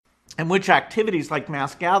and which activities like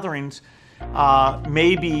mass gatherings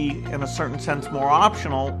may be, in a certain sense, more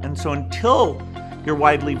optional. And so until you're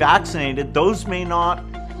widely vaccinated, those may not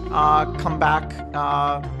come back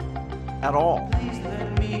at all. Please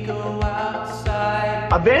let me go outside.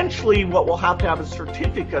 Eventually, what we'll have to have is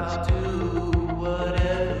certificates. I'll do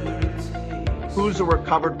whatever it takes. Who's a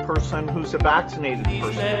recovered person, who's a vaccinated Please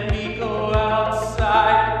person. let me go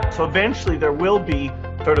outside. So eventually there will be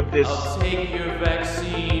sort of this I'll take your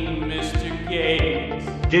vaccine, Mr. Gates.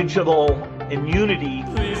 digital immunity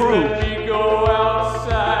Please proof. let me go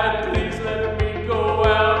outside. Please let me go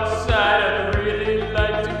outside. I'd really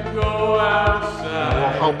like to go outside. Will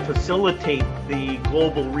help facilitate the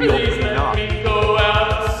global Please reopening let up. me go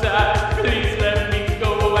outside. Please let me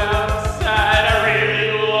go outside. I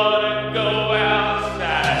really want to go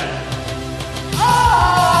outside.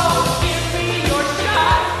 Oh, give me your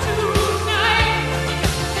shot tonight.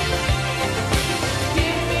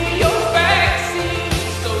 Give me your vaccine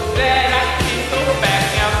so that I can go back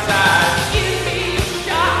outside. Give me your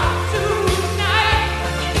shot tonight.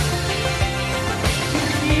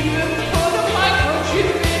 Even put a microchip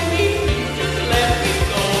in me. Please just let me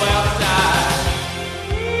go outside.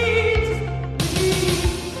 Please.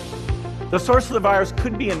 The source of the virus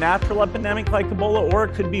could be a natural epidemic like Ebola, or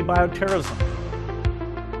it could be bioterrorism.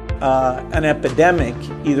 An epidemic,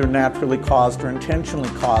 either naturally caused or intentionally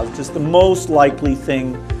caused, is the most likely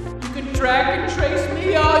thing. You can track and trace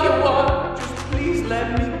me all you want. Just please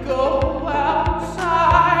let me go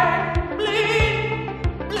outside. Please,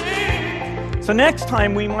 please, So next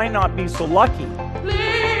time we might not be so lucky.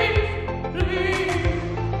 please, please.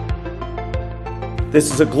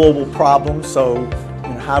 This is a global problem, so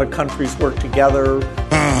how do countries work together?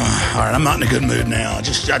 All right, I'm not in a good mood now. I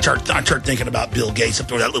start thinking about Bill Gates up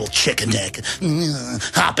there with that little chicken neck,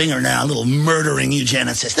 hopping around, little murdering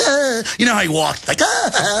eugenicist. You know how he walked like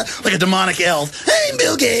a demonic elf. Hey,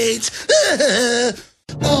 Bill Gates.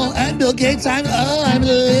 Oh, I'm Bill Gates. I'm a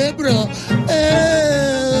liberal.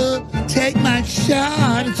 Oh, take my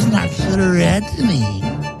shot. It's not hysterectomy.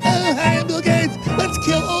 Oh, hi, I'm Bill Gates. Let's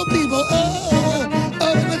kill old people. Oh,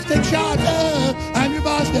 let's take shots. I'm your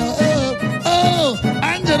boss now.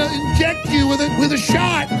 I'm gonna inject you with a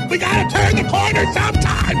shot. We gotta turn the corner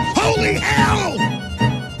sometime. Holy hell!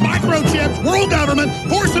 Microchips, world government,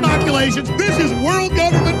 forced inoculations. This is world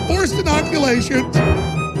government forced inoculations.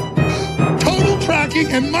 Total tracking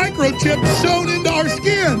and microchips sewn into our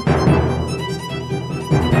skin.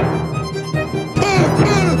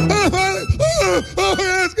 Oh,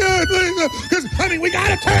 that's good. Because, we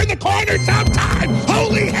gotta turn the corner sometime.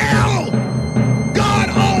 Holy hell! God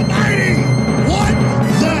almighty! What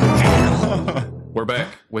the hell? We're back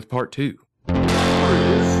with part 2.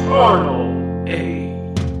 Arnold A.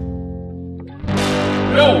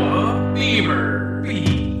 Noah Beamer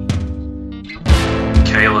B.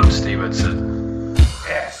 Caleb Stevenson.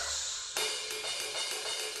 S.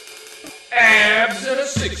 Abs and a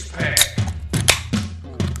six-pack.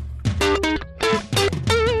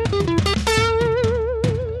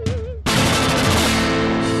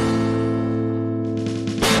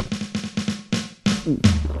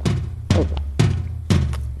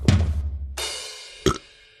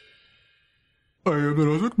 I am the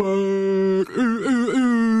Jurassic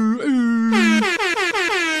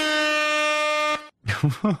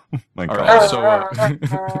My All God. right,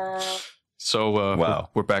 so Wow.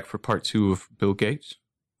 we're back for part 2 of Bill Gates,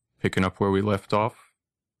 picking up where we left off.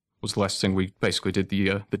 Was the last thing we basically did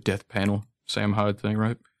the death panel, Sam Hyde thing,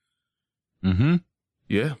 right? Mm-hmm.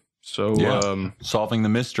 Yeah. So Yeah. Solving the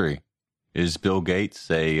mystery. Is Bill Gates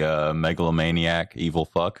a megalomaniac evil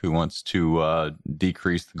fuck who wants to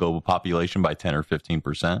decrease the global population by 10 or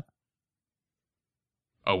 15%?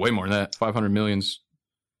 oh, way more than that. 500 million's.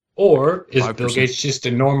 Or is 5%. Bill Gates just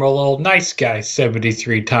a normal old nice guy,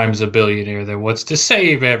 73 times a billionaire that wants to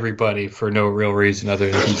save everybody for no real reason other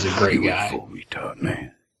than he's a great guy? Full retard,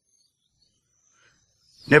 man.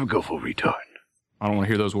 Never go full retard. I don't want to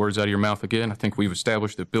hear those words out of your mouth again. I think we've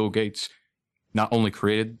established that Bill Gates not only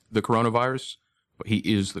created the coronavirus, but he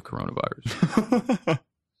is the coronavirus.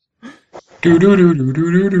 Do do do do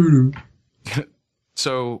do do do.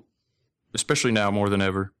 So, especially now more than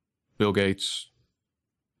ever, Bill Gates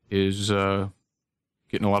is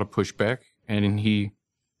getting a lot of pushback, and he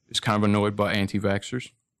is kind of annoyed by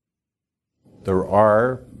anti-vaxxers. There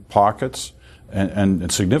are pockets, and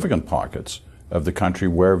significant pockets, of the country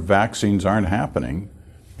where vaccines aren't happening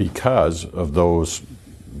because of those,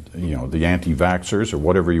 the anti-vaxxers, or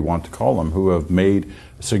whatever you want to call them, who have made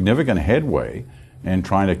significant headway in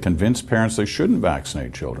trying to convince parents they shouldn't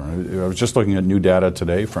vaccinate children. I was just looking at new data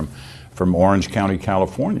today from Orange County,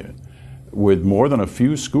 California, with more than a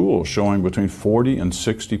few schools showing between 40 and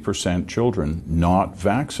 60% children not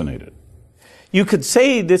vaccinated. You could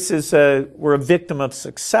say we're a victim of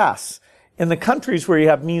success. In the countries where you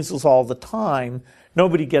have measles all the time,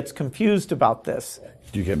 nobody gets confused about this.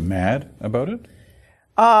 Do you get mad about it?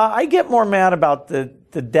 I get more mad about the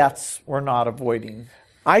deaths we're not avoiding.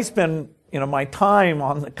 I spend my time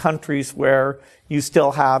on the countries where you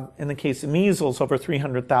still have, in the case of measles, over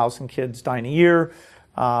 300,000 kids dying a year.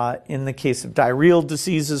 In the case of diarrheal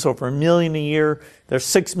diseases, over 1 million a year. There's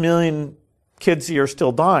 6 million kids a year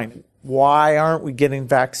still dying. Why aren't we getting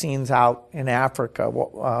vaccines out in Africa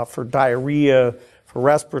for diarrhea, for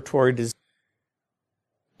respiratory disease?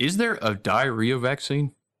 Is there a diarrhea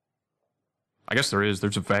vaccine? I guess there is.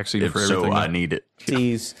 There's a vaccine for everything. So I need it.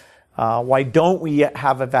 Why don't we yet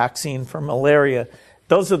have a vaccine for malaria?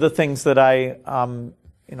 Those are the things that I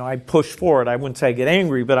push forward. I wouldn't say I get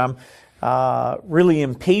angry, but I'm really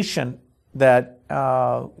impatient that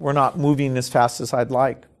we're not moving as fast as I'd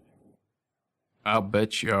like. I'll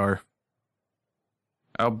bet you are.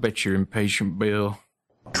 I'll bet you're impatient, Bill.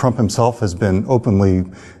 Trump himself has been openly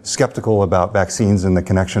skeptical about vaccines and the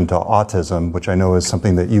connection to autism, which I know is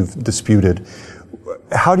something that you've disputed.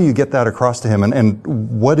 How do you get that across to him? And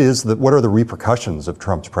what are the repercussions of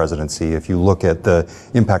Trump's presidency if you look at the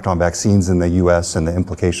impact on vaccines in the U.S. and the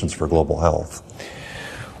implications for global health?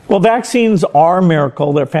 Well, vaccines are a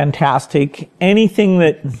miracle. They're fantastic. Anything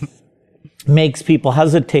that makes people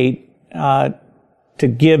hesitate to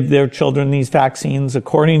give their children these vaccines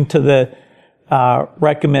according to the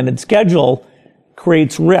recommended schedule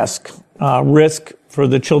creates risk. Risk for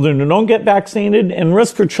the children who don't get vaccinated and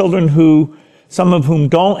risk for children some of whom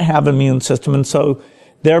don't have immune system. And so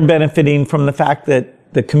they're benefiting from the fact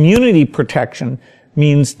that the community protection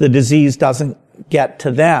means the disease doesn't get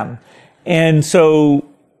to them. And so,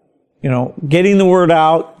 getting the word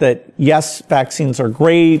out that yes, vaccines are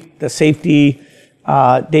great, the safety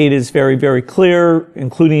data is very, very clear,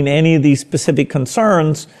 including any of these specific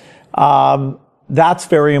concerns. That's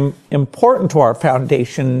very important to our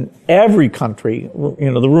foundation. Every country,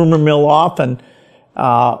 the rumor mill often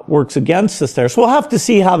works against us there. So we'll have to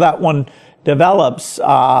see how that one develops.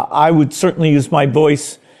 I would certainly use my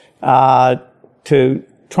voice to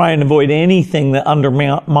try and avoid anything that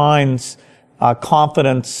undermines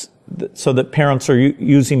confidence so that parents are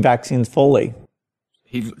using vaccines fully.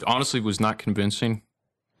 He honestly was not convincing,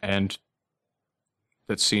 and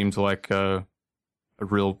that seemed like a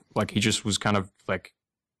real, he just was kind of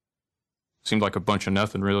seemed like a bunch of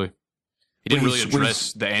nothing, really. He didn't really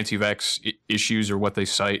address the anti-vax issues or what they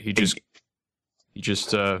cite. He didn't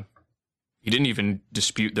even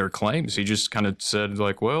dispute their claims. He just kind of said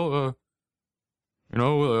I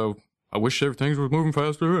wish everything was moving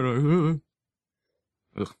faster.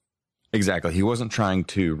 Exactly. He wasn't trying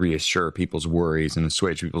to reassure people's worries and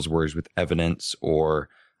assuage people's worries with evidence or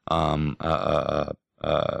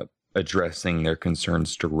addressing their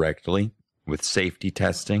concerns directly with safety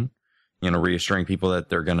testing. Reassuring people that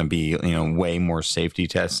they're going to be, way more safety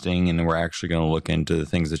testing, and we're actually going to look into the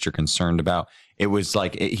things that you're concerned about. It was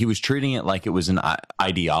he was treating it like it was an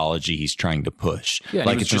ideology he's trying to push, yeah,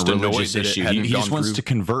 like it's a religious issue. He just wants to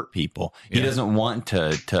convert people. Yeah. He doesn't want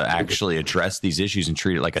to actually address these issues and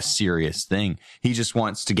treat it like a serious thing. He just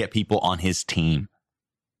wants to get people on his team.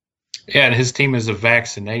 Yeah, and his team is of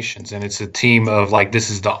vaccinations, and it's a team of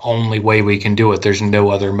this is the only way we can do it. There's no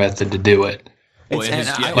other method to do it. Well,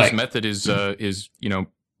 his method is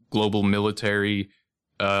global military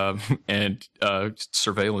and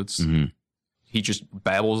surveillance. Mm-hmm. He just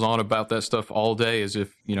babbles on about that stuff all day as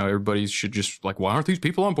if everybody should just why aren't these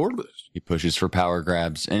people on board with this? He pushes for power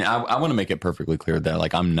grabs, and I want to make it perfectly clear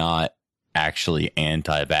that I'm not actually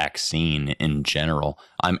anti-vaccine in general.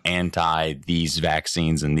 I'm anti these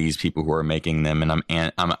vaccines and these people who are making them,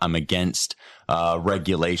 and I'm against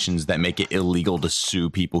regulations that make it illegal to sue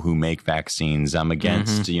people who make vaccines. I'm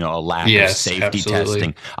against a lack of safety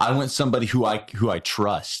testing. I want somebody who I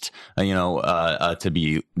trust to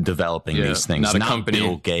be developing these things, not a company,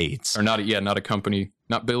 Bill Gates, or not a company,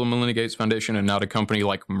 not Bill and Melinda Gates Foundation, and not a company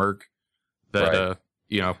like Merck that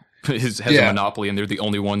has a monopoly, and they're the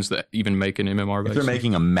only ones that even make an MMR vaccine. If they're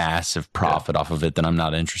making a massive profit off of it, then I'm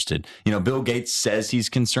not interested. Bill Gates says he's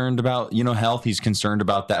concerned about, health. He's concerned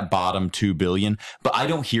about that bottom 2 billion, but I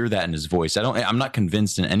don't hear that in his voice. I'm not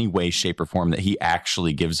convinced in any way, shape, or form that he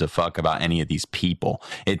actually gives a fuck about any of these people.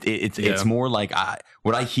 It's more like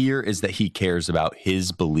what I hear is that he cares about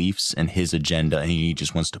his beliefs and his agenda, and he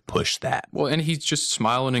just wants to push that. Well, and he's just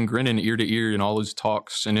smiling and grinning ear to ear in all his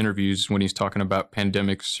talks and interviews when he's talking about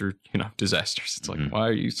pandemics or disasters. It's why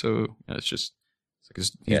are you so? He's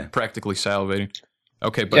practically salivating.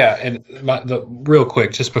 Okay, but Yeah, and real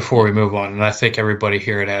quick, just before we move on, and I think everybody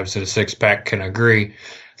here at Abs at a Six Pack can agree,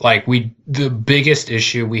 like the biggest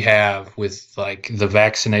issue we have with like the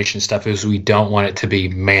vaccination stuff is we don't want it to be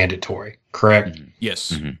mandatory, correct?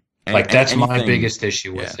 yes. Like that's my anything- biggest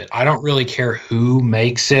issue with it. I don't really care who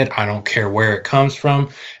makes it. I don't care where it comes from,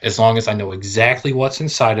 as long as I know exactly what's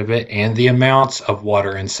inside of it and the amounts of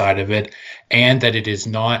water inside of it, and that it is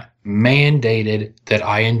not mandated that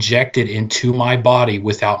I inject it into my body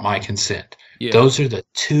without my consent. Yeah. Those are the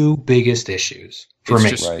two biggest issues for It's me.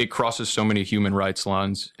 just it crosses so many human rights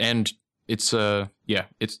lines, and it's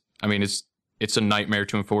it's a nightmare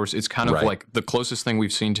to enforce. It's kind of Right. like the closest thing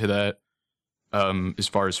we've seen to that, as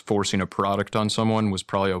far as forcing a product on someone, was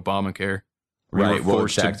probably Obamacare. We Right. were Well,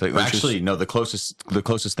 forced to exactly. purchase- Actually, no. The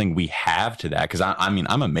closest thing we have to that, because I mean,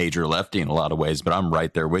 I'm a major lefty in a lot of ways, but I'm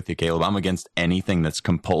right there with you, Caleb. I'm against anything that's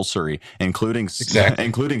compulsory, including Exactly.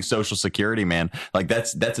 including Social Security. Man, like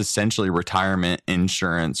that's essentially retirement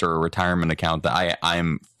insurance or a retirement account that I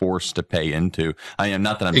am forced to pay into. I am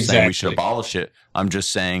not that I'm saying we should Exactly. abolish it. I'm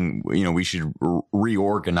just saying we should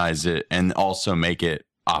reorganize it and also make it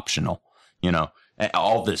optional.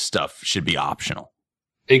 All this stuff should be optional.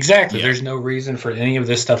 Exactly. Yeah. There's no reason for any of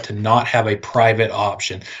this stuff to not have a private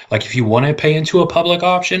option. Like if you want to pay into a public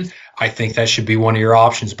option, I think that should be one of your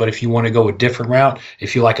options. But if you want to go a different route,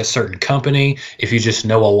 if you like a certain company, if you just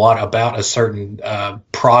know a lot about a certain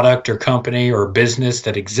product or company or business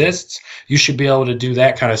that exists, you should be able to do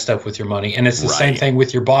that kind of stuff with your money. And it's the same Right. thing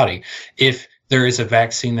with your body. If there is a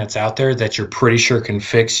vaccine that's out there that you're pretty sure can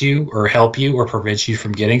fix you or help you or prevent you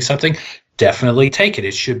from getting something, definitely take it.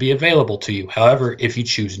 It should be available to you. However, if you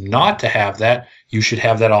choose not to have that, you should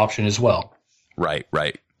have that option as well. Right.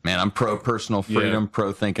 Man, I'm pro personal freedom,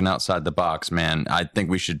 pro thinking outside the box, man. I think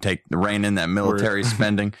we should rein in that military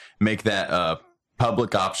spending, make that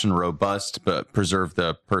public option robust, but preserve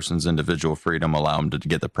the person's individual freedom, allow them to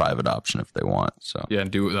get the private option if they want. So, yeah, and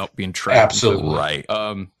do it without being trapped. Absolutely. right.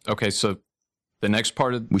 Okay, so the next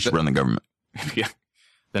part of We should run the government. yeah,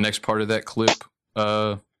 the next part of that clip.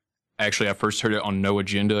 Actually, I first heard it on No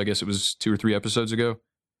Agenda. I guess it was 2 or 3 episodes ago.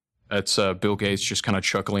 That's Bill Gates just kind of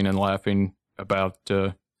chuckling and laughing about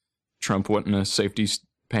Trump wanting a safety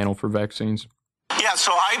panel for vaccines. Yeah,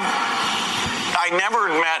 so I never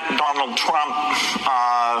met Donald Trump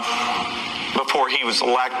before he was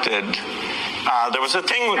elected. There was a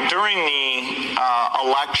thing during the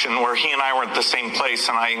election where he and I were at the same place,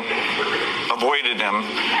 and I avoided him.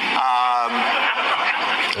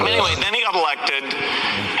 Anyway, then he got elected,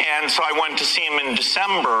 and so I went to see him in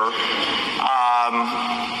December.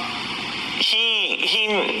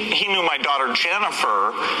 He knew my daughter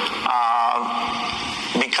Jennifer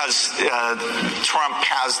because Trump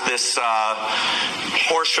has this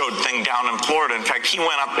horse show thing down in Florida. In fact, he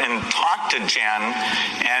went up and talked to Jen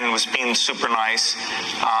and was being super nice.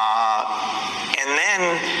 And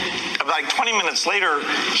then, like 20 minutes later,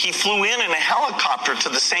 he flew in a helicopter to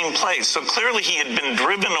the same place. So clearly he had been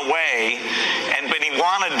driven away, but he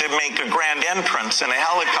wanted to make a grand entrance in a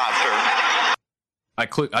helicopter. I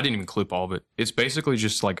didn't even clip all of it. It's basically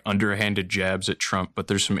just like underhanded jabs at Trump, but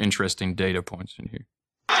there's some interesting data points in here.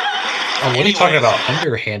 Oh, what are you talking about?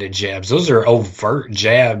 Underhanded jabs. Those are overt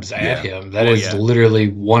jabs at him. That is literally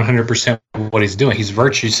 100% what he's doing. He's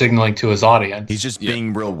virtue signaling to his audience. He's just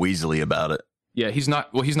being real weaselly about it. Yeah, he's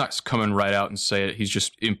not coming right out and say it. He's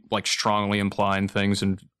just like strongly implying things,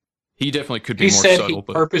 and he definitely could be He more said subtle. he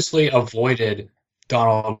But purposely avoided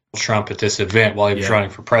Donald Trump at this event while he was running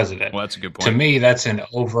for president. well, that's a good point. To me, that's an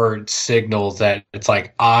overt signal that it's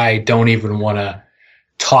like, I don't even want to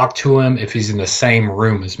talk to him if he's in the same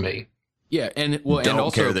room as me. Yeah, and well, Don't and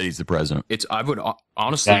also care that he's the president. I would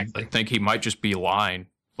honestly Exactly. think he might just be lying.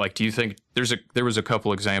 Like, do you think there was a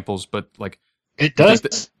couple examples, but like It does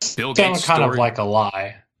Bill sound Gates kind of story- like a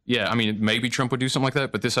lie. Yeah, I mean, maybe Trump would do something like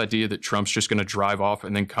that, but this idea that Trump's just going to drive off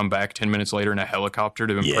and then come back 10 minutes later in a helicopter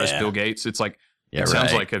to impress Yeah. Bill Gates, it's like Yeah, it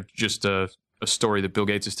sounds right. like just a story that Bill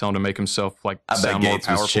Gates is telling to make himself like I bet sound more Gates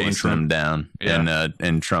was powerful than chasing him Trump. down, Yeah.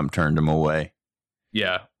 and Trump turned him away.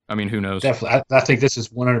 Yeah, I mean, who knows? Definitely. I think this is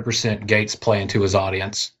 100% Gates playing to his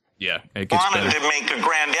audience. Yeah, it gets Wanted better. to make a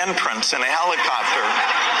grand entrance in a helicopter.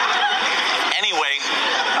 Anyway,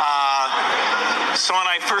 so when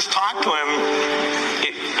I first talked to him,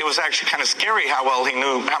 it was actually kind of scary how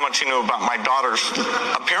much he knew about my daughter's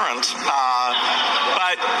appearance.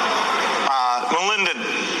 But Melinda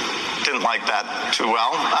didn't like that too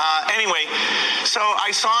well. Anyway, so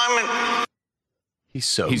I saw him and He's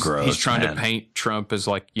so He's gross. trying man. to paint Trump as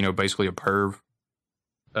like, basically a perv.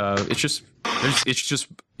 It's just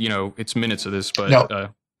it's minutes of this, but No.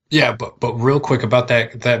 Yeah, but real quick about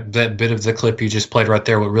that bit of the clip you just played right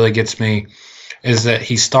there, what really gets me is that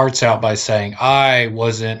he starts out by saying, I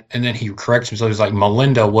wasn't, and then he corrects himself. He's like,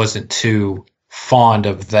 Melinda wasn't too fond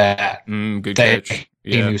of that. Good that catch.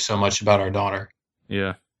 he Yeah. knew so much about our daughter.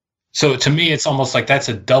 Yeah. So to me, it's almost like that's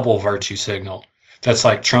a double virtue signal. That's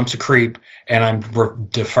like Trump's a creep, and I'm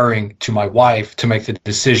deferring to my wife to make the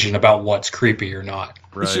decision about what's creepy or not.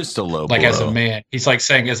 Right. It's just a low Like blow. as a man, he's like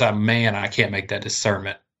saying, as a man, I can't make that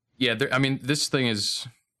discernment. Yeah, I mean, this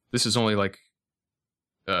is only like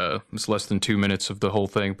it's less than 2 minutes of the whole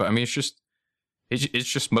thing, but I mean, it's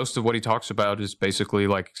just most of what he talks about is basically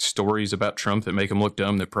like stories about Trump that make him look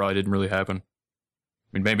dumb that probably didn't really happen. I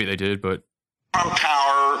mean, maybe they did, but Trump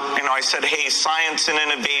Tower, I said, hey, science and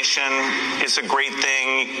innovation is a great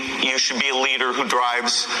thing. You should be a leader who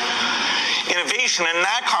drives innovation. And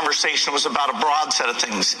that conversation was about a broad set of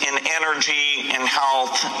things in energy, in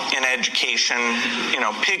health, in education.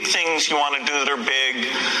 Pick things you want to do that are big.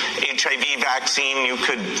 HIV vaccine, you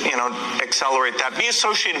could, accelerate that. Be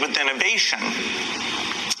associated with innovation.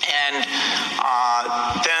 And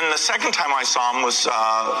then the second time I saw him was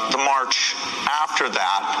the March after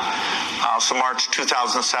that, so March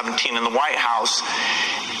 2017 in the White House.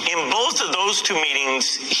 In both of those two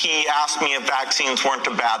meetings, he asked me if vaccines weren't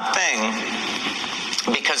a bad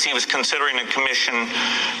thing, because he was considering a commission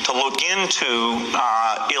to look into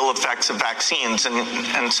ill effects of vaccines.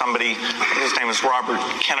 And somebody, his name is Robert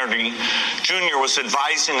Kennedy Jr., was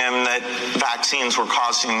advising him that vaccines were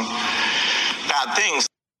causing bad things.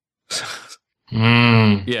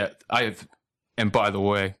 yeah, and by the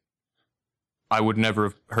way, I would never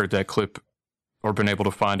have heard that clip or been able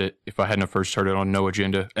to find it if I hadn't first heard it on No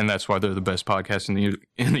Agenda, and that's why they're the best podcast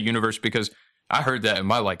in the universe, because I heard that and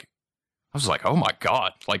I was like, oh my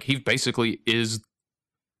God, like he's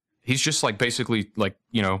just like basically like,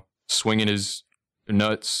 swinging his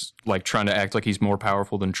nuts, like trying to act like he's more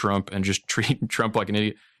powerful than Trump and just treating Trump like an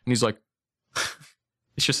idiot. And he's like,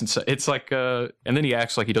 it's just insane. It's like, and then he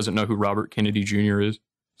acts like he doesn't know who Robert Kennedy Jr. is.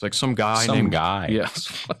 It's like some guy.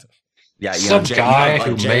 Yes. Yeah, Some guy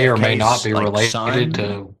who may or may not be like related son,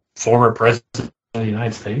 to former president of the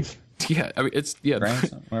United States. Yeah, I mean, it's, yeah.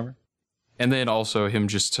 grandson, whatever. And then also him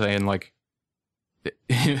just saying like,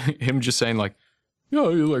 yeah,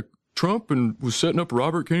 like Trump and was setting up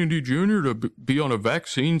Robert Kennedy Jr. to be on a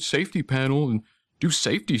vaccine safety panel and do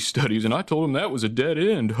safety studies, and I told him that was a dead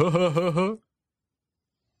end. Ha ha ha ha.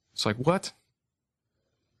 It's like, what?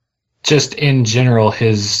 Just in general,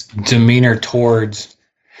 his demeanor towards,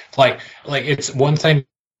 like it's one thing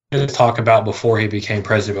to talk about before he became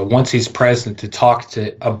president, but once he's president, to talk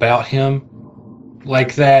about him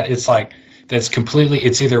like that, it's like, that's completely,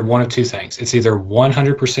 it's either one of two things. It's either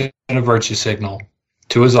 100% a virtue signal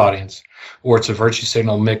to his audience, or it's a virtue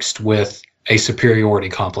signal mixed with a superiority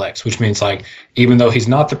complex, which means like, even though he's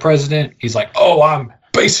not the president, he's like, oh, I'm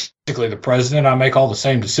basically the president. I make all the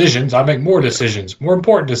same decisions. I make more decisions, more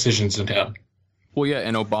important decisions than him. Well, yeah,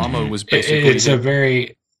 and Obama was basically... It's a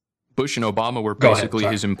very... Bush and Obama were basically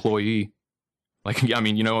his employee. Like,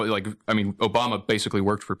 Obama basically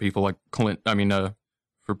worked for people like Clinton,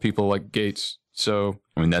 for people like Gates. So...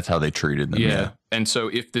 that's how they treated them. Yeah. And so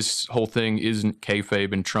if this whole thing isn't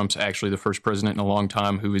kayfabe and Trump's actually the first president in a long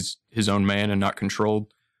time who is his own man and not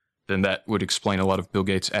controlled, then that would explain a lot of Bill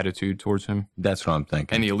Gates' attitude towards him. That's what I'm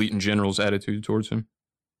thinking. And the elite in general's attitude towards him.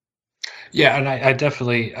 Yeah, and I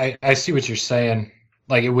definitely, I see what you're saying.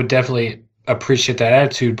 Like, it would definitely appreciate that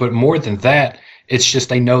attitude, but more than that, it's just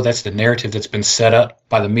they know that's the narrative that's been set up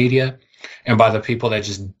by the media and by the people that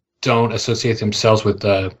just don't associate themselves with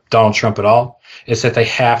Donald Trump at all. It's that they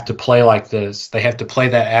have to play like this. They have to play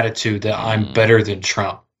that attitude that I'm better than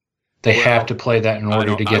Trump. They have to play that in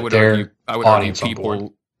order to get their audience on board.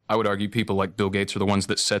 I would argue people like Bill Gates are the ones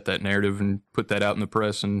that set that narrative and put that out in the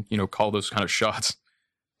press and, call those kind of shots.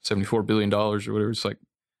 $74 billion or whatever. It's like,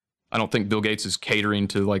 I don't think Bill Gates is catering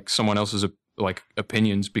to like someone else's like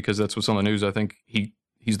opinions because that's what's on the news. I think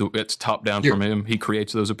it's top down from him. He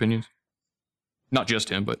creates those opinions. Not just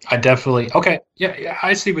him, but I definitely, okay. Yeah,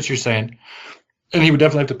 I see what you're saying. And he would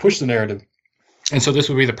definitely have to push the narrative. And so this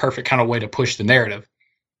would be the perfect kind of way to push the narrative,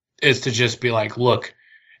 is to just be like, look,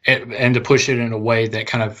 and to push it in a way that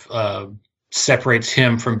kind of separates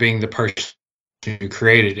him from being the person who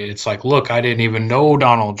created it. It's like, look, I didn't even know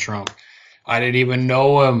Donald Trump. I didn't even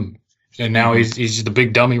know him. And now he's the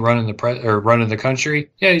big dummy running the country.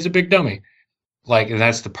 Yeah, he's a big dummy. Like, and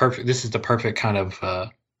this is the perfect kind of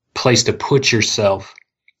place to put yourself,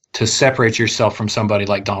 to separate yourself from somebody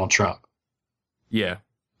like Donald Trump. Yeah.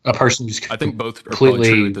 A person who's I think both are probably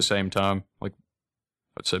true at the same time. Like,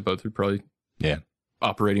 I'd say both are probably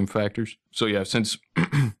operating factors. So yeah, since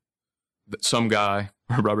that some guy,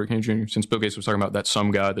 Robert Kennedy Jr., since Bill Gates was talking about that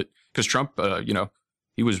some guy that, because Trump,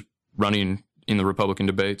 he was running in the Republican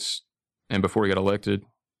debates and before he got elected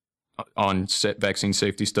on vaccine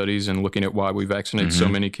safety studies and looking at why we vaccinate so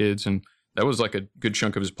many kids. And that was like a good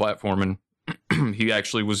chunk of his platform. And he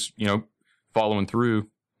actually was, following through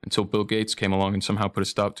until Bill Gates came along and somehow put a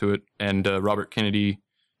stop to it. And Robert Kennedy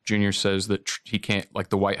Jr. says that he can't, like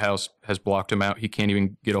the White House has blocked him out. He can't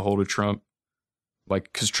even get a hold of Trump,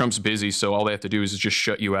 like, because Trump's busy. So all they have to do is just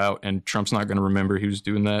shut you out. And Trump's not going to remember he was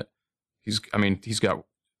doing that. He's got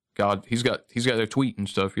their tweet and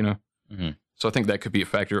stuff, So I think that could be a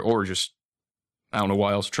factor, or just, I don't know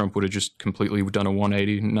why else Trump would have just completely done a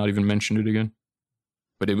 180 and not even mentioned it again.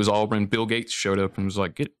 But it was all when Bill Gates showed up and was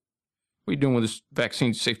like, what are you doing with this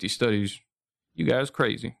vaccine safety studies? You guys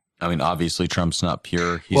crazy. I mean, obviously Trump's not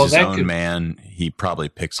pure. He's his own man. He probably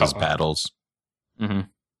picks his battles. Mm-hmm.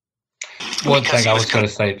 One thing I was going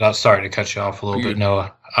to say, sorry to cut you off a little bit,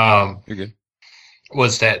 Noah. You're good.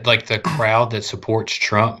 Was that like the crowd that supports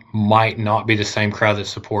Trump might not be the same crowd that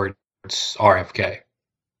supports RFK.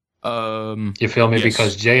 You feel me? Yes.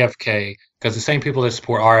 Because the same people that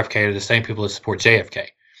support RFK are the same people that support JFK.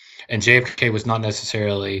 And JFK was not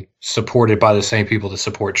necessarily supported by the same people that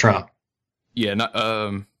support Trump. Yeah, not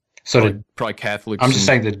probably Catholics. I'm just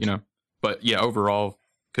saying that, but yeah, overall,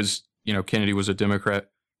 because Kennedy was a Democrat.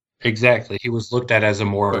 Exactly, he was looked at as a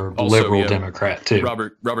more liberal Democrat too.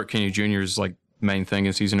 Robert Kennedy Jr.'s like main thing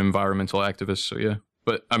is he's an environmental activist. So yeah,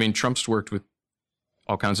 but I mean, Trump's worked with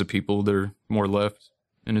all kinds of people that are more left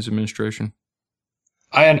in his administration.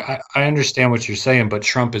 I understand what you're saying, but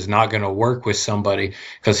Trump is not going to work with somebody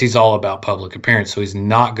because he's all about public appearance. So he's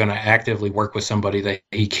not going to actively work with somebody that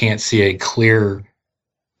he can't see a clear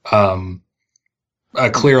line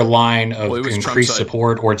of increased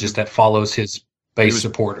support, or just that follows his base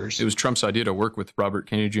supporters. It was Trump's idea to work with Robert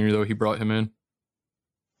Kennedy Jr., though. He brought him in.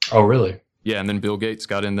 Oh, really? Yeah, and then Bill Gates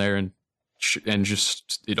got in there and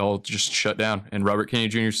it all just shut down. And Robert Kennedy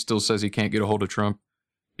Jr. still says he can't get a hold of Trump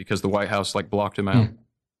because the White House blocked him out.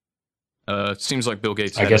 It seems like Bill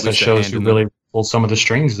Gates. I guess that shows you really pulled some of the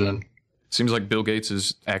strings. Then it seems like Bill Gates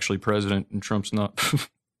is actually president and Trump's not.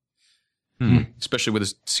 Especially with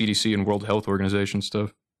his CDC and World Health Organization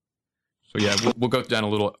stuff. So yeah, we'll go down a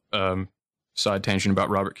little side tangent about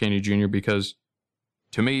Robert Kennedy Jr. because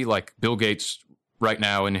to me, like Bill Gates right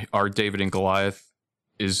now in our David and Goliath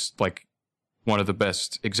is like one of the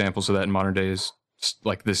best examples of that in modern day. Is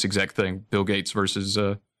like this exact thing: Bill Gates versus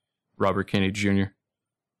Robert Kennedy Jr.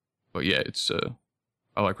 But yeah, it's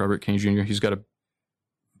I like Robert Kennedy Jr. He's got a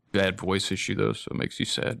bad voice issue though, so it makes you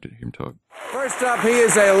sad to hear him talk. First up, he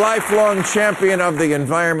is a lifelong champion of the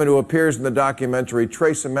environment who appears in the documentary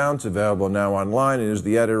Trace Amounts, available now online, and is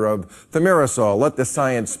the editor of Thimerosal, Let the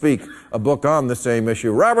Science Speak, a book on the same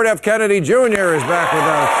issue. Robert F. Kennedy Jr. is back with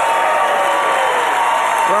us.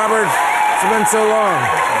 Robert, it's been so long.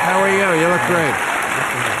 How are you? You look great.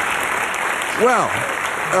 Well,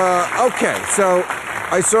 okay, so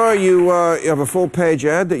I saw you have a full-page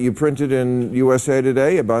ad that you printed in USA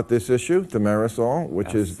Today about this issue, Thimerosal,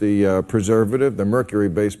 which is the preservative, the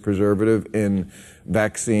mercury-based preservative in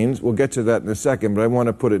vaccines. We'll get to that in a second, but I want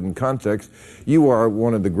to put it in context. You are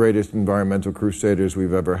one of the greatest environmental crusaders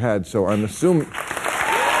we've ever had, so I'm assuming...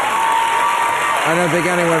 I don't think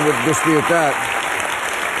anyone would dispute that.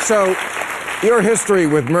 So your history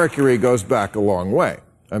with mercury goes back a long way.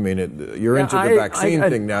 I mean, you're into the vaccine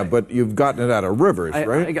thing now, but you've gotten it out of rivers,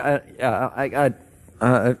 right?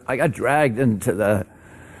 I got dragged into the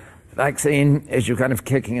vaccine issue kind of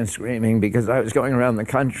kicking and screaming because I was going around the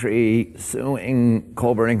country suing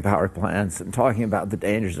coal-burning power plants and talking about the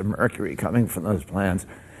dangers of mercury coming from those plants.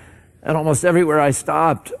 And almost everywhere I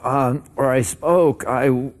stopped or I spoke,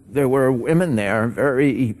 there were women there,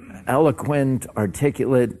 very eloquent,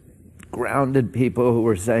 articulate, grounded people who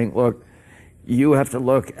were saying, look, you have to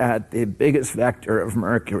look at the biggest vector of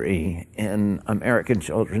mercury in American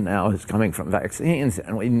children now is coming from vaccines,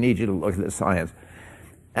 and we need you to look at the science.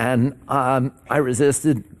 And I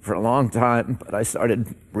resisted for a long time, but I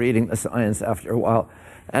started reading the science after a while.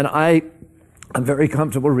 And I'm very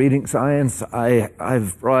comfortable reading science.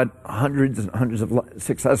 I've brought hundreds and hundreds of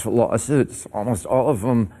successful lawsuits. Almost all of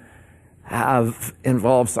them have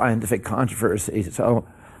involved scientific controversy. So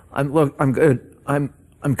I'm good.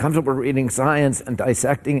 I'm comfortable reading science and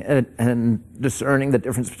dissecting it and discerning the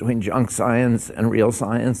difference between junk science and real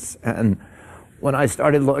science. And when I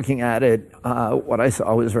started looking at it, what I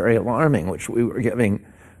saw was very alarming, which we were giving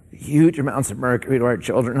huge amounts of mercury to our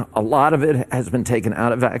children. A lot of it has been taken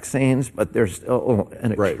out of vaccines, but there's still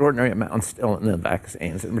an extraordinary amount still in the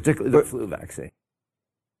vaccines, and particularly the flu vaccine.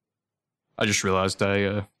 I just realized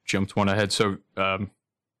I jumped one ahead. So,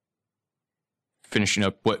 finishing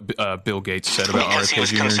up what Bill Gates said about because RFK he was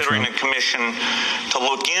Jr. and considering Trump. a commission to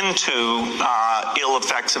look into ill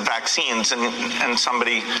effects of vaccines, and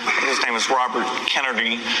somebody, his name is Robert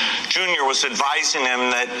Kennedy Jr., was advising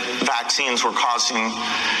him that vaccines were causing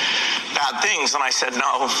bad things, and I said,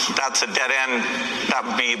 no, that's a dead end. That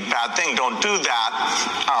would be a bad thing. Don't do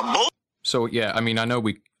that. So yeah, I mean, I know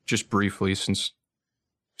we just briefly, since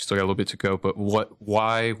we still got a little bit to go, but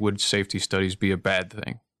why would safety studies be a bad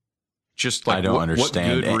thing? Just like, I don't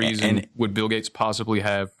understand. What good reason And would Bill Gates possibly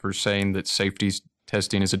have for saying that safety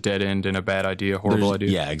testing is a dead end and a bad idea, horrible idea?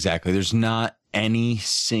 Yeah, exactly. There's not any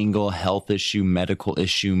single health issue, medical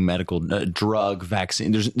drug,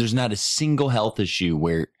 vaccine. There's not a single health issue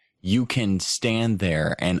where you can stand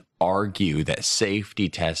there and argue that safety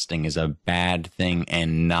testing is a bad thing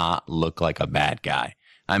and not look like a bad guy.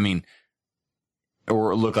 I mean,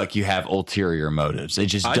 or look like you have ulterior motives. It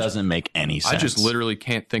just doesn't make any sense. I just literally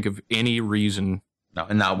can't think of any reason. No,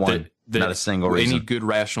 not one. Not a single reason. Any good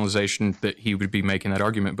rationalization that he would be making that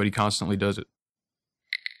argument, but he constantly does it.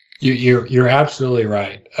 You're absolutely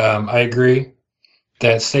right. I agree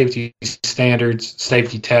that safety standards,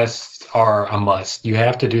 safety tests are a must. You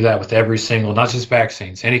have to do that with every single, not just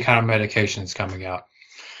vaccines, any kind of medication that's coming out.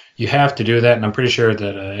 You have to do that, and I'm pretty sure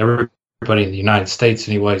that everybody in the United States,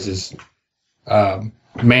 anyways, is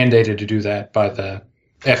mandated to do that by the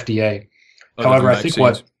FDA. However, I think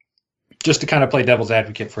just to kind of play devil's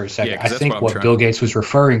advocate for a second, I think what Bill Gates was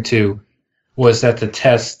referring to was that the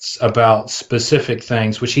tests about specific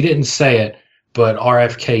things, which he didn't say it, but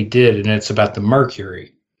RFK did, and it's about the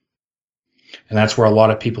mercury. And that's where a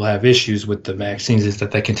lot of people have issues with the vaccines, is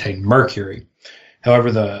that they contain mercury.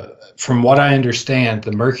 However, from what I understand,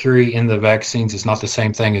 the mercury in the vaccines is not the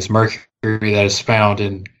same thing as mercury that is found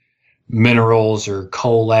in minerals or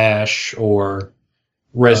coal ash or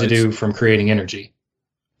residue from creating energy.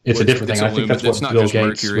 It's a different thing. I think that's what Bill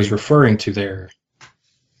Gates was referring to there.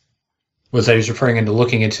 Was that he's referring into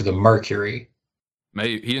looking into the mercury.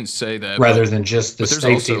 Maybe he didn't say that. Rather than just the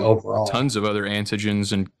safety overall. Tons of other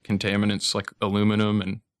antigens and contaminants like aluminum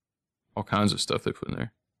and all kinds of stuff they put in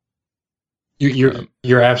there.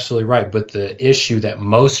 You're absolutely right. But the issue that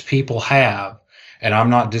most people have, and I'm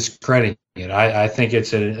not discrediting it, I think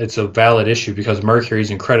it's a valid issue because mercury is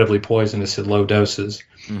incredibly poisonous at low doses.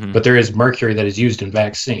 Mm-hmm. But there is mercury that is used in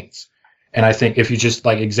vaccines. And I think if you just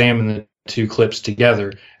like examine the two clips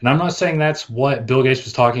together, and I'm not saying that's what Bill Gates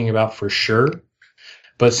was talking about for sure,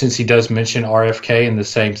 but since he does mention RFK and the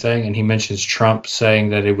same thing, and he mentions Trump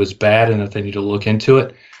saying that it was bad and that they need to look into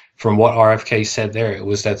it, from what RFK said there, it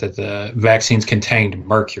was that the vaccines contained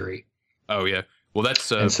mercury. Oh, yeah. Well,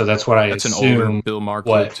 that's and so that's what I that's assume. An older Bill Maher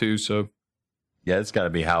clip too. So yeah, it's got to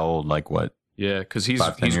be how old? Like what? Yeah, because he's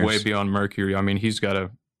way beyond mercury. I mean, he's got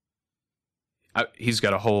a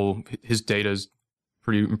whole, his data's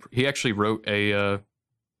pretty. He actually wrote a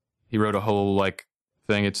whole like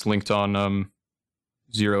thing. It's linked on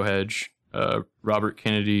Zero Hedge. Robert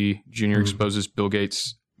Kennedy Jr. exposes Bill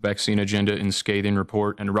Gates' vaccine agenda in scathing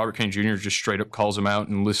report, and Robert Kennedy Jr. just straight up calls him out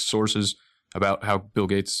and lists sources about how Bill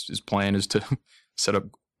Gates' plan is to set up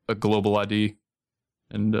a global ID.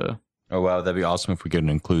 And oh wow, that'd be awesome if we could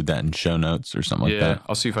include that in show notes or something like that. Yeah,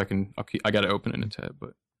 I'll see if I can. I got to open it in a tab,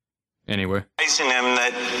 but anyway. Advising him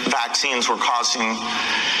that vaccines were causing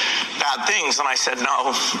bad things, and I said,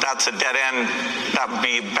 no, that's a dead end. That would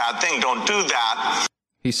be a bad thing. Don't do that.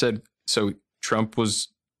 He said, so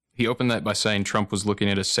he opened that by saying Trump was looking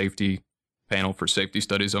at a safety panel for safety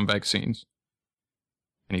studies on vaccines.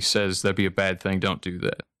 And he says that'd be a bad thing. Don't do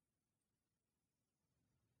that.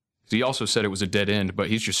 He also said it was a dead end, but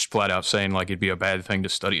he's just flat out saying like it'd be a bad thing to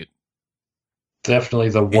study it. Definitely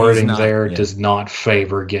the wording does not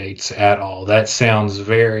favor Gates at all. That sounds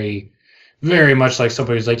very, very much like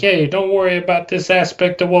somebody who's like, hey, don't worry about this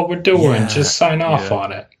aspect of what we're doing. Just sign off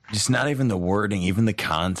on it. Just not even the wording, even the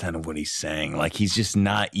content of what he's saying. Like he's just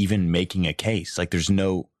not even making a case. Like there's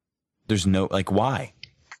no, like why?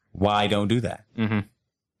 Why don't do that? Mm-hmm.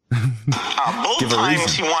 Both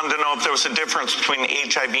times he wanted to know if there was a difference between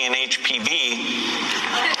HIV and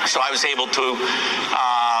HPV. So I was able to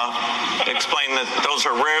explain that those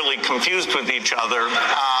are rarely confused with each other.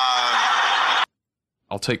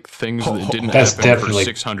 I'll take things that didn't That's happen definitely for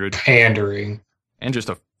 600. Pandering. And just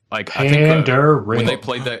I think Pandering. when they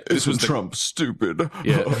played that, this was Trump stupid.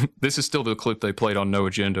 Yeah, this is still the clip they played on No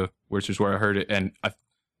Agenda, which is where I heard it, and I'm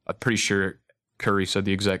pretty sure Curry said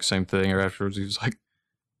the exact same thing. Or afterwards, he was like,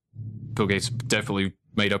 Bill Gates definitely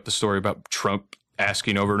made up the story about Trump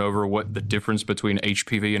asking over and over what the difference between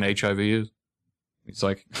HPV and HIV is. It's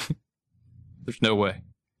like, there's no way.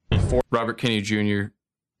 Robert Kennedy Jr.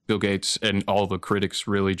 Bill Gates and all the critics,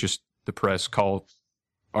 really just the press, call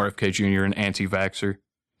RFK Jr. an anti-vaxxer.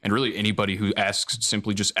 And really anybody who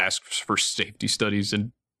simply just asks for safety studies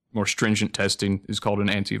and more stringent testing is called an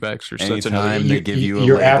anti-vaxxer. So that's another. Anytime they give you a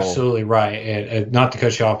You're label. absolutely right. And not to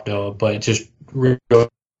cut you off, Noah, but just real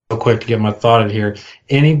quick to get my thought in here.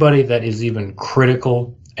 Anybody that is even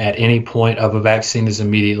critical at any point of a vaccine is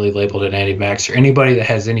immediately labeled an anti-vaxxer. Anybody that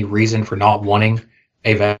has any reason for not wanting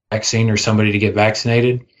a vaccine or somebody to get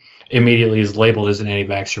vaccinated immediately is labeled as an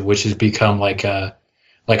anti-vaxxer, which has become like a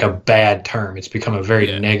bad term. It's become a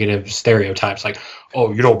very negative stereotype. It's like,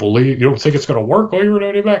 oh, you don't think it's going to work? Oh, you're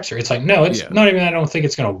an anti-vaxxer. It's like, no, it's not even that I don't think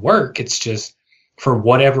it's going to work. It's just for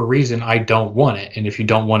whatever reason, I don't want it. And if you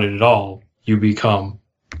don't want it at all, you become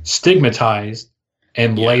stigmatized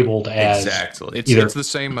and labeled as exactly. It's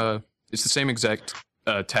the same exact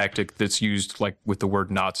tactic that's used like with the word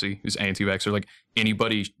Nazi is anti-vaxxer. Like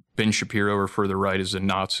anybody, Ben Shapiro or further right is a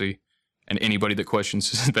Nazi. And anybody that questions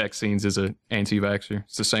vaccines is an anti-vaxxer.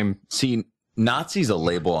 It's the same. See, Nazi's a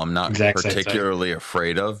label I'm not particularly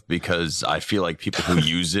afraid of because I feel like people who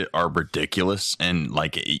use it are ridiculous. And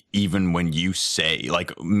like, even when you say,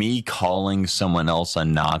 like me calling someone else a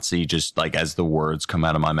Nazi, just like as the words come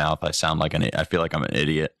out of my mouth, I feel like I'm an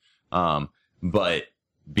idiot. But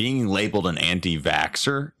being labeled an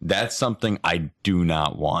anti-vaxxer, that's something I do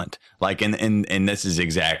not want. Like, and this is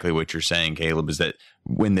exactly what you're saying, Caleb, is that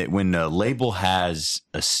when a label has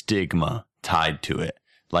a stigma tied to it,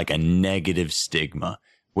 like a negative stigma,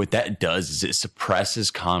 what that does is it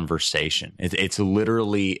suppresses conversation. It's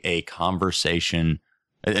literally a conversation.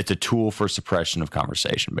 It's a tool for suppression of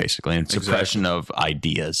conversation, basically, and suppression of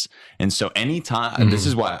ideas. And so anytime, this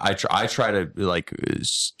is why I try to like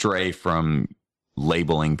stray from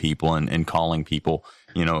labeling people and calling people,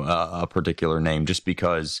 a particular name, just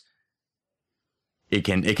because it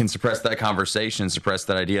can suppress that conversation, suppress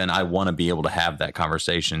that idea, and I want to be able to have that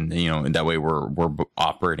conversation. And that way we're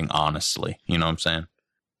operating honestly. You know what I'm saying?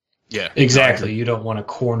 Yeah, exactly. You don't want to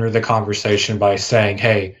corner the conversation by saying,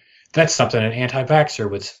 "Hey, that's something an anti-vaxxer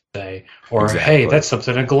would say," or "Hey, that's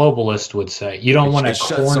something a globalist would say." You don't want to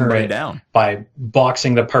corner it down by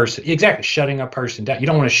boxing the person. Exactly, shutting a person down. You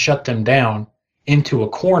don't want to shut them down into a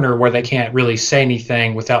corner where they can't really say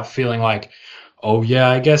anything without feeling like, oh yeah,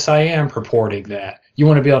 I guess I am purporting that. You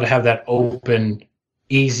want to be able to have that open,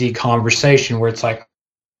 easy conversation where it's like,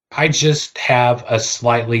 I just have a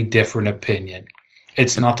slightly different opinion.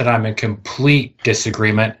 It's not that I'm in complete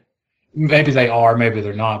disagreement. Maybe they are, maybe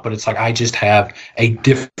they're not, but it's like, I just have a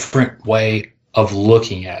different way of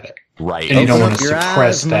looking at it. Right. And you don't want to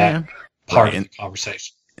suppress that part of the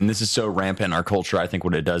conversation. And this is so rampant in our culture. I think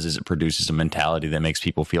what it does is it produces a mentality that makes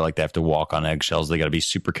people feel like they have to walk on eggshells. They got to be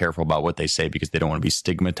super careful about what they say because they don't want to be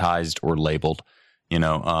stigmatized or labeled.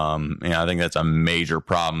 I think that's a major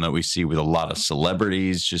problem that we see with a lot of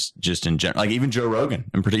celebrities, just in general. Like even Joe Rogan,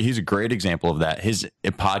 he's a great example of that. His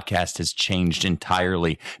podcast has changed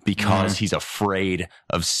entirely because he's afraid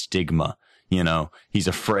of stigma. He's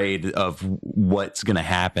afraid of what's going to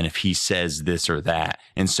happen if he says this or that.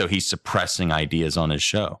 And so he's suppressing ideas on his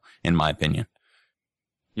show, in my opinion.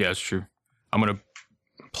 Yeah, it's true. I'm going to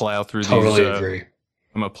plow through Totally agree.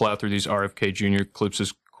 I'm going to plow through these RFK Jr. clips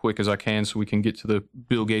as quick as I can so we can get to the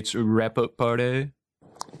Bill Gates wrap-up party.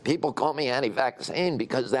 People call me anti-vaccine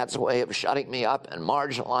because that's a way of shutting me up and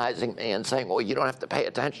marginalizing me and saying, well, you don't have to pay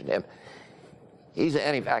attention to him. He's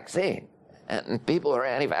anti-vaccine. And people who are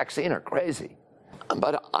anti-vaccine are crazy.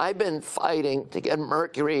 But I've been fighting to get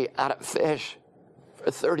mercury out of fish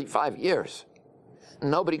for 35 years.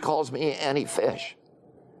 Nobody calls me anti-fish.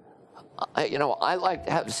 I like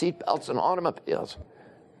to have seatbelts in automobiles.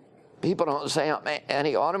 People don't say I'm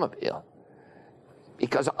anti-automobile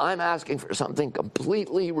because I'm asking for something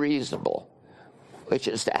completely reasonable, which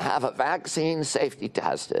is to have a vaccine safety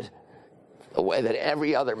tested the way that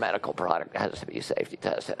every other medical product has to be safety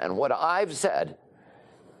tested. And what I've said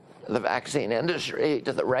to the vaccine industry,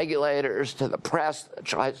 to the regulators, to the press that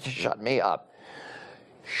tries to shut me up,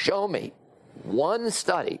 show me one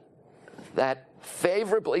study that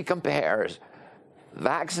favorably compares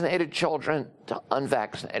vaccinated children to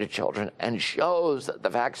unvaccinated children and shows that the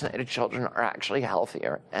vaccinated children are actually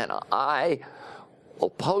healthier. And I will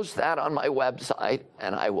post that on my website,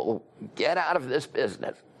 and I will get out of this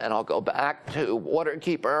business, and I'll go back to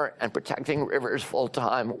waterkeeper and protecting rivers full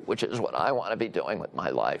time, which is what I want to be doing with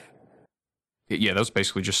my life. Yeah, that was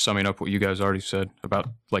basically just summing up what you guys already said about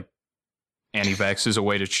like anti-vax is a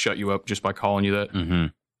way to shut you up just by calling you that. Mm-hmm.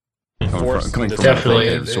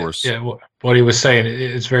 Definitely. What he was saying,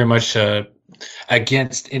 it's very much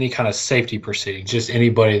against any kind of safety proceeding. Just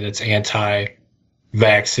anybody that's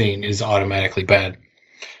anti-vaccine is automatically bad.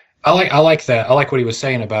 I like that. I like what he was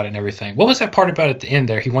saying about it and everything. What was that part about at the end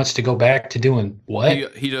there? He wants to go back to doing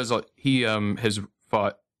what? He does. He has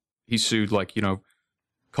fought. He sued like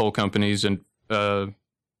coal companies and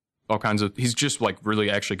all kinds of. He's just like really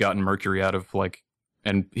actually gotten mercury out of like,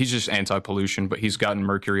 and he's just anti-pollution, but he's gotten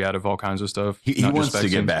mercury out of all kinds of stuff. He wants to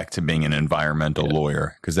get back to being an environmental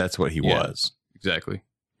lawyer because that's what he was. Exactly.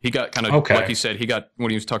 He got kind of like he said. He got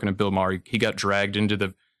when he was talking to Bill Maher. He got dragged into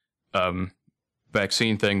the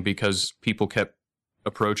vaccine thing because people kept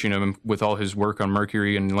approaching him with all his work on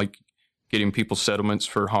mercury and like getting people settlements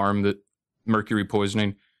for harm that mercury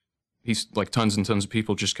poisoning. He's like tons and tons of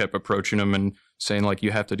people just kept approaching him and saying like,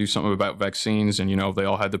 you have to do something about vaccines. And, they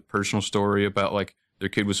all had the personal story about like their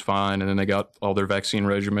kid was fine and then they got all their vaccine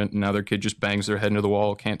regimen and now their kid just bangs their head into the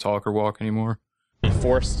wall, can't talk or walk anymore.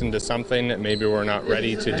 Forced into something that maybe we're not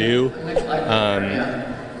ready to do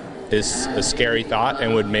is a scary thought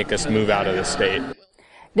and would make us move out of the state.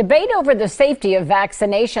 Debate over the safety of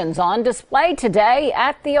vaccinations on display today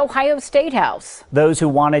at the Ohio State House. Those who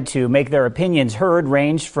wanted to make their opinions heard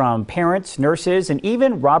ranged from parents, nurses, and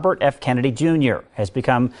even Robert F. Kennedy Jr. has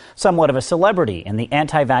become somewhat of a celebrity in the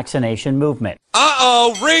anti-vaccination movement.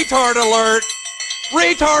 Uh-oh, retard alert!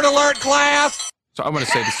 Retard alert, class! So I'm going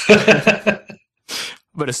to say this.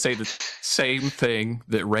 I'm going to say the same thing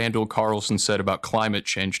that Randall Carlson said about climate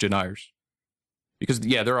change deniers. Because,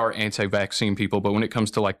 there are anti-vaccine people, but when it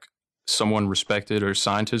comes to, like, someone respected or a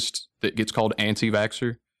scientist that gets called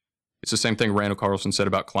anti-vaxxer, it's the same thing Randall Carlson said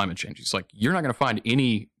about climate change. He's like, you're not going to find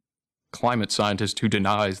any climate scientist who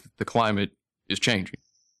denies that the climate is changing.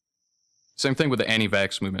 Same thing with the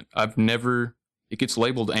anti-vax movement. It gets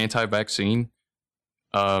labeled anti-vaccine.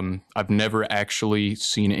 I've never actually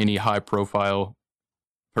seen any high-profile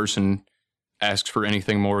person ask for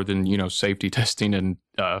anything more than, safety testing and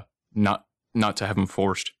not to have them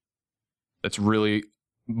forced. That's really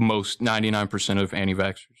most 99% of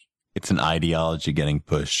anti-vaxxers. It's an ideology getting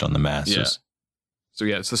pushed on the masses. Yeah. So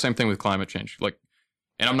it's the same thing with climate change. Like,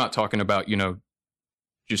 and I'm not talking about,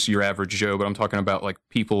 just your average Joe, but I'm talking about like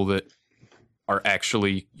people that are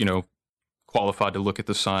actually, qualified to look at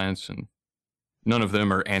the science, and none of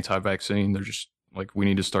them are anti-vaccine. They're just like, we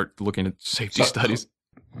need to start looking at safety studies.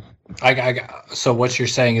 So what you're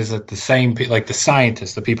saying is that the same, like the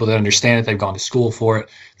scientists, the people that understand it, they've gone to school for it,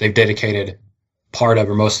 they've dedicated part of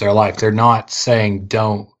or most of their life. They're not saying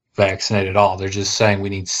don't vaccinate at all. They're just saying we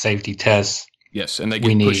need safety tests. Yes, and they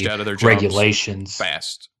get pushed out of their jobs regulations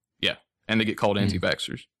fast. Yeah, and they get called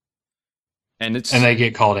anti-vaxxers. And they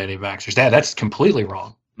get called anti-vaxxers. That's completely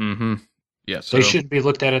wrong. Mm-hmm. Yeah, so they shouldn't be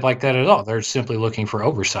looked at it like that at all. They're simply looking for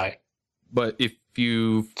oversight. But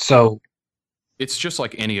it's just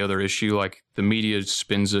like any other issue. Like the media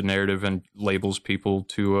spins a narrative and labels people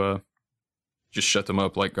to just shut them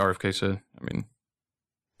up, like RFK said. I mean,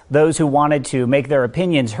 those who wanted to make their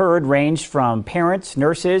opinions heard ranged from parents,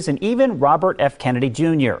 nurses, and even Robert F. Kennedy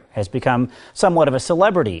Jr. has become somewhat of a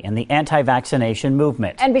celebrity in the anti-vaccination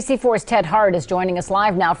movement. NBC4's Ted Hart is joining us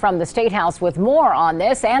live now from the State House with more on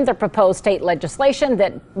this and the proposed state legislation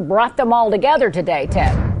that brought them all together today,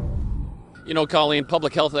 Ted. Colleen,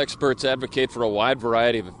 public health experts advocate for a wide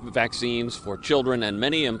variety of vaccines for children, and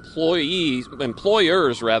many employers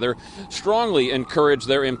strongly encourage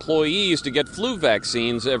their employees to get flu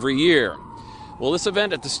vaccines every year. Well, this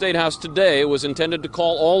event at the State House today was intended to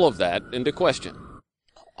call all of that into question.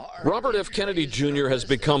 Robert F. Kennedy Jr. has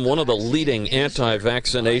become one of the leading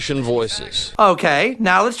anti-vaccination voices. Okay,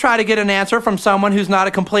 now let's try to get an answer from someone who's not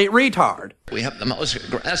a complete retard. We have the most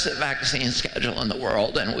aggressive vaccine schedule in the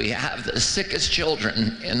world, and we have the sickest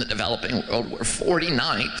children in the developing world. We're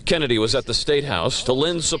 49th. Kennedy was at the State House to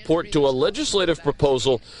lend support to a legislative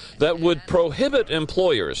proposal that would prohibit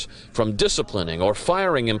employers from disciplining or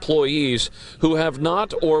firing employees who have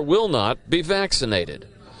not or will not be vaccinated.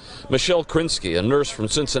 Michelle Krinsky, a nurse from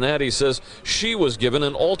Cincinnati, says she was given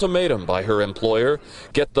an ultimatum by her employer: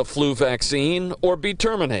 get the flu vaccine or be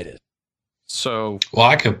terminated. Well,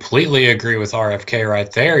 I completely agree with RFK right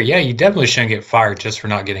there. Yeah, you definitely shouldn't get fired just for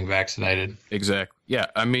not getting vaccinated. Exactly. Yeah,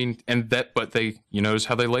 I mean, but you notice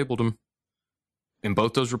how they labeled him in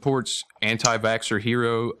both those reports: anti-vaxxer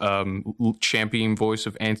hero, champion voice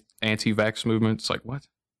of anti-vax movement. It's like, what?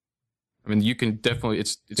 I mean, you can definitely,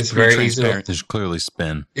 it's very transparent. There's clearly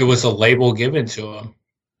spin. It was a label given to him.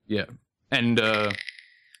 Yeah. And I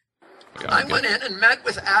went in and met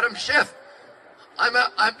with Adam Schiff.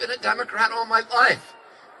 I've been a Democrat all my life.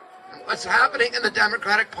 And what's happening in the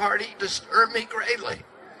Democratic Party disturbed me greatly.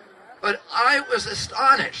 But I was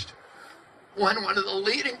astonished when one of the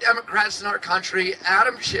leading Democrats in our country,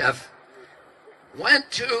 Adam Schiff,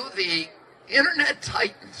 went to the internet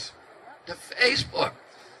titans, to Facebook,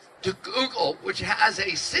 to Google, which has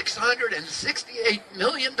a $668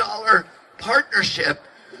 million partnership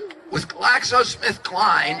with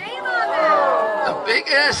GlaxoSmithKline, the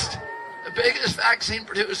biggest vaccine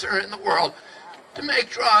producer in the world, to make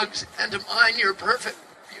drugs and to mine your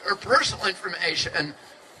personal information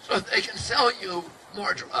so that they can sell you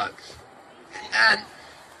more drugs. And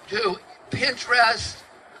to Pinterest,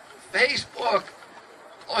 Facebook,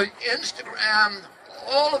 Instagram,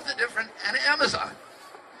 all of the different, and Amazon,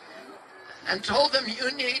 and told them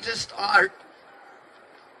you need to start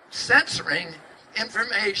censoring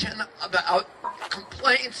information about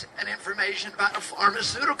complaints and information about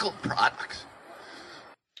pharmaceutical products.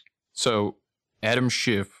 So Adam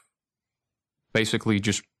Schiff basically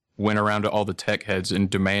just went around to all the tech heads and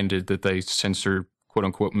demanded that they censor quote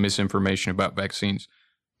unquote misinformation about vaccines.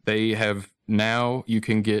 They have now, you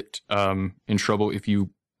can get in trouble if you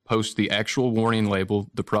post the actual warning label,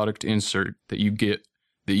 the product insert that you get,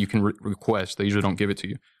 that you can request. They usually don't give it to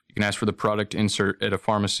you. You can ask for the product insert at a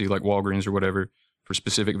pharmacy like Walgreens or whatever for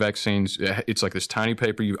specific vaccines. It's like this tiny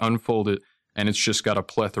paper, you unfold it, and it's just got a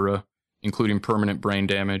plethora, including permanent brain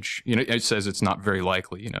damage. You know, it says it's not very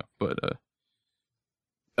likely, you know, but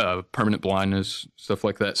permanent blindness, stuff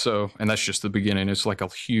like that. So, and that's just the beginning. It's like a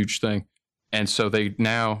huge thing. And so they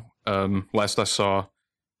now, last I saw,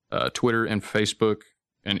 Twitter and Facebook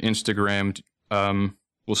and Instagram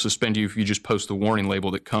will suspend you if you just post the warning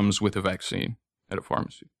label that comes with a vaccine at a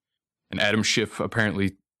pharmacy. And Adam Schiff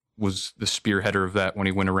apparently was the spearheader of that when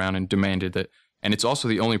he went around and demanded that. And it's also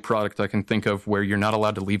the only product I can think of where you're not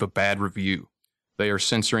allowed to leave a bad review. They are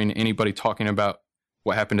censoring anybody talking about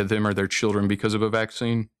what happened to them or their children because of a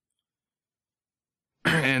vaccine.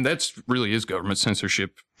 And that's really is government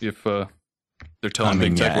censorship if they're telling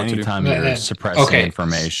big tech what to do. Anytime you're suppressing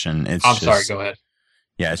information, it's sorry, go ahead.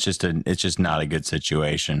 Yeah, it's just not a good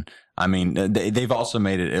situation. I mean, they've also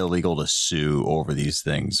made it illegal to sue over these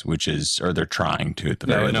things, or they're trying to at the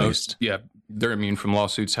very least. Yeah, they're immune from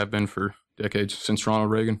lawsuits, have been for decades since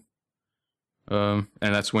Ronald Reagan. And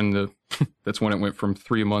that's when it went from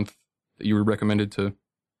 3 a month that you were recommended to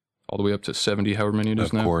all the way up to 70, however many it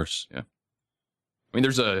is now. Of course. Yeah. I mean,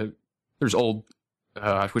 there's old,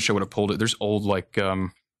 I wish I would have pulled it. There's old, like,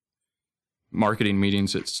 marketing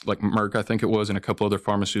meetings. It's like Merck, I think it was, and a couple other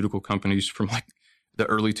pharmaceutical companies from like the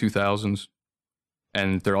early 2000s.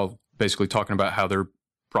 And they're all basically talking about how their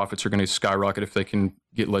profits are going to skyrocket if they can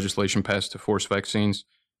get legislation passed to force vaccines.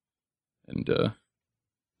 And,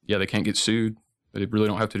 yeah, they can't get sued. They really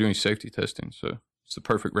don't have to do any safety testing. So it's the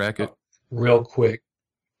perfect racket. Real quick,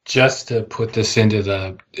 just to put this into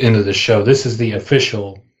the show, this is the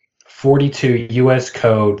official 42 U.S.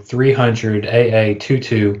 Code 300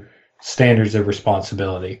 AA22 Standards of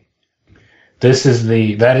Responsibility. That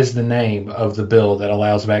is the name of the bill that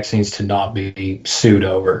allows vaccines to not be sued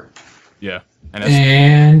over. Yeah.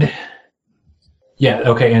 And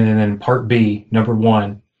then Part B, number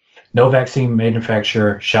 1, no vaccine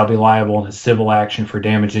manufacturer shall be liable in a civil action for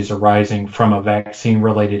damages arising from a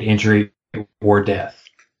vaccine-related injury or death.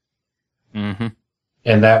 Mm-hmm.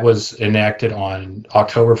 And that was enacted on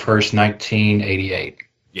October 1st, 1988.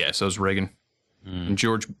 Yeah, so it was Reagan. And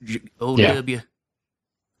George, W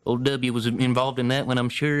was involved in that one, I'm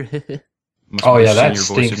sure. Oh, yeah, that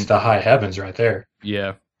stinks to high heavens right there.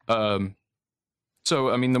 Yeah. So,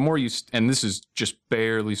 I mean, the more you, and this is just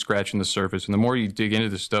barely scratching the surface, and the more you dig into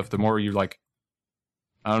this stuff, the more you're like,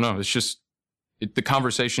 I don't know, it's just, the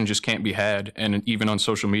conversation just can't be had. And even on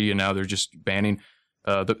social media now, they're just banning,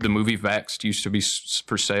 the movie Vaxxed used to be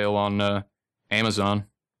for sale on Amazon,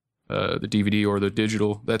 the DVD or the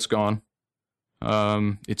digital, that's gone.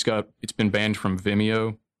 It's been banned from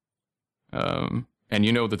Vimeo. And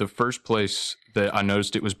you know that the first place that I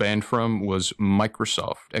noticed it was banned from was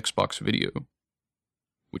Microsoft Xbox Video,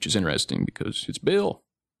 which is interesting because it's Bill.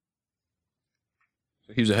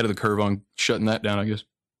 So he was ahead of the curve on shutting that down, I guess.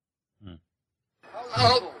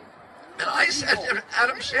 Oh, and I said to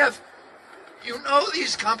Adam Schiff, you know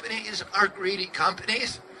these companies are greedy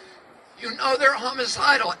companies. You know they're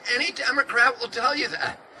homicidal. Any Democrat will tell you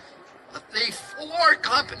that. But the 4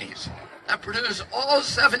 companies that produce all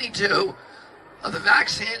 72 of the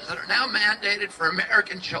vaccines that are now mandated for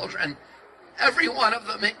American children, every one of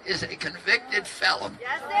them is a convicted felon.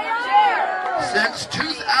 Yes, they are. Since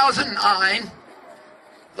 2009,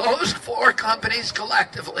 those 4 companies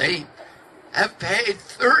collectively have paid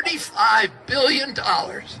 $35 billion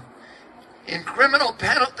in criminal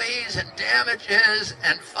penalties and damages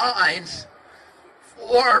and fines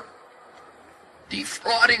for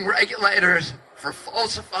defrauding regulators, for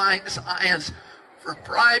falsifying science, for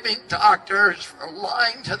bribing doctors, for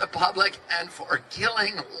lying to the public, and for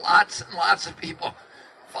killing lots and lots of people.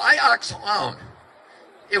 Vioxx alone,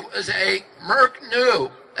 it was a Merck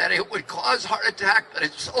knew that it would cause heart attack, but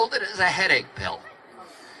it sold it as a headache pill.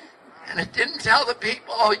 And it didn't tell the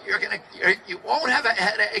people you won't have a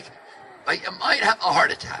headache, but you might have a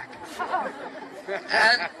heart attack.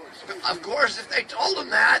 And of course, if they told them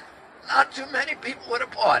that, not too many people would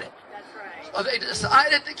have bought it. So they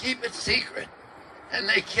decided to keep it secret. And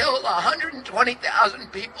they killed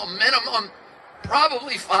 120,000 people minimum,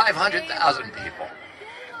 probably 500,000 people.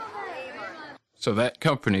 So that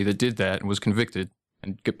company that did that and was convicted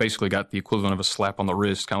and basically got the equivalent of a slap on the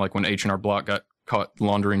wrist, kind of like when H&R Block got caught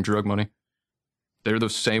laundering drug money. They're the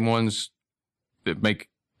same ones that make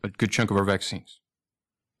a good chunk of our vaccines,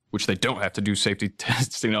 which they don't have to do safety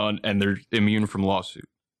testing on, and they're immune from lawsuit.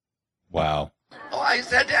 Wow. Oh, I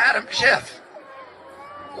said to Adam Schiff,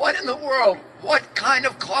 what in the world, what kind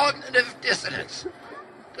of cognitive dissonance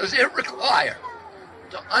does it require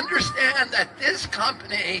to understand that this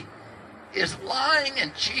company is lying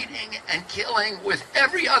and cheating and killing with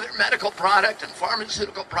every other medical product and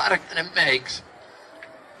pharmaceutical product that it makes,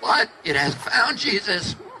 but it has found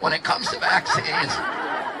Jesus when it comes to vaccines,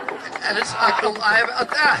 and it's not going to lie about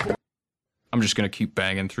that. I'm just going to keep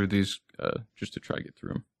banging through these just to try to get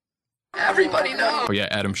through them. Everybody knows. Oh yeah,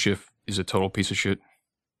 Adam Schiff is a total piece of shit.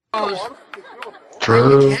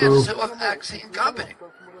 True. You can't sue a vaccine company.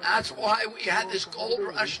 That's why we had this gold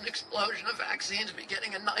rush and explosion of vaccines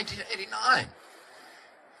beginning in 1989.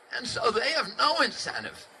 And so they have no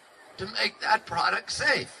incentive to make that product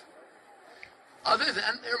safe, other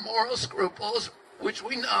than their moral scruples, which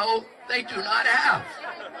we know they do not have.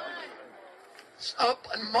 So,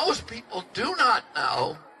 but most people do not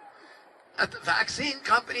know that the vaccine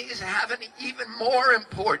companies have an even more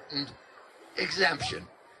important exemption.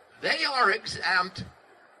 They are exempt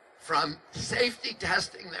from safety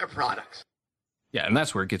testing their products. Yeah, and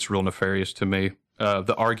that's where it gets real nefarious to me.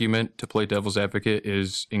 The argument, to play devil's advocate,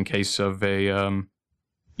 is in case of in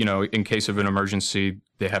case of an emergency,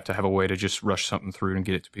 they have to have a way to just rush something through and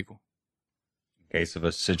get it to people. In case of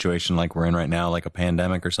a situation like we're in right now, like a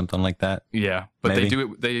pandemic or something like that. Yeah, but Maybe. they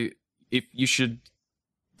do it.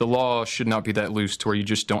 The law should not be that loose to where you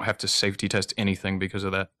just don't have to safety test anything because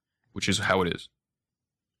of that, which is how it is.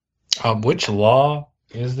 Which law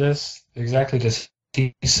is this exactly? Does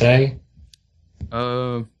he say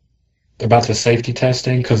about the safety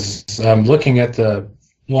testing? Because I'm looking at the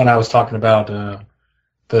one I was talking about,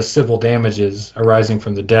 the civil damages arising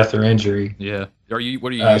from the death or injury. Yeah. What are you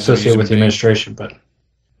associated with the administration? But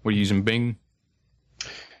what are you using, Bing?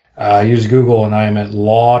 I use Google, and I am at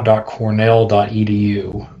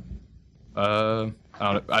law.cornell.edu. I don't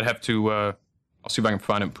know. I'd have to. I'll see if I can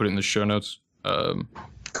find it and put it in the show notes.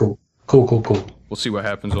 Cool. We'll see what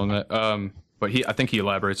happens on that. But I think he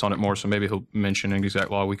elaborates on it more, so maybe he'll mention an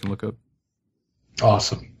exact law we can look up.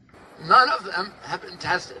 Awesome. None of them have been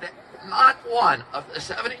tested. Not one of the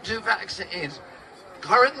 72 vaccines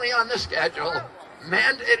currently on the schedule,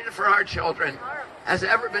 mandated for our children, has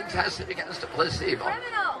ever been tested against a placebo.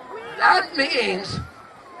 That means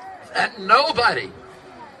that nobody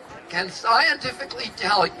can scientifically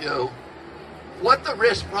tell you what the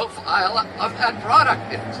risk profile of that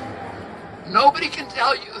product is. Nobody can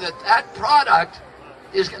tell you that that product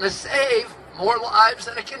is going to save more lives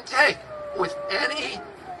than it can take with any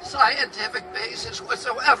scientific basis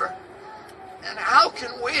whatsoever. And how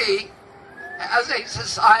can we, as a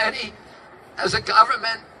society, as a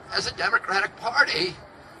government, as a Democratic Party,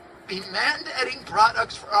 be mandating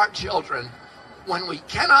products for our children when we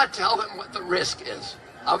cannot tell them what the risk is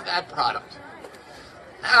of that product?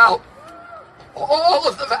 Now, all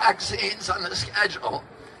of the vaccines on the schedule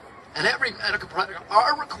and every medical product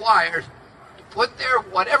are required to put their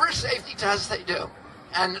whatever safety tests they do.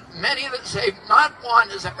 And many of them say not one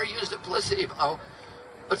has ever used a placebo,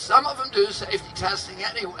 but some of them do safety testing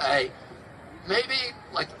anyway. Maybe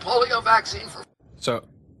like the polio vaccine for... So,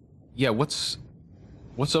 yeah, what's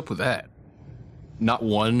up with that? Not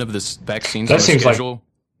one of the vaccines on the schedule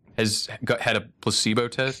has had a placebo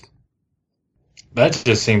test? That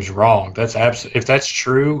just seems wrong. If that's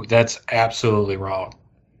true, that's absolutely wrong.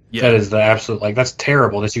 Yeah. That is the absolute, that's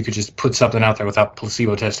terrible that you could just put something out there without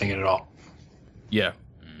placebo testing it at all. Yeah.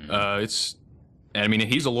 He's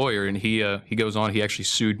a lawyer, and he goes on, he actually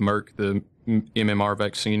sued Merck, the MMR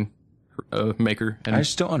vaccine maker. And I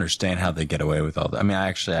just don't understand how they get away with all that. I mean,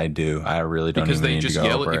 I do. I really don't because even they need just to go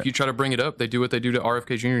yell over if you try to bring it up, they do what they do to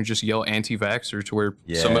RFK Jr. and just yell anti-vaxxer to where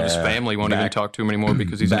some of his family won't even talk to him anymore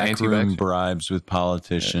because he's an backroom anti-vaxxer. bribes with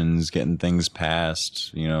politicians, getting things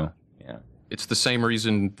passed, Yeah. It's the same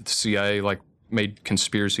reason the CIA made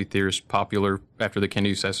conspiracy theorists popular after the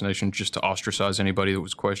Kennedy assassination, just to ostracize anybody that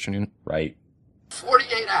was questioning. Right.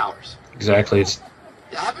 48 hours. Exactly. It's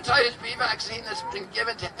The hepatitis B vaccine that's been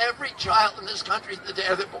given to every child in this country the day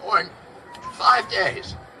they're born, 5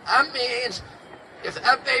 days. That means if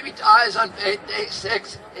that baby dies on day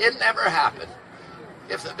 6, it never happened.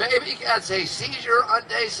 If the baby gets a seizure on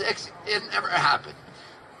day 6, it never happened.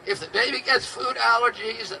 If the baby gets food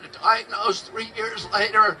allergies that are diagnosed 3 years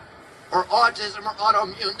later, or autism or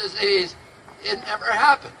autoimmune disease, it never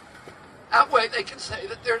happened. That way they can say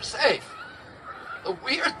that they're safe. The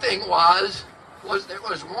weird thing was there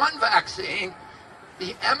was one vaccine,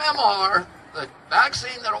 the MMR, the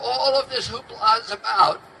vaccine that all of this hoopla is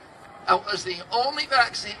about, that was the only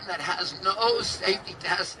vaccine that has no safety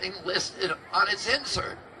testing listed on its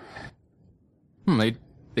insert. They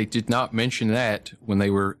did not mention that when they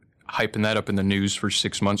were hyping that up in the news for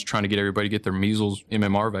 6 months, trying to get everybody to get their measles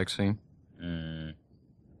MMR vaccine. And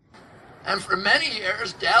for many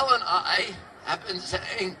years, Dell and I have been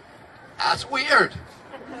saying, that's weird.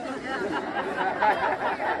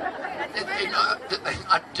 Did they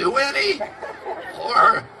not do any?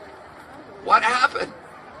 Or what happened?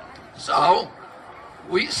 So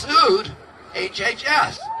we sued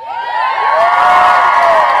HHS.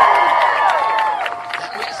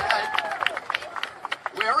 Then we said,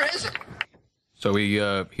 where is it? So he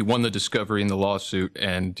won the discovery in the lawsuit,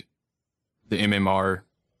 and the MMR,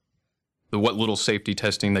 what little safety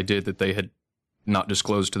testing they did that they had not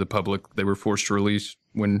disclosed to the public, they were forced to release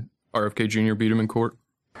when RFK Jr. beat him in court.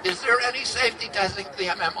 Is there any safety testing for the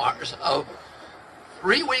MMR? So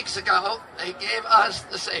 3 weeks ago, they gave us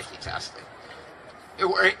the safety testing. There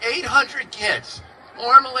were 800 kids.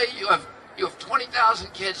 Normally, you have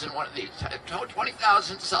 20,000 kids in one of these,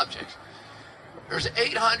 20,000 subjects. There's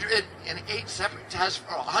 808 separate tests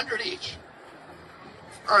for 100 each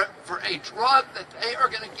for a drug that they are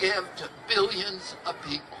going to give to billions of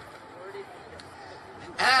people.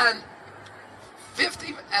 And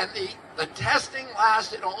the testing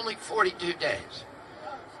lasted only 42 days.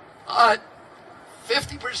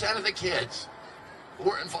 50% of the kids who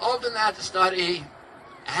were involved in that study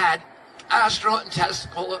had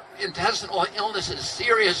gastrointestinal illnesses,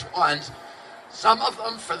 serious ones, some of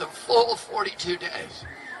them for the full 42 days.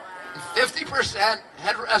 And 50%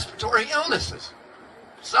 had respiratory illnesses,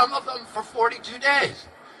 some of them for 42 days.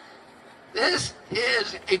 This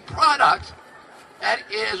is a product that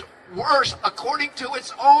is worse, according to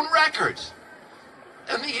its own records,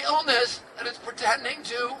 than the illness that it's pretending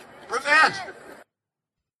to prevent.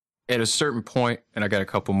 At a certain point, and I got a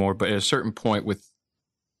couple more, but at a certain point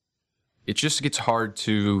it just gets hard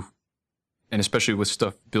to, and especially with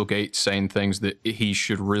stuff, Bill Gates saying things that he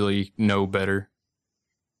should really know better.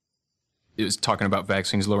 It was talking about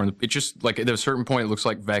vaccines lowering, it just, like, at a certain point, it looks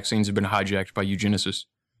like vaccines have been hijacked by eugenicists,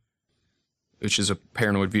 which is a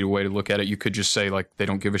paranoid view way to look at it. You could just say, like, they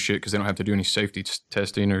don't give a shit because they don't have to do any safety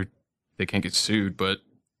testing or they can't get sued. But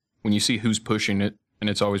when you see who's pushing it, and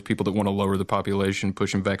it's always people that want to lower the population,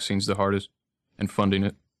 pushing vaccines the hardest and funding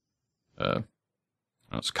it,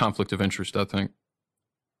 it's a conflict of interest, I think.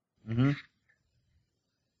 Mm-hmm.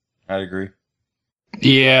 I agree.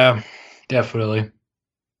 Yeah, definitely.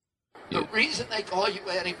 The reason they call you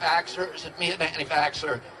anti-vaxxers and me an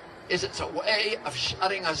anti-vaxxer is it's a way of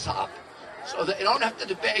shutting us up, so they don't have to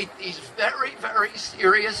debate these very, very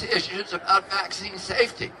serious issues about vaccine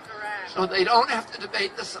safety. So they don't have to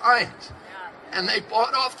debate the science. And they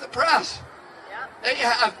bought off the press. They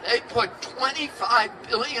put $25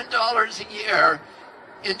 billion a year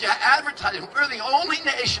into advertising. We're the only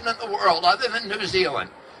nation in the world, other than New Zealand,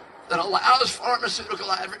 that allows pharmaceutical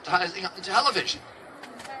advertising on television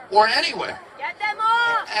or anywhere. Get them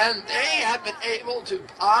off! And they have been able to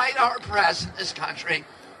guide our press in this country,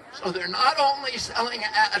 so they're not only selling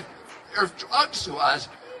their drugs to us,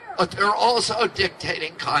 but they're also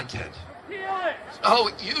dictating content.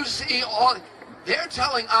 So you see they're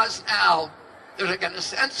telling us now that they're going to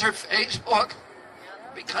censor Facebook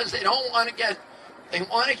because they want to get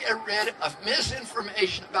rid of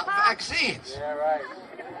misinformation about vaccines. Yeah, right.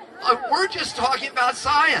 We're just talking about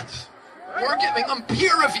science. We're giving them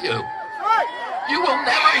peer review. You will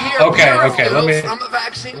never hear peer review from a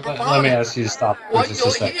vaccine proponent. Let me ask you to stop. What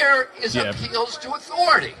you'll hear is appeals to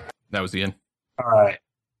authority. That was the end. All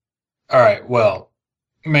right. Well,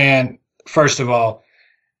 man, first of all,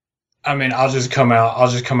 I mean, I'll just come out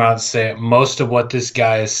and say it. Most of what this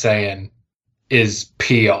guy is saying is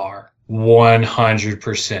PR.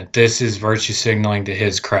 100%. This is virtue signaling to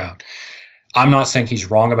his crowd. I'm not saying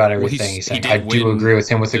he's wrong about everything he's saying. I do agree with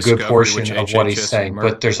him with a good portion of what he's saying,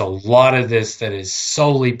 but there's a lot of this that is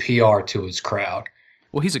solely PR to his crowd.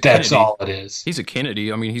 Well, he's a That's Kennedy. all it is. He's a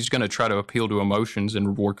Kennedy. I mean, he's going to try to appeal to emotions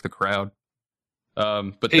and work the crowd.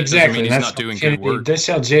 But that Exactly. doesn't mean he's not doing good work. That's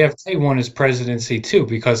how JFK won his presidency too,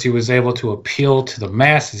 because he was able to appeal to the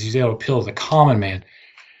masses. He was able to appeal to the common man.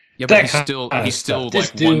 Yeah, but That he's still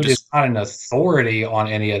this like one. dude is not an authority on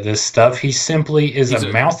any of this stuff. He simply is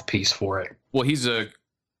a mouthpiece for it. Well, he's a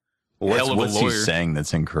hell of a What's he lawyer. saying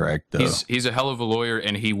that's incorrect, though? He's a hell of a lawyer,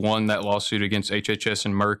 and he won that lawsuit against HHS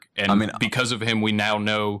and Merck. And because of him, we now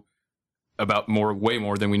know about way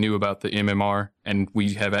more than we knew about the MMR, and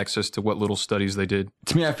we have access to what little studies they did.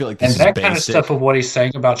 To me, I feel like And that kind of stuff of what he's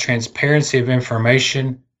saying about transparency of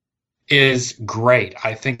information is great.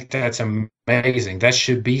 I think that's amazing. That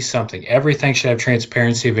should be something. Everything should have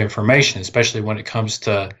transparency of information, especially when it comes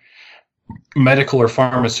to medical or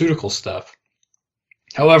pharmaceutical stuff.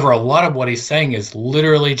 However, a lot of what he's saying is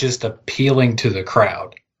literally just appealing to the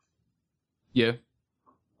crowd. Yeah.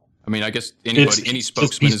 I mean, I guess any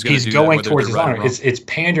spokesman is going to do he's going that, towards his honor. It's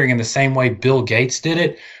pandering in the same way Bill Gates did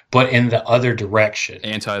it, but in the other direction.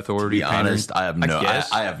 Anti-authority. To be honest, I have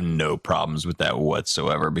no problems with that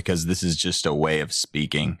whatsoever, because this is just a way of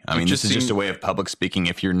speaking. I mean, this is just a way of public speaking.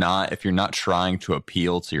 If you're not trying to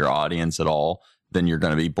appeal to your audience at all, then you're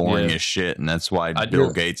going to be boring as shit, and that's why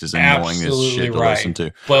Bill Gates is annoying as shit to listen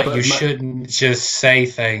to. But you shouldn't just say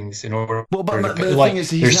things in order. Well, but the like, thing is,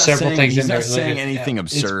 there's several things in there. He's not saying anything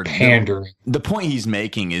absurd. It's pandering. The point he's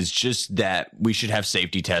making is just that we should have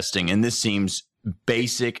safety testing, and this seems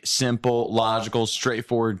basic, simple, logical,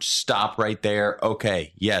 straightforward. Stop right there.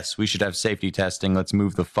 Okay, yes, we should have safety testing. Let's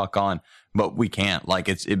move the fuck on. But we can't. Like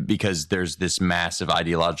because there's this massive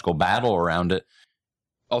ideological battle around it.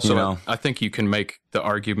 Also, I think you can make the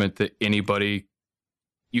argument that you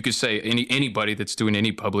could say anybody that's doing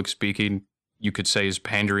any public speaking, you could say is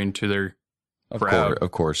pandering to their crowd.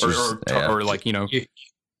 Of course. Or like, You're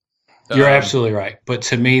absolutely right. But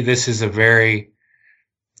to me, this is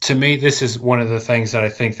one of the things that I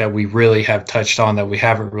think that we really have touched on that we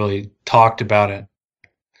haven't really talked about it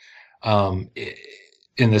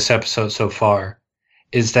in this episode so far,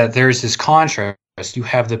 is that there's this contrast. You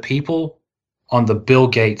have the people on the Bill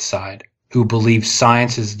Gates side who believe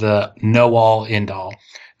science is the know-all, end-all,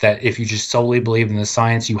 that if you just solely believe in the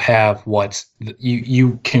science, you have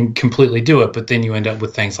you can completely do it, but then you end up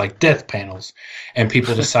with things like death panels and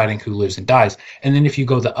people deciding who lives and dies. And then if you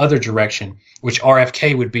go the other direction, which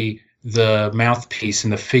RFK would be the mouthpiece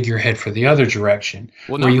and the figurehead for the other direction,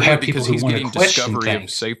 where you have people who want to question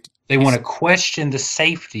things. They want to question the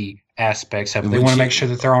safety aspects of it. They want to make sure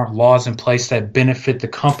that there aren't laws in place that benefit the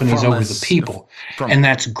companies over the people. And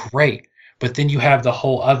that's great. But then you have the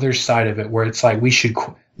whole other side of it where it's like we should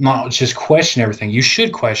not just question everything. You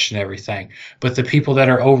should question everything. But the people that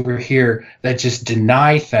are over here that just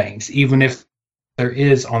deny things, even if there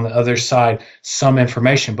is on the other side some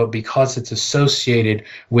information, but because it's associated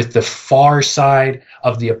with the far side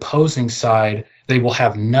of the opposing side, they will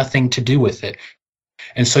have nothing to do with it.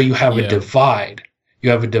 And so you have a divide. You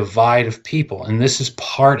have a divide of people, and this is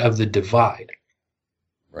part of the divide.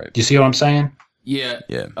 Right. Do you see what I'm saying? Yeah.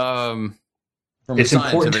 It's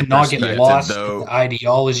important to not get lost in the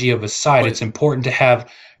ideology of a side. It's important to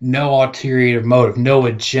have no ulterior motive, no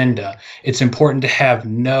agenda. It's important to have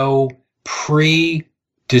no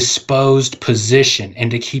predisposed position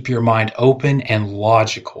and to keep your mind open and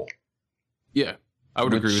logical. Yeah, I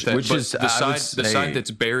would agree with that. But the side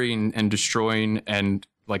that's burying and destroying and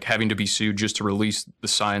like having to be sued just to release the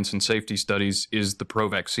science and safety studies is the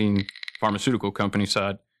pro-vaccine pharmaceutical company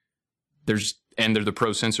side. They're the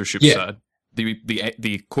pro-censorship side.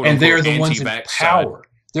 The quote and they're unquote the ones in anti-vax power. side.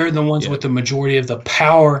 They're the ones with the majority of the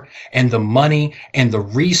power and the money and the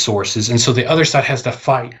resources. And so the other side has to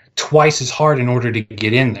fight twice as hard in order to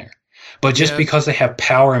get in there. But just because they have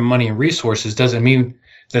power and money and resources doesn't mean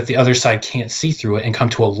that the other side can't see through it and come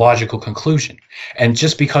to a logical conclusion. And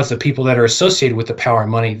just because the people that are associated with the power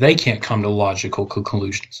and money, they can't come to logical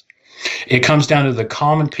conclusions. It comes down to the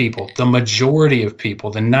common people, the majority of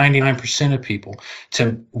people, the 99% of people,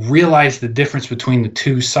 to realize the difference between the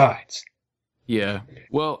two sides. Yeah.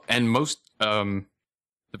 Well, and most the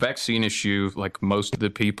vaccine issue, like most of the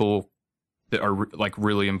people that are like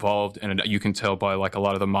really involved, and you can tell by like a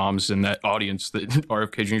lot of the moms in that audience that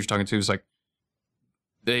RFK Jr. is talking to, is like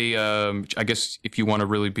they, I guess if you want to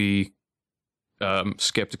really be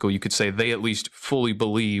skeptical, you could say they at least fully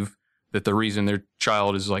believe that the reason their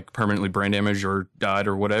child is like permanently brain damaged or died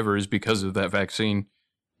or whatever is because of that vaccine.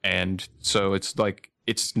 And so it's like,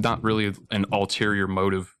 it's not really an ulterior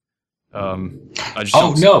motive.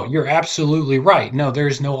 No, you're absolutely right. No,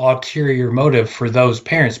 there's no ulterior motive for those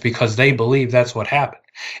parents because they believe that's what happened.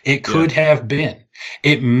 It could have been.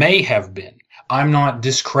 It may have been. I'm not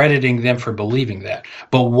discrediting them for believing that.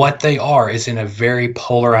 But what they are is in a very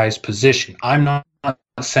polarized position. I'm not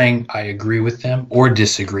saying I agree with them or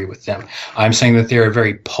disagree with them. I'm saying that they're a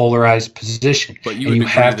very polarized position. But and you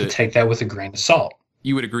have to take that with a grain of salt.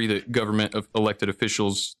 You would agree that government elected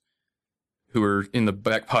officials who are in the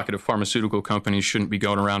back pocket of pharmaceutical companies shouldn't be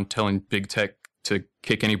going around telling big tech to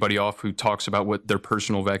kick anybody off who talks about what their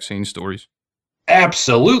personal vaccine stories.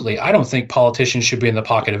 Absolutely. I don't think politicians should be in the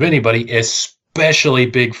pocket of anybody, especially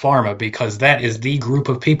big pharma, because that is the group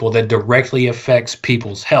of people that directly affects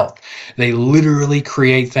people's health. They literally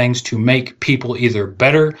create things to make people either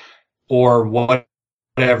better or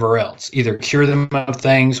whatever else, either cure them of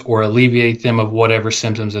things or alleviate them of whatever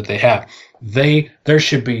symptoms that they have. There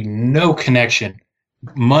should be no connection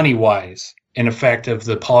money-wise in effect of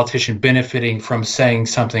the politician benefiting from saying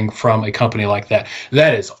something from a company like that.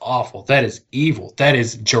 That is awful. That is evil. That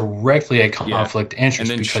is directly a conflict of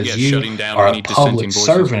interest, because you are a public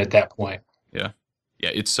servant at that point. Yeah. Yeah,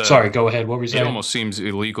 it's... Sorry, go ahead. What were you saying? It almost seems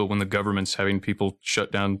illegal when the government's having people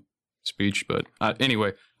shut down speech, but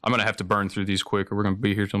anyway, I'm going to have to burn through these quick or we're going to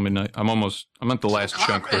be here till midnight. I'm at the last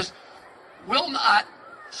chunk. Congress will not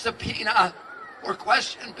subpoena or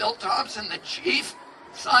question Bill Thompson, the chief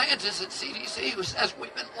scientist at CDC, who says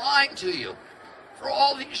we've been lying to you for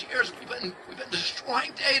all these years. We've been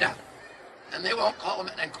destroying data, and they won't call him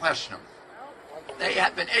in and question him. They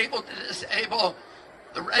have been able to disable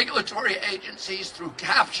the regulatory agencies through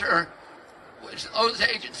capture, which those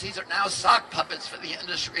agencies are now sock puppets for the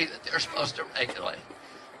industry that they're supposed to regulate.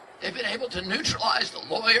 They've been able to neutralize the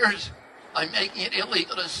lawyers by making it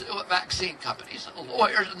illegal to sue vaccine companies, and the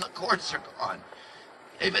lawyers and the courts are gone.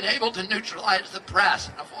 They've been able to neutralize the press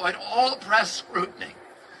and avoid all the press scrutiny.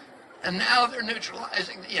 And now they're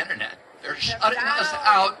neutralizing the internet. They're shutting us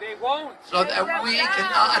out so that we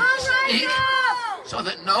cannot speak, so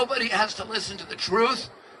that nobody has to listen to the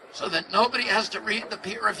truth, so that nobody has to read the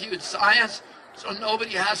peer-reviewed science, so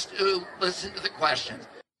nobody has to listen to the questions.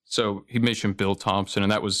 So he mentioned Bill Thompson,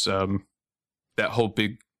 and that was that whole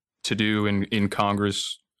big to-do in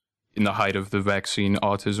Congress in the height of the vaccine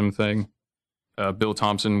autism thing. Bill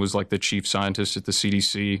Thompson was like the chief scientist at the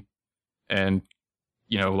CDC, and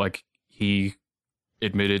he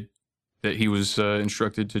admitted that he was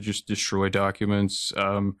instructed to just destroy documents.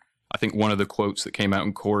 I think one of the quotes that came out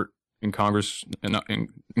in Congress, not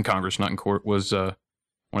in court, was one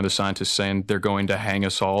of the scientists saying they're going to hang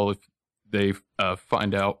us all if they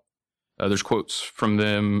find out. There's quotes from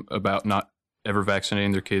them about not ever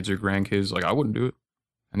vaccinating their kids or grandkids. Like, I wouldn't do it.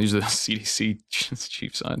 And these are the CDC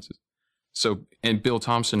chief scientists. So, and Bill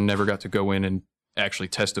Thompson never got to go in and actually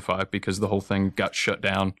testify because the whole thing got shut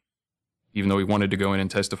down. Even though he wanted to go in and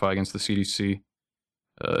testify against the CDC,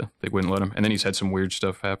 they wouldn't let him. And then he's had some weird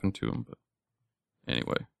stuff happen to him. But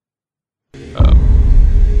anyway.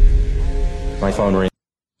 My phone rings.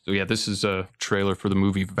 So yeah, this is a trailer for the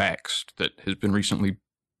movie Vaxxed that has been recently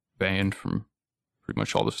banned from pretty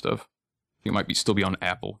much all the stuff. I think it might still be on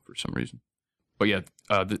Apple for some reason. But yeah,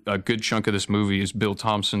 a good chunk of this movie is Bill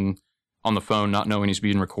Thompson on the phone, not knowing he's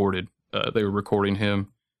being recorded. They were recording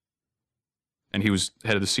him, and he was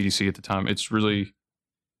head of the CDC at the time. It's really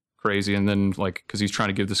crazy. And then, because he's trying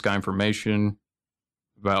to give this guy information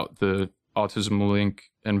about the autism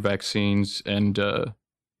link and vaccines, and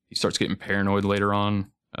he starts getting paranoid later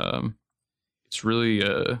on. It's really,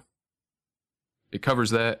 it covers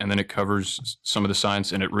that, and then it covers some of the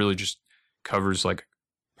science, and it really just covers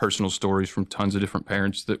personal stories from tons of different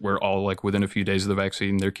parents that were all within a few days of the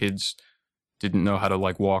vaccine, their kids didn't know how to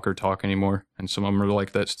walk or talk anymore, and some of them are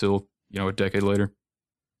like that still, a decade later.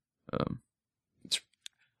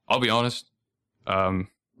 I'll be honest,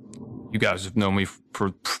 you guys have known me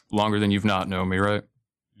for longer than you've not known me, right?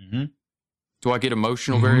 Mm-hmm. Do I get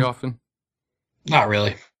emotional very often? Not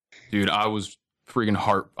really. Dude, I was freaking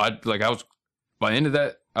by the end of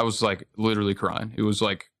that, I was literally crying. It was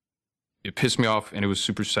it pissed me off and it was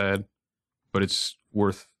super sad, but it's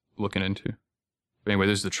worth looking into. But anyway,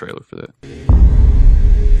 this is the trailer for that.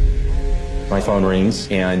 My phone rings,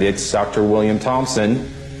 and it's Dr. William Thompson.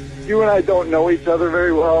 You and I don't know each other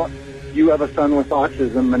very well. You have a son with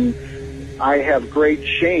autism, and I have great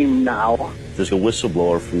shame now. There's a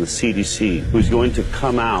whistleblower from the CDC who's going to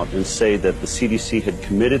come out and say that the CDC had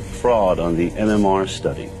committed fraud on the MMR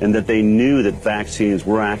study and that they knew that vaccines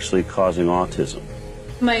were actually causing autism.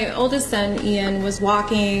 My oldest son, Ian, was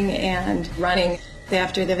walking and running.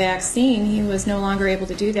 After the vaccine, he was no longer able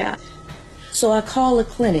to do that. So I called the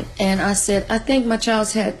clinic and I said, I think my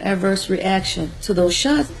child's had adverse reaction to those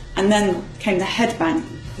shots. And then came the headbang.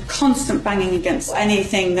 constant banging against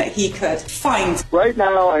anything that he could find. Right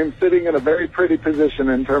now, I'm sitting in a very pretty position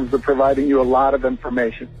in terms of providing you a lot of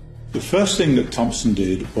information. The first thing that Thompson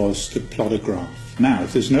did was to plot a graph. Now,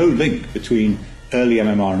 if there's no link between early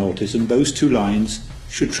MMR and autism, those two lines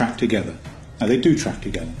should track together. Now, they do track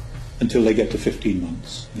together until they get to 15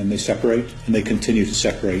 months. Then they separate, and they continue to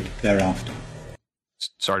separate thereafter.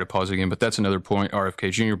 Sorry to pause again, but that's another point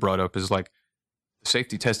RFK Jr. brought up is like the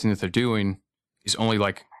safety testing that they're doing is only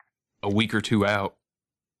like a week or two out.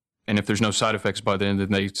 And if there's no side effects by then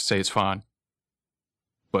they say it's fine.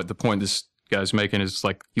 But the point this guy's making is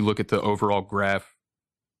like you look at the overall graph,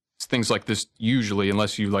 it's things like this usually,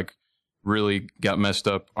 unless you like really got messed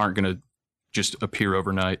up, aren't going to just appear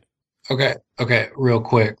overnight. Okay, real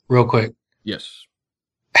quick. Yes.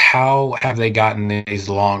 How have they gotten these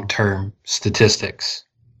long-term statistics?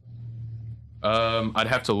 I'd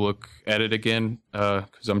have to look at it again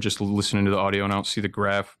because I'm just listening to the audio and I don't see the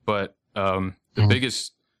graph. But the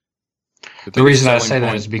biggest... The reason I say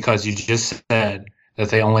that is because you just said that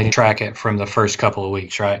they only track it from the first couple of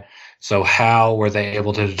weeks, right? So how were they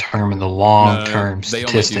able to determine the long-term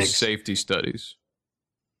statistics? They only do safety studies.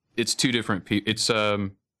 It's two different people.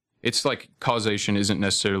 It's like correlation isn't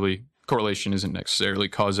necessarily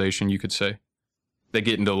causation, you could say. They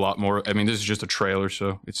get into a lot more. I mean, this is just a trailer,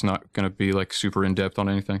 so it's not going to be like super in-depth on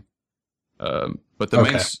anything. But the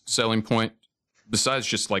main selling point, besides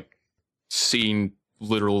just like seeing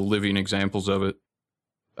literal living examples of it,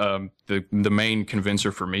 the main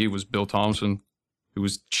convincer for me was Bill Thompson, who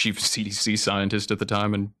was chief CDC scientist at the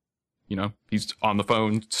time. And, you know, he's on the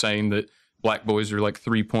phone saying that black boys are like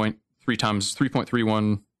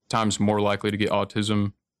 3.31 times more likely to get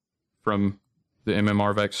autism from the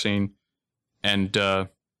MMR vaccine. And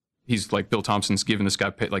he's like, Bill Thompson's giving this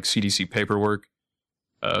guy like CDC paperwork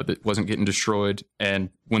that wasn't getting destroyed. And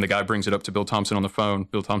when the guy brings it up to Bill Thompson on the phone,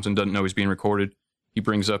 Bill Thompson doesn't know he's being recorded. He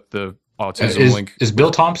brings up the autism link. Is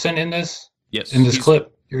Bill Thompson in this? Yes. In this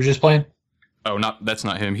clip you were just playing? Oh, that's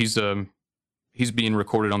not him. He's being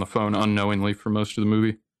recorded on the phone unknowingly for most of the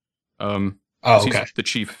movie. He's the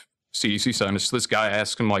chief CDC scientist. This guy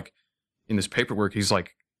asks him, like, in this paperwork, he's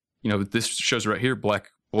like, you know, this shows right here,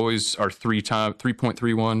 black boys are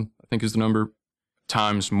 3.31, I think is the number,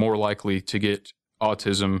 times more likely to get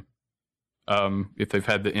autism if they've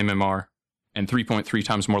had the MMR, and 3.3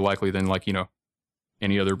 times more likely than, like, you know,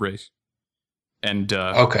 any other race. And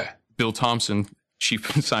Bill Thompson,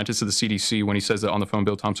 chief scientist of the CDC, when he says that on the phone,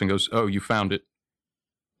 Bill Thompson goes, "Oh, you found it."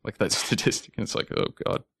 Like that statistic. And it's like, oh,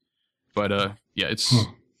 God. But, yeah, it's...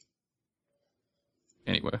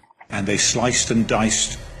 Anyway. And they sliced and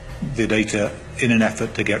diced the data in an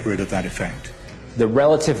effort to get rid of that effect. The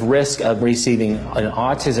relative risk of receiving an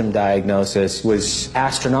autism diagnosis was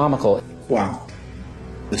astronomical. Wow.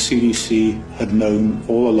 The CDC had known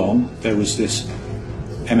all along there was this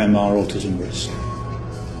MMR autism risk.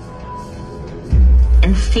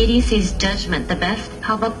 In CDC's judgment, the best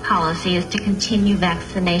public policy is to continue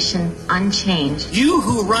vaccination unchanged. You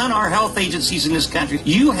who run our health agencies in this country,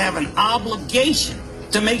 you have an obligation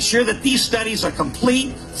to make sure that these studies are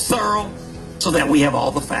complete, thorough, so that we have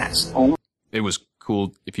all the facts. It was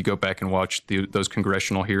cool if you go back and watch those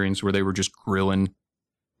congressional hearings where they were just grilling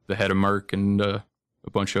the head of Merck and a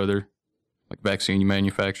bunch of other like vaccine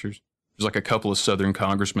manufacturers. There's like a couple of Southern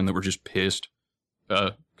congressmen that were just pissed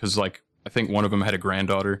because like I think one of them had a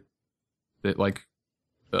granddaughter that like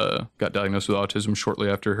got diagnosed with autism shortly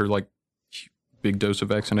after her like big dose of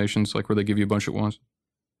vaccinations, like where they give you a bunch at once.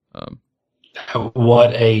 At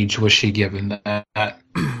what age was she given that? I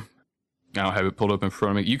don't have it pulled up in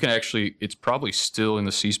front of me. You can actually, it's probably still in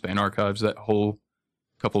the C-SPAN archives, that whole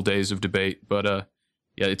couple days of debate. But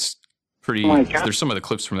yeah, it's pretty, there's some of the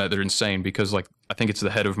clips from that are insane because like, I think it's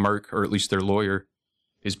the head of Merck, or at least their lawyer,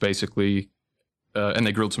 is basically, and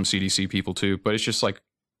they grilled some CDC people too, but it's just like,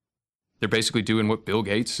 they're basically doing what Bill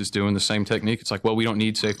Gates is doing, the same technique. It's like, well, we don't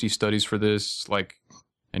need safety studies for this, like,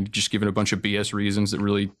 and just giving a bunch of BS reasons that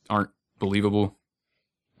really aren't believable.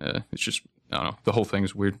 It's just, I don't know. The whole thing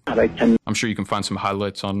is weird. I'm sure you can find some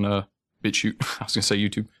highlights on BitChute. I was going to say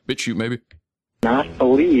YouTube. BitChute, maybe. Not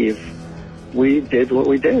believe we did what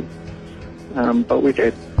we did, but we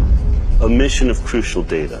did. Omission of crucial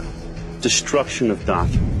data, destruction of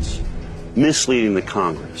documents, misleading the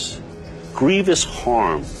Congress, grievous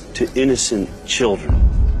harm to innocent children.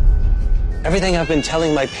 Everything I've been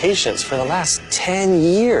telling my patients for the last 10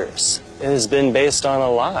 years has been based on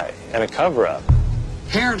a lie and a cover-up.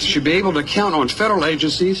 Parents should be able to count on federal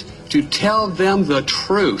agencies to tell them the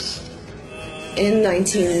truth. In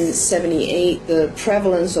 1978, the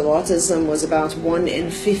prevalence of autism was about 1 in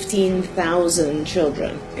 15,000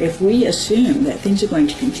 children. If we assume that things are going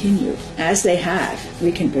to continue as they have,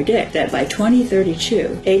 we can predict that by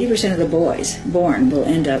 2032, 80% of the boys born will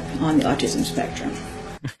end up on the autism spectrum.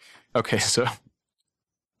 Okay, so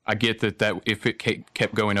I get that if it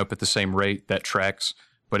kept going up at the same rate, that tracks,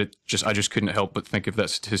 but I just couldn't help but think of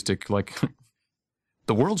that statistic, like,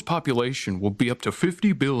 the world's population will be up to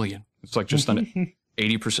 50 billion. It's like just an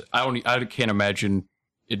 80%. I can't imagine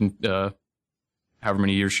in however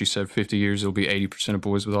many years she said, 50 years, it'll be 80% of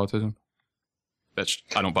boys with autism.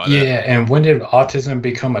 I don't buy that. Yeah, and when did autism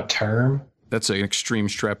become a term? That's an extreme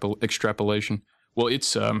extrapolation. Well,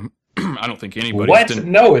 it's I don't think anybody. What?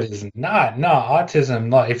 No, it is not. No, autism.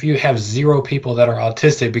 No, if you have 0 people that are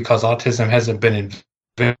autistic because autism hasn't been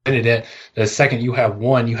invented yet, the second you have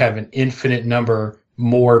one, you have an infinite number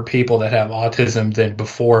more people that have autism than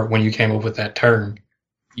before when you came up with that term.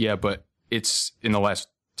 Yeah, but it's in the last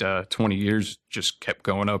 20 years just kept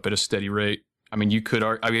going up at a steady rate. I mean,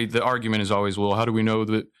 the argument is always, well, how do we know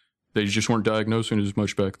that they just weren't diagnosing as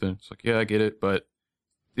much back then? It's like, yeah, I get it, but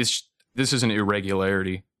this is an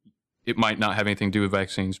irregularity. It might not have anything to do with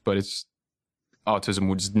vaccines, but autism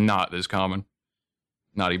was not as common.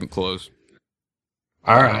 Not even close.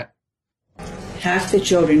 All right. Half the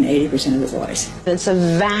children, 80% of the boys. It's a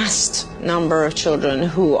vast number of children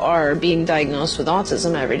who are being diagnosed with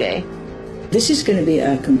autism every day. This is going to be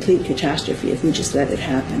a complete catastrophe if we just let it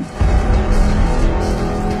happen.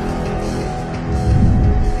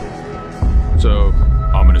 So,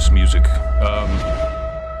 ominous music.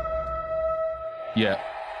 Yeah.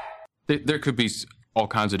 There could be all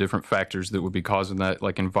kinds of different factors that would be causing that,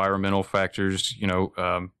 like environmental factors,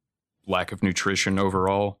 lack of nutrition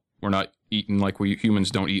overall. We're not eating like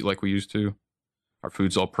humans don't eat like we used to. Our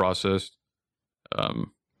food's all processed.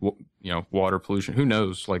 Water pollution. Who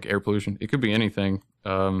knows? Like air pollution. It could be anything.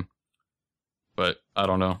 But I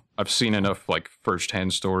don't know. I've seen enough like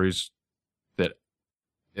firsthand stories that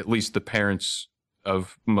at least the parents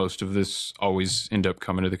of most of this always end up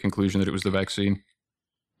coming to the conclusion that it was the vaccine.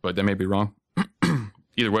 But they may be wrong.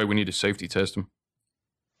 Either way, we need to safety test them.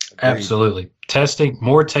 Absolutely.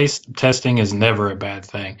 More testing is never a bad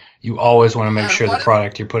thing. You always want to make sure the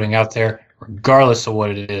product you're putting out there, regardless of what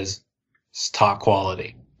it is top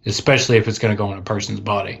quality, especially if it's going to go in a person's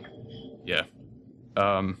body. Yeah.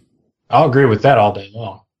 I'll agree with that all day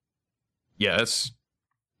long. Yeah, there's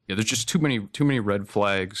just too many red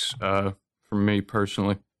flags for me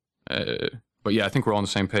personally. But yeah, I think we're all on the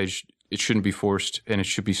same page. It shouldn't be forced, and it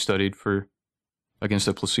should be studied against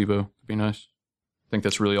a placebo. It'd be nice. I think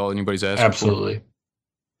that's really all anybody's asking Absolutely.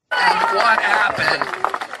 For. And what happened?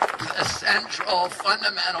 The central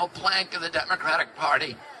fundamental plank of the Democratic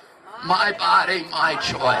Party. My body, my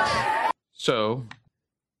choice. So,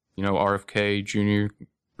 RFK Jr.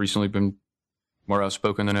 recently been more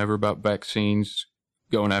outspoken than ever about vaccines,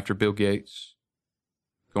 going after Bill Gates,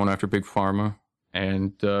 going after Big Pharma,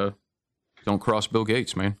 and don't cross Bill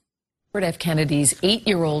Gates, man. Robert F. Kennedy's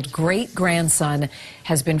 8-year-old great-grandson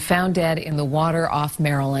has been found dead in the water off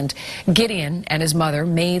Maryland. Gideon and his mother,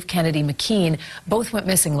 Maeve Kennedy McKean, both went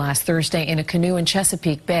missing last Thursday in a canoe in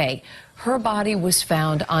Chesapeake Bay. Her body was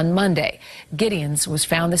found on Monday. Gideon's was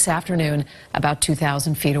found this afternoon about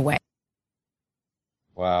 2,000 feet away.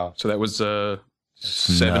 Wow. So that was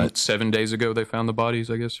 7 days ago they found the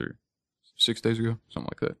bodies, I guess, or 6 days ago,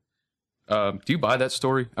 something like that. Do you buy that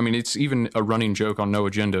story? I mean, it's even a running joke on No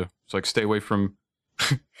Agenda. It's like stay away from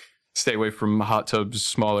hot tubs,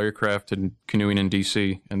 small aircraft, and canoeing in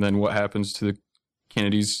D.C. And then what happens to the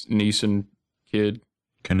Kennedy's niece and kid?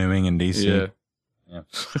 Canoeing in D.C. Yeah.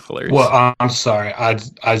 Hilarious. Well, I'm sorry.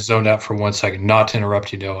 I zoned out for 1 second. Not to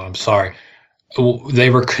interrupt you, Noah. I'm sorry. They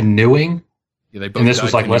were canoeing? Yeah, they both and this died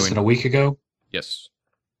was like canoeing. less than a week ago? Yes.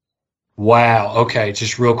 Wow. Okay,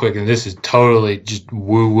 just real quick, and this is totally just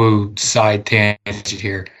woo-woo side tangent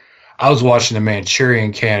here. I was watching The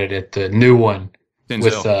Manchurian Candidate, the new one. Denzel.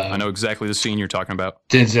 With, I know exactly the scene you're talking about.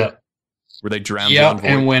 Denzel. Where they drowned Yep, John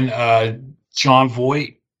Voight. and when John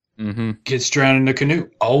Voight gets drowned in the canoe.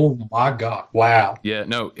 Oh, my God. Wow. Yeah,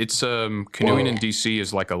 no, it's canoeing Whoa. in D.C.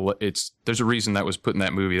 is like there's a reason that was put in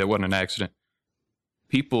that movie. That wasn't an accident.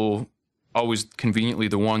 People always conveniently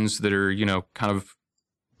the ones that are, kind of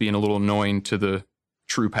being a little annoying to the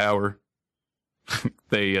true power.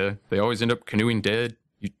 they always end up canoeing dead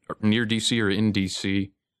near DC or in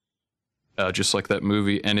DC, just like that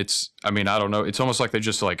movie. And I don't know. It's almost like they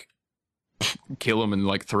just like kill them and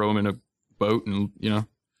like throw them in a boat and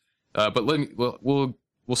But we'll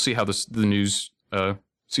see how the news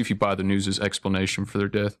see if you buy the news's explanation for their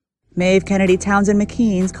death. Maeve Kennedy Townsend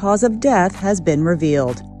McKean's cause of death has been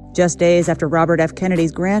revealed. Just days after Robert F.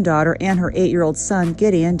 Kennedy's granddaughter and her 8-year-old son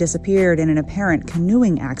Gideon disappeared in an apparent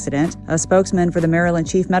canoeing accident, a spokesman for the Maryland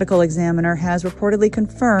Chief Medical Examiner has reportedly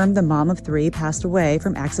confirmed the mom of 3 passed away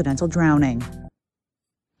from accidental drowning.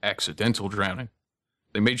 Accidental drowning.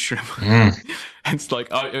 They made sure. It's like,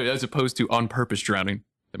 as opposed to on purpose drowning.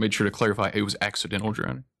 They made sure to clarify it was accidental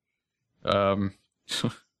drowning. Tell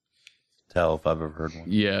if I've ever heard one.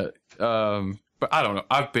 Yeah. But I don't know.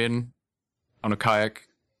 I've been on a kayak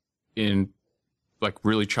in like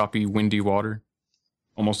really choppy, windy water,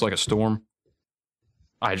 almost like a storm.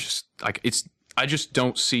 I just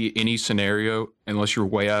don't see any scenario unless you're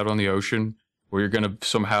way out on the ocean where you're gonna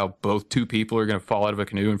somehow two people are gonna fall out of a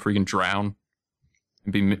canoe and freaking drown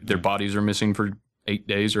and their bodies are missing for 8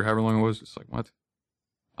 days or however long it was. It's like, what?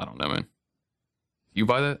 I don't know, man. You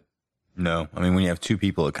buy that? No. I mean, when you have 2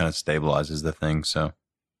 people, it kind of stabilizes the thing, so.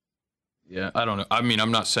 Yeah, I don't know. I mean,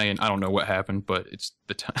 I'm not saying I don't know what happened, but it's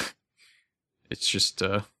the time. It's just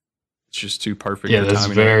too perfect. Yeah, that's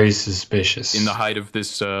very suspicious. In the height of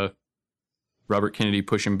this, Robert Kennedy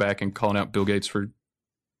pushing back and calling out Bill Gates for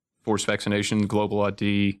forced vaccination, global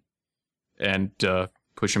ID, and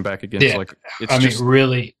pushing back against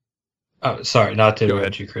really. Oh, sorry, not to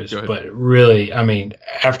interrupt you, Chris, but really, I mean,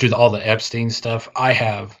 after all the Epstein stuff, I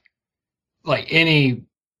have like any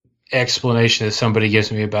explanation that somebody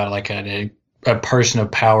gives me about like a person of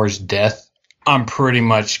power's death, I'm pretty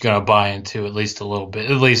much going to buy into at least a little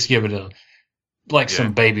bit, at least give it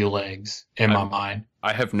some baby legs in my mind.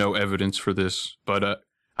 I have no evidence for this, but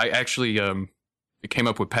I actually it came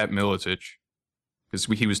up with Pat Miletich because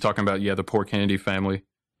he was talking about, the poor Kennedy family.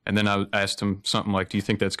 And then I asked him something like, do you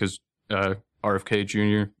think that's because RFK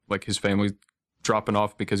Jr., like his family dropping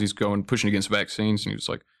off because he's pushing against vaccines? And he was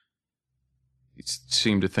like, he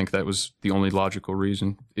seemed to think that was the only logical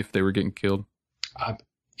reason if they were getting killed.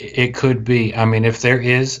 It could be. I mean, if there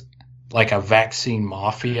is like a vaccine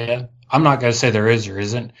mafia, I'm not going to say there is or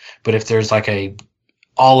isn't, but if there's like a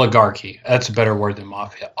oligarchy, that's a better word than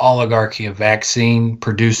mafia, oligarchy of vaccine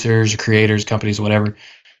producers, creators, companies, whatever.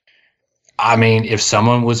 I mean, if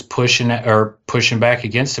someone was pushing back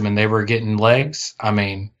against them and they were getting legs, I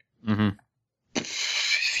mean,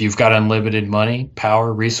 if you've got unlimited money,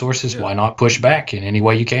 power, resources, why not push back in any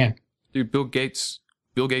way you can? Dude, Bill Gates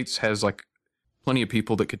has like plenty of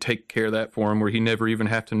people that could take care of that for him where he never even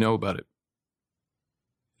have to know about it.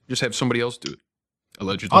 Just have somebody else do it,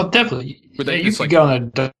 allegedly. Oh, definitely. But you could go on a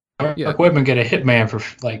dark web and get a hitman for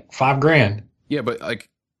like $5,000. Yeah, but like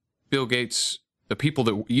Bill Gates, the people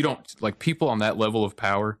that you don't like, people on that level of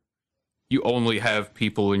power, you only have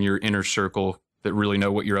people in your inner circle that really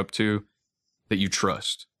know what you're up to, that you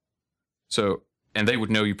trust. So, and they would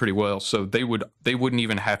know you pretty well. So they wouldn't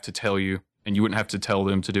even have to tell you, and you wouldn't have to tell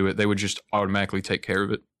them to do it. They would just automatically take care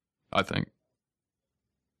of it, I think.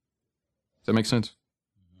 Does that make sense?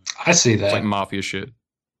 I see that. It's like mafia shit.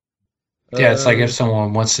 Yeah, it's like if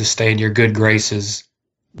someone wants to stay in your good graces,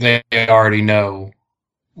 they already know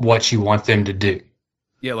what you want them to do.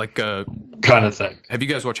 Yeah, like kind of thing. Have you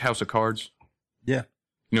guys watched House of Cards? Yeah.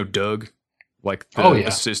 You know Doug, like the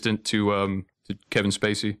assistant to Kevin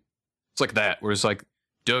Spacey. It's like that, where it's like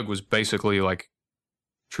Doug was basically like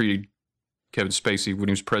treated Kevin Spacey when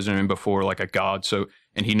he was president and before like a god. So,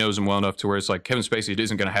 and he knows him well enough to where it's like Kevin Spacey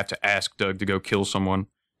isn't going to have to ask Doug to go kill someone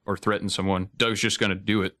or threaten someone. Doug's just going to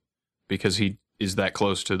do it because he is that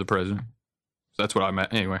close to the president. So that's what I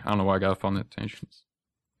meant. Anyway, I don't know why I got off on that tangent.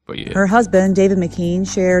 But yeah. Her husband, David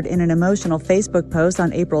McKean, shared in an emotional Facebook post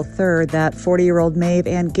on April 3rd that 40-year-old Maeve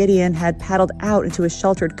Ann Gideon had paddled out into a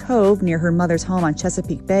sheltered cove near her mother's home on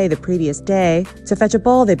Chesapeake Bay the previous day to fetch a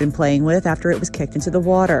ball they'd been playing with after it was kicked into the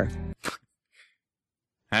water.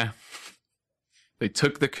 Huh? They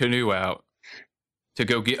took the canoe out to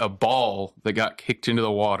go get a ball that got kicked into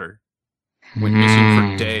the water. Went missing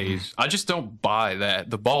for days. I just don't buy that.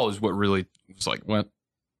 The ball is what really was like, what?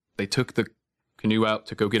 They took the canoe out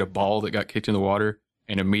to go get a ball that got kicked in the water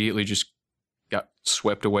and immediately just got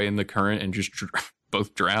swept away in the current and just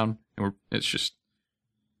both drowned. And it's just,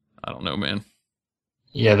 I don't know, man.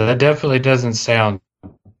 Yeah, that definitely doesn't sound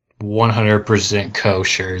 100%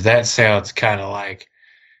 kosher. That sounds kind of like,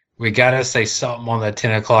 we got to say something on the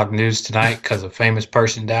 10 o'clock news tonight because a famous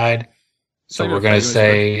person died. So we're going to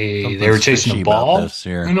say they were chasing a ball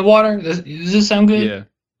in the water. Does this sound good? Yeah.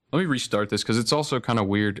 Let me restart this because it's also kind of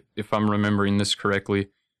weird if I'm remembering this correctly.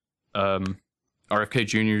 RFK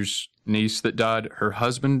Jr.'s niece that died, her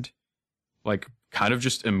husband, like, kind of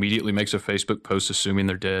just immediately makes a Facebook post assuming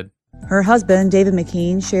they're dead. Her husband, David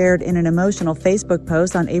McKean, shared in an emotional Facebook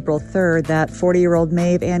post on April 3rd that 40-year-old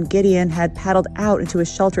Maeve Ann Gideon had paddled out into a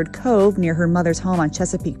sheltered cove near her mother's home on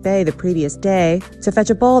Chesapeake Bay the previous day to fetch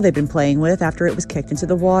a ball they'd been playing with after it was kicked into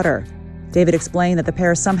the water. David explained that the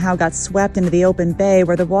pair somehow got swept into the open bay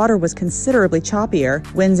where the water was considerably choppier.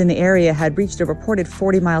 Winds in the area had reached a reported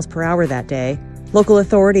 40 miles per hour that day. Local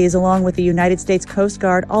authorities, along with the United States Coast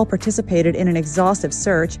Guard, all participated in an exhaustive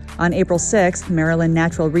search. On April 6th, Maryland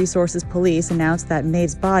Natural Resources Police announced that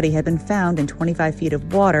Maeve's body had been found in 25 feet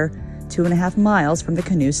of water, 2.5 miles from the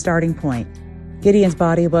canoe's starting point. Gideon's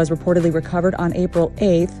body was reportedly recovered on April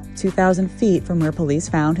 8th, 2,000 feet from where police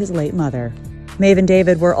found his late mother. Maeve and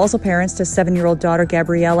David were also parents to 7-year-old daughter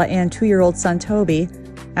Gabriella and 2-year-old son Toby.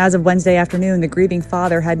 As of Wednesday afternoon, the grieving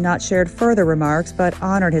father had not shared further remarks, but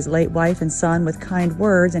honored his late wife and son with kind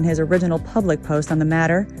words in his original public post on the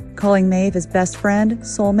matter, calling Maeve his best friend,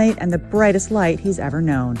 soulmate, and the brightest light he's ever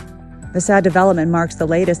known. The sad development marks the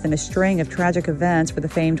latest in a string of tragic events for the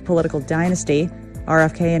famed political dynasty.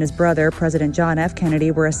 RFK and his brother, President John F.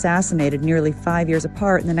 Kennedy, were assassinated nearly 5 years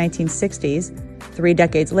apart in the 1960s. 3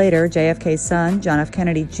 decades later, JFK's son, John F.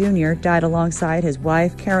 Kennedy Jr., died alongside his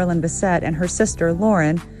wife, Carolyn Bessette, and her sister,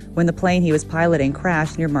 Lauren, when the plane he was piloting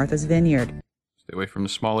crashed near Martha's Vineyard. Stay away from the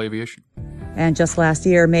small aviation. And just last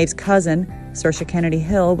year, Maeve's cousin, Saoirse Kennedy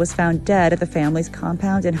Hill, was found dead at the family's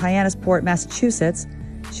compound in Hyannisport, Massachusetts.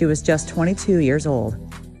 She was just 22 years old.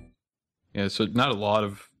 Yeah, so not a lot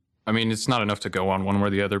of... I mean, it's not enough to go on one way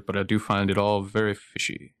or the other, but I do find it all very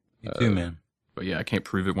fishy. You too, man. But yeah, I can't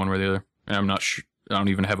prove it one way or the other. And I'm not sure. I don't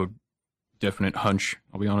even have a definite hunch,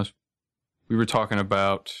 I'll be honest. We were talking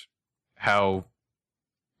about how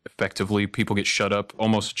effectively people get shut up,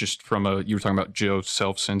 almost just from you were talking about Joe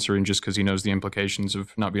self-censoring just because he knows the implications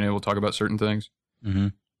of not being able to talk about certain things. Mm-hmm.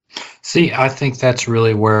 See, I think that's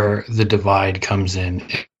really where the divide comes in.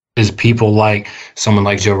 Is people like someone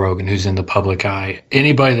like Joe Rogan, who's in the public eye.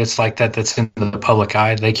 Anybody that's like that, that's in the public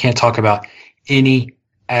eye, they can't talk about any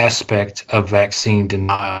aspect of vaccine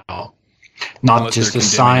denial. Not Unless just the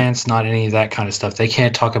science, not any of that kind of stuff. They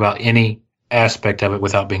can't talk about any aspect of it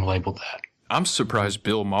without being labeled that. I'm surprised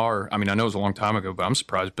Bill Maher, I mean, I know it was a long time ago, but I'm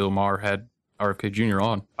surprised Bill Maher had RFK Jr.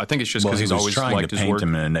 on. I think it's just because he's always trying liked to his paint work.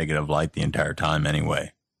 him in a negative light the entire time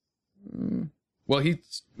anyway. Well,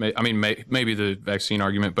 maybe the vaccine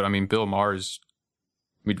argument, but I mean, Bill Maher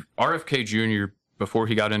RFK Jr., before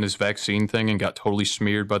he got in his vaccine thing and got totally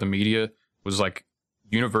smeared by the media, was like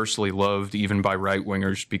universally loved even by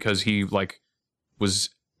right-wingers because he like was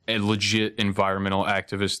a legit environmental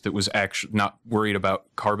activist that was actually not worried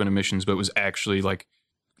about carbon emissions, but was actually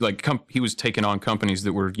he was taking on companies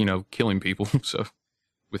that were, killing people. So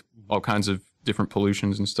with all kinds of different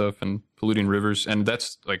pollutions and stuff and polluting rivers. And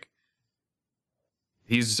that's like,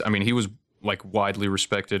 he was like widely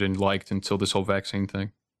respected and liked until this whole vaccine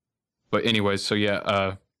thing. But anyways, so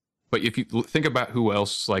yeah, but if you think about who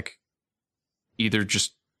else like either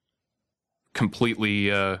just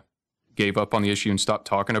completely gave up on the issue and stopped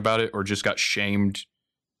talking about it, or just got shamed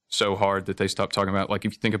so hard that they stopped talking about it. Like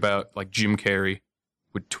if you think about like Jim Carrey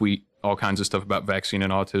would tweet all kinds of stuff about vaccine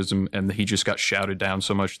and autism, and he just got shouted down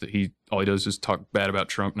so much that all he does is talk bad about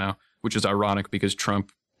Trump now, which is ironic because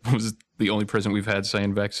Trump was the only president we've had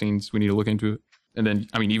saying vaccines, we need to look into it. And then,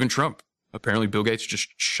 I mean, even Trump, apparently Bill Gates just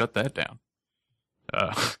shut that down.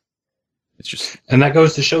 It's just... And that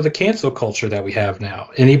goes to show the cancel culture that we have now.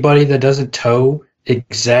 Anybody that doesn't toe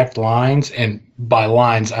exact lines, and by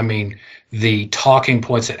lines, I mean the talking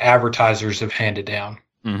points that advertisers have handed down.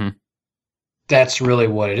 Mm-hmm. That's really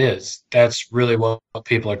what it is. That's really what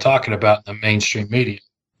people are talking about in the mainstream media.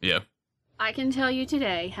 Yeah. I can tell you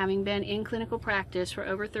today, having been in clinical practice for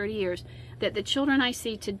over 30 years, that the children I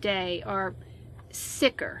see today are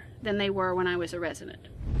sicker than they were when I was a resident.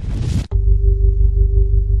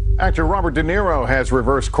 Actor Robert De Niro has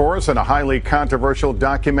reversed course in a highly controversial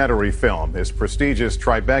documentary film. His prestigious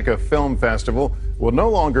Tribeca Film Festival will no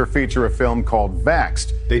longer feature a film called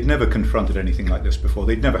Vaxxed. They'd never confronted anything like this before.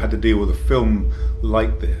 They'd never had to deal with a film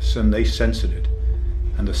like this, and they censored it.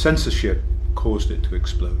 And the censorship caused it to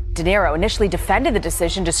explode. De Niro initially defended the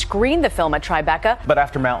decision to screen the film at Tribeca. But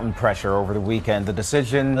after mounting pressure over the weekend, the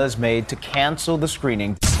decision was made to cancel the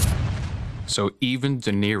screening. So even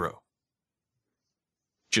De Niro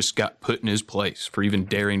just got put in his place for even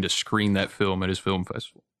daring to screen that film at his film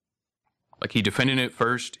festival. Like, he defended it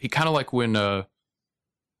first. He kind of like when an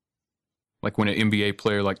NBA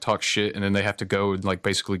player like talks shit and then they have to go and like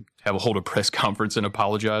basically hold a press conference and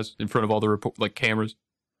apologize in front of all the cameras.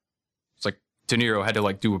 It's like De Niro had to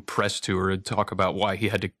like do a press tour and talk about why he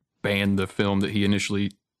had to ban the film that he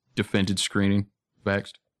initially defended screening,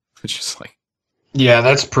 Vaxxed. It's just like, Yeah,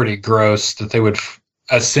 that's pretty gross that they would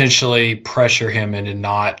essentially pressure him into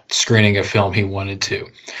not screening a film he wanted to.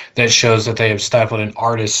 That shows that they have stifled an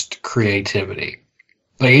artist's creativity.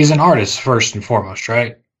 Like, he's an artist first and foremost,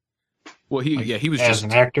 right? Well, he was as just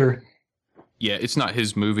an actor. Yeah, it's not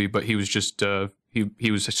his movie, but he was just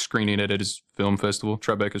he was screening it at his film festival.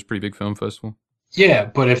 Tribeca's pretty big film festival. Yeah,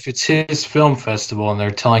 but if it's his film festival and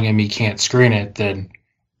they're telling him he can't screen it, then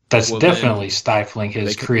that's definitely stifling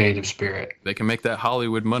his creative spirit. They can make that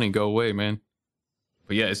Hollywood money go away, man.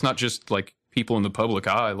 But yeah, it's not just like people in the public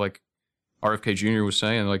eye. Like RFK Jr. was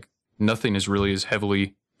saying, like nothing is really as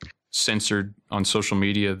heavily censored on social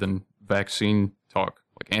media than vaccine talk.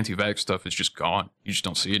 Like anti-vax stuff is just gone. You just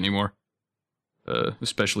don't see it anymore.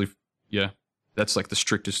 Especially, yeah, that's like the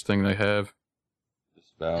strictest thing they have.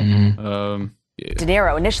 De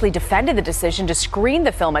Niro initially defended the decision to screen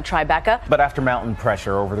the film at Tribeca. But after mounting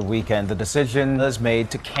pressure over the weekend, the decision was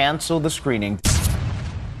made to cancel the screening.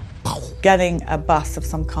 Getting a bus of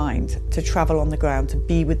some kind to travel on the ground, to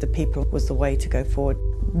be with the people, was the way to go forward.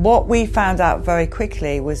 What we found out very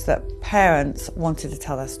quickly was that parents wanted to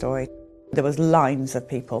tell their story. There was lines of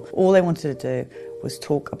people. All they wanted to do was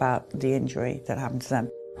talk about the injury that happened to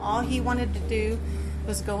them. All he wanted to do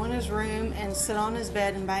was go in his room and sit on his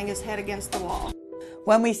bed and bang his head against the wall.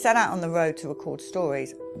 When we set out on the road to record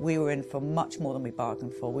stories, we were in for much more than we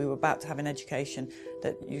bargained for. We were about to have an education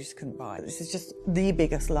that you just couldn't buy. This is just the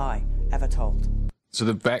biggest lie ever told. So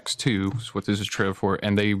the Vax 2 is what this is trailer for,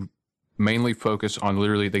 and they mainly focus on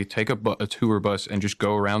literally they take a tour bus and just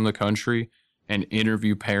go around the country and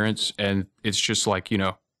interview parents, and it's just like, you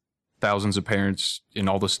know, thousands of parents in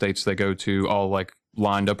all the states they go to, all like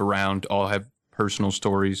lined up around, all have personal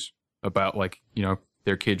stories about like, you know,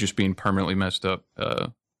 their kid just being permanently messed up.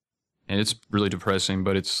 And it's really depressing,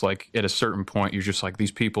 but it's like at a certain point, you're just like,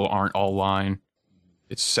 these people aren't all lying.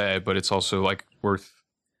 It's sad, but it's also like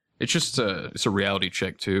it's just it's a reality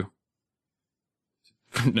check too.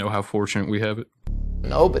 Know how fortunate we have it.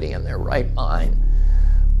 Nobody in their right mind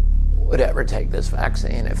would ever take this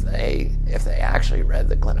vaccine if they actually read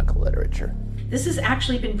the clinical literature. This has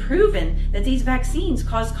actually been proven that these vaccines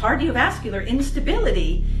cause cardiovascular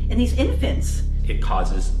instability in these infants. It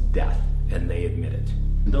causes death, and they admit it.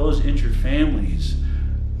 Those injured families,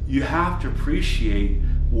 you have to appreciate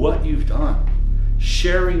what you've done.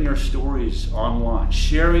 Sharing your stories online,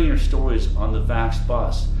 sharing your stories on the Vax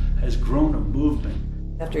bus has grown a movement.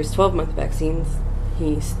 After his 12-month vaccines,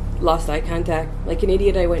 he lost eye contact. Like an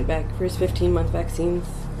idiot, I went back for his 15-month vaccines,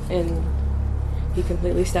 and he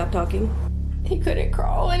completely stopped talking. He couldn't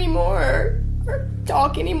crawl anymore, or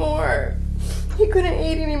talk anymore. He couldn't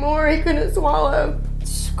eat anymore, he couldn't swallow.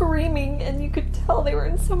 Screaming, and you could tell they were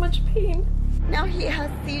in so much pain. Now he has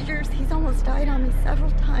seizures. He's almost died on me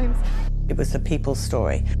several times. It was the people's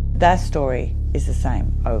story. Their story is the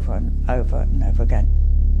same over and over and over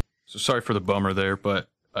again. So sorry for the bummer there, but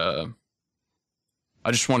I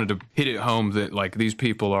just wanted to hit it home that like these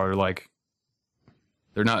people are like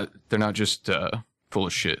they're not just full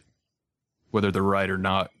of shit, whether they're right or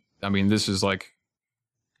not. I mean, this is like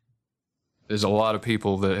there's a lot of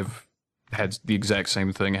people that have had the exact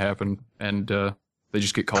same thing happen, and they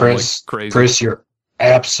just get called like crazy. Chris, you're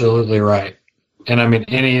absolutely right. And I mean,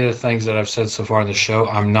 any of the things that I've said so far in the show,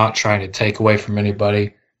 I'm not trying to take away from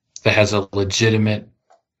anybody that has a legitimate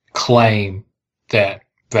claim that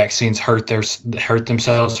vaccines hurt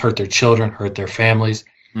themselves, hurt their children, hurt their families.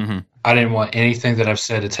 Mm-hmm. I didn't want anything that I've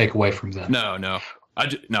said to take away from them. No,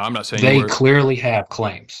 I'm not saying they clearly have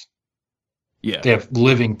claims. Yeah, they have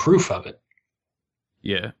living proof of it.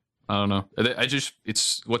 Yeah, I don't know.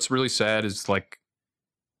 It's what's really sad is like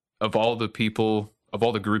of all the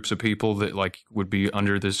groups of people that like would be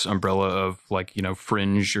under this umbrella of like, you know,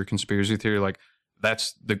 fringe or conspiracy theory, like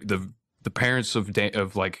that's the parents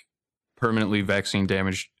of like permanently vaccine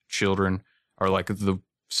damaged children are like the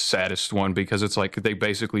saddest one, because it's like they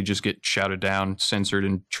basically just get shouted down, censored,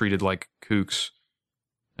 and treated like kooks,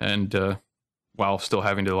 and while still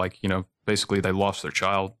having to like, you know, basically they lost their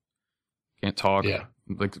child, can't talk,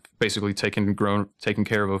 like basically taking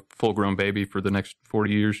care of a full grown baby for the next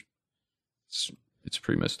 40 years. It's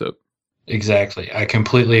pretty messed up. Exactly. I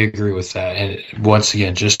completely agree with that. And once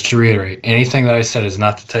again, just to reiterate, anything that I said is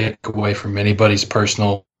not to take away from anybody's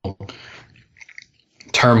personal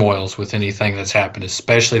turmoils with anything that's happened,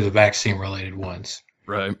 especially the vaccine-related ones.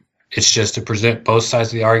 Right. It's just to present both sides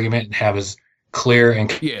of the argument and have as clear and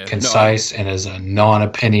concise and as a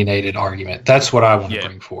non-opinionated argument. That's what I want to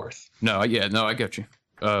bring forth. I get you.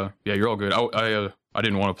 You're all good. I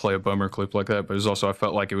didn't want to play a bummer clip like that, but it was also I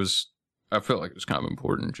felt like it was kind of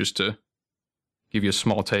important just to give you a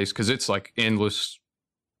small taste, because it's like endless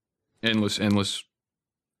endless.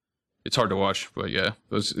 It's hard to watch, but yeah,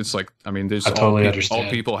 it's like, I mean, there's I totally understand.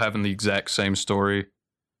 all people having the exact same story,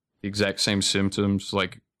 the exact same symptoms,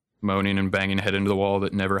 like moaning and banging head into the wall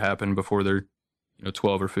that never happened before their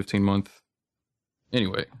 12 or 15 month.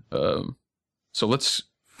 Anyway, so let's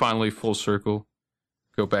finally full circle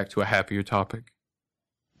go back to a happier topic.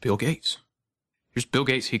 Bill Gates. Here's Bill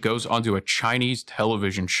Gates. He goes onto a Chinese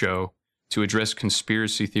television show to address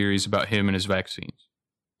conspiracy theories about him and his vaccines.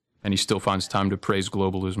 And he still finds time to praise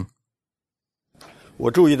globalism. 我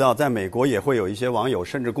注意到，在美国也会有一些网友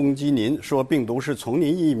甚至攻击您，说病毒是从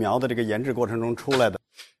您疫苗的这个研制过程中出来的。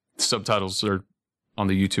Subtitles are on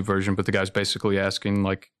the YouTube version, but the guy's basically asking,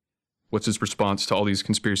 like, what's his response to all these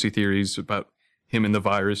conspiracy theories about him and the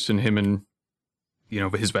virus and him and,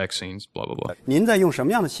 his vaccines, blah, blah, blah. 您在用什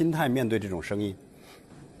么样的心态面对这种声音？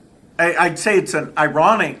 I'd say it's an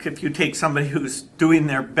ironic if you take somebody who's doing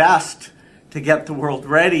their best to get the world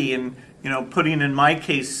ready and, putting, in my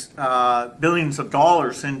case, billions of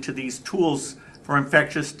dollars into these tools for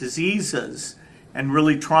infectious diseases and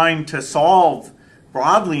really trying to solve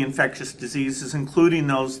broadly infectious diseases, including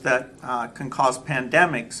those that can cause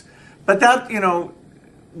pandemics. But that,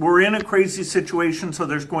 we're in a crazy situation, so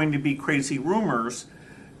there's going to be crazy rumors.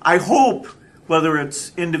 I hope, whether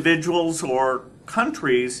it's individuals or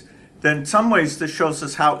countries, that in some ways this shows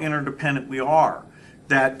us how interdependent we are.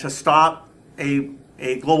 That to stop a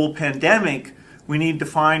global pandemic, we need to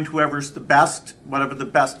find whoever's the best, whatever the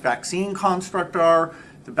best vaccine construct are,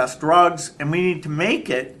 the best drugs, and we need to make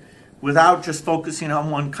it without just focusing on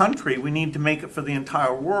one country. We need to make it for the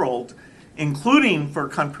entire world, including for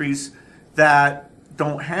countries that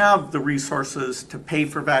don't have the resources to pay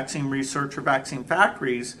for vaccine research or vaccine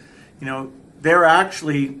factories. They're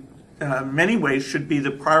actually, in many ways, should be the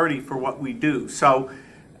priority for what we do. So,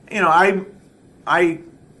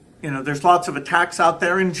 there's lots of attacks out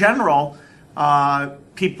there. In general,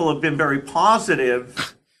 people have been very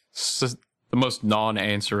positive. This is the most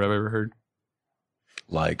non-answer I've ever heard.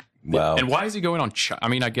 Like, wow. And why is he going on? I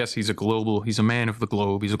mean, I guess he's a man of the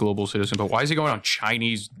globe. He's a global citizen. But why is he going on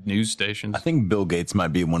Chinese news stations? I think Bill Gates might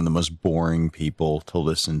be one of the most boring people to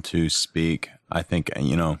listen to speak. I think,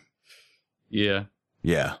 Yeah.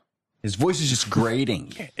 Yeah. His voice is just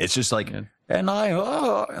grating. It's just like,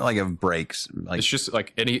 like it breaks. Like, it's just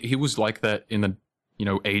like, and he was like that in the,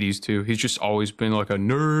 80s too. He's just always been like a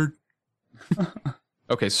nerd.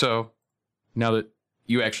 Okay, so now that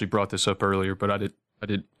you actually brought this up earlier, but I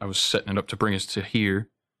was setting it up to bring us to here.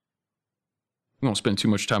 We won't spend too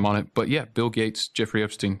much time on it, but yeah, Bill Gates, Jeffrey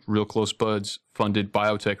Epstein, real close buds, funded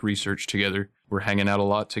biotech research together. We're hanging out a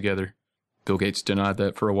lot together. Bill Gates denied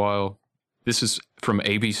that for a while. This is from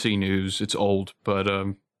ABC News. It's old, but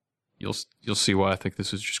you'll see why I think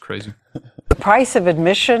this is just crazy. The price of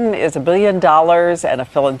admission is $1 billion and a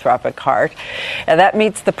philanthropic heart. And that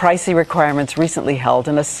meets the pricey requirements recently held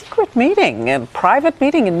in a secret meeting, a private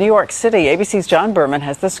meeting in New York City. ABC's John Berman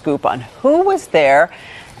has the scoop on who was there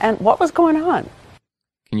and what was going on.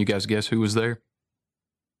 Can you guys guess who was there?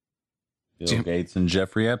 Bill Gates and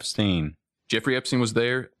Jeffrey Epstein. Jeffrey Epstein was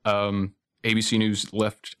there. ABC News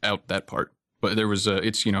left out that part, but there was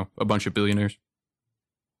it's a bunch of billionaires.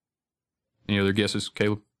 Any other guesses,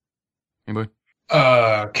 Caleb? Anybody?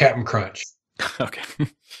 Captain Crunch. Okay.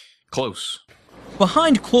 Close.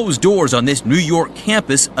 Behind closed doors on this New York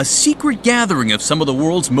campus, a secret gathering of some of the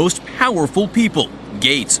world's most powerful people.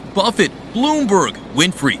 Gates, Buffett, Bloomberg,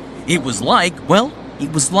 Winfrey. It was like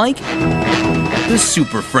the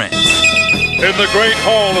Super Friends. In the great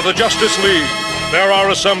hall of the Justice League, there are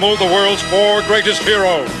assembled the world's 4 greatest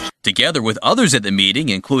heroes. Together with others at the meeting,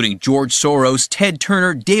 including George Soros, Ted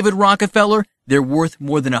Turner, David Rockefeller, they're worth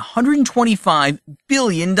more than $125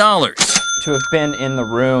 billion. To have been in the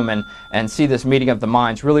room and see this meeting of the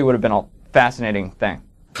minds really would have been a fascinating thing.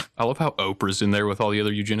 I love how Oprah's in there with all the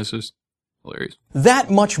other eugenicists. Hilarious.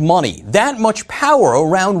 That much money, that much power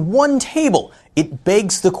around one table. It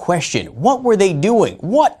begs the question, what were they doing?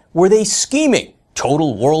 What were they scheming?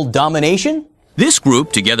 Total world domination? This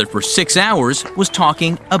group, together for 6 hours, was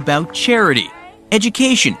talking about charity,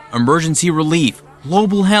 education, emergency relief,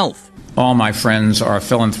 global health. All my friends are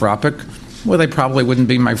philanthropic. Well, they probably wouldn't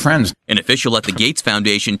be my friends. An official at the Gates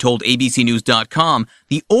Foundation told ABCNews.com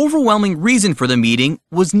the overwhelming reason for the meeting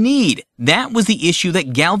was need. That was the issue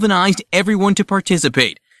that galvanized everyone to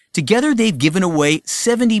participate. Together, they've given away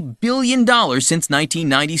 $70 billion since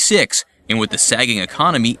 1996. And with the sagging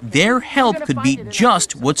economy, their help could be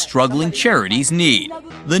just what struggling charities need.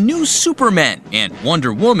 The new Superman and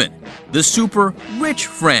Wonder Woman. The super rich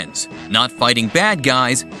friends. Not fighting bad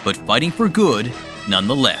guys, but fighting for good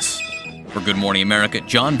nonetheless. For Good Morning America,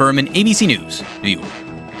 John Berman, ABC News, New York.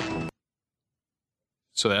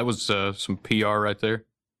 So that was some PR right there.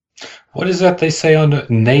 What is that they say on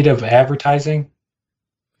native advertising?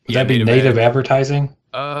 Would that be native advertising?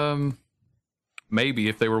 Maybe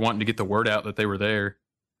if they were wanting to get the word out that they were there.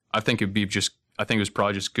 I think it was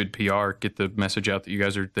probably just good PR. Get the message out that you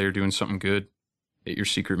guys are there doing something good at your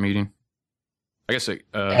secret meeting. I guess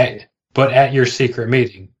but at your secret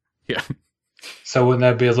meeting. Yeah. So wouldn't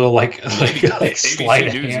that be a little like sleight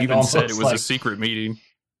of News hand? even said it was like, a secret meeting,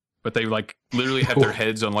 but they like literally had their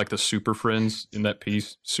heads on like the super friends in that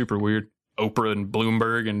piece. Super weird. Oprah and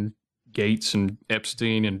Bloomberg and Gates and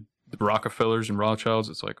Epstein and the Rockefellers and Rothschilds.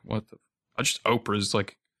 It's like, what the? Oprah's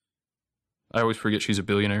like, I always forget she's a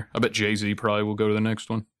billionaire. I bet Jay-Z probably will go to the next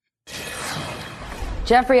one.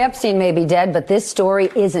 Jeffrey Epstein may be dead, but this story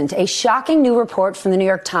isn't. A shocking new report from the New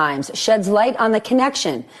York Times sheds light on the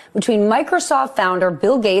connection between Microsoft founder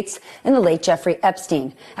Bill Gates and the late Jeffrey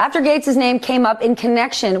Epstein. After Gates' name came up in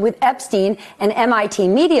connection with Epstein and MIT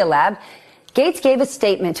Media Lab, Gates gave a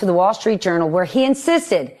statement to the Wall Street Journal where he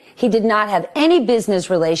insisted he did not have any business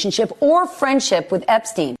relationship or friendship with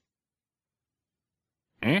Epstein.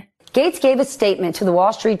 Gates gave a statement to the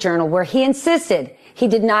Wall Street Journal where he insisted he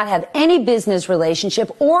did not have any business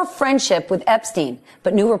relationship or friendship with Epstein.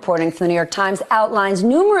 But new reporting from the New York Times outlines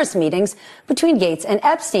numerous meetings between Gates and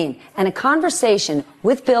Epstein and a conversation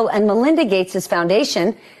with Bill and Melinda Gates'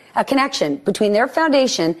 foundation, a connection between their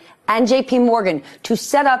foundation and JP Morgan to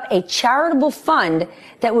set up a charitable fund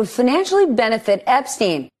that would financially benefit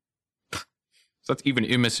Epstein. So that's even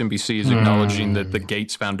MSNBC is acknowledging that the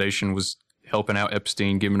Gates Foundation was helping out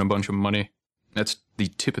Epstein, giving him a bunch of money. That's the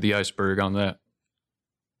tip of the iceberg on that.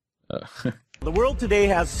 The world today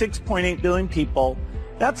has 6.8 billion people.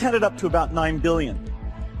 That's headed up to about 9 billion.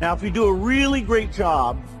 Now, if we do a really great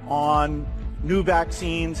job on new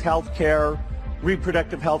vaccines, healthcare,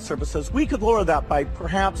 reproductive health services, we could lower that by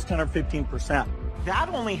perhaps 10 or 15%. That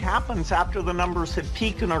only happens after the numbers have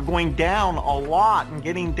peaked and are going down a lot and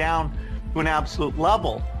getting down to an absolute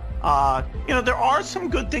level. There are some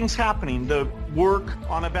good things happening. The work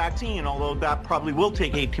on a vaccine, although that probably will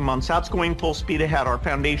take 18 months, that's going full speed ahead. Our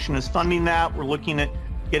foundation is funding that. We're looking at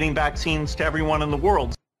getting vaccines to everyone in the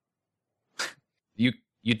world.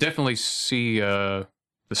 You definitely see the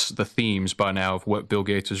themes by now of what Bill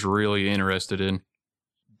Gates is really interested in.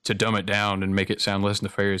 To dumb it down and make it sound less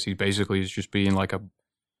nefarious, he basically is just being like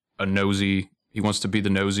a nosy. He wants to be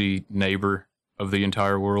the nosy neighbor of the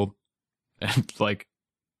entire world, and like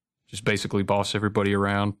just basically boss everybody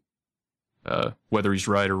around. Whether he's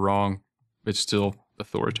right or wrong, it's still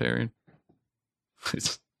authoritarian.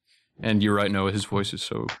 And you're right, Noah, his voice is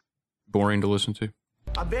so boring to listen to.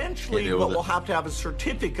 Eventually, what we'll have to have is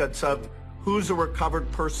certificates of who's a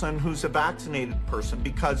recovered person, who's a vaccinated person,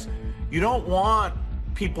 because you don't want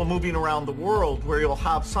people moving around the world where you'll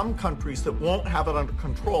have some countries that won't have it under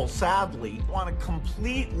control. Sadly, you want to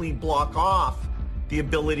completely block off the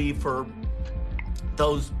ability for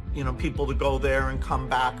those people to go there and come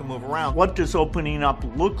back and move around. What does opening up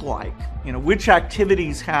look like? Which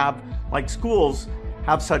activities have, like schools,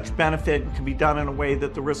 have such benefit and can be done in a way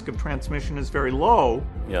that the risk of transmission is very low?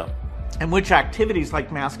 Yeah. And which activities,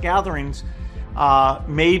 like mass gatherings,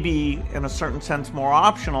 may be, in a certain sense, more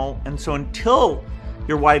optional. And so until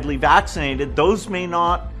you're widely vaccinated, those may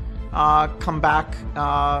not come back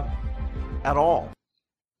at all.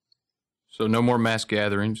 So no more mass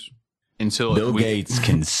gatherings. Until Bill Gates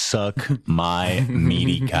can suck my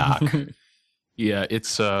meaty cock. Yeah,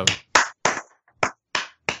 it's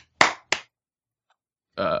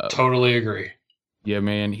totally agree. Yeah,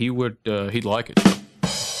 man, he would he'd like it.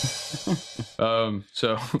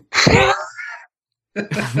 So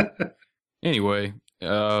anyway,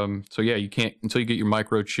 so yeah, you can't until you get your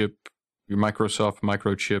microchip, your Microsoft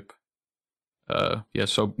microchip.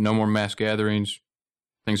 So no more mass gatherings.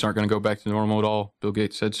 Things aren't going to go back to normal at all. Bill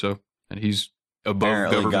Gates said so. And he's above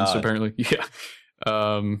Apparently governments, God. apparently. Yeah.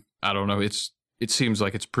 I don't know. It seems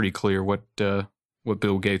like it's pretty clear what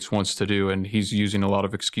Bill Gates wants to do, and he's using a lot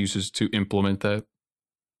of excuses to implement that.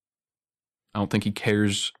 I don't think he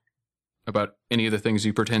cares about any of the things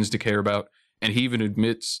he pretends to care about. And he even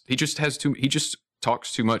admits he just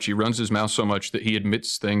talks too much. He runs his mouth so much that he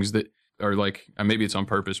admits things that are like, maybe it's on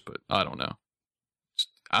purpose, but I don't know.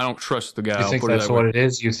 I don't trust the guy. You think that's what it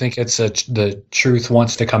is? You think it's the truth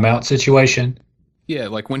wants to come out situation? Yeah,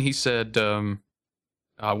 like when he said,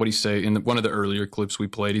 what did he say in one of the earlier clips we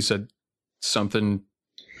played? He said something.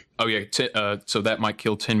 Oh yeah, so that might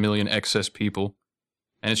kill 10 million excess people,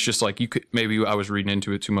 and it's just like maybe I was reading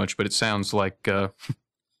into it too much, but it sounds like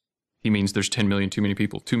he means there's 10 million too many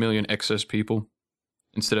people, 2 million excess people,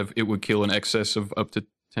 instead of it would kill an excess of up to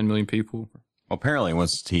 10 million people. Well, apparently,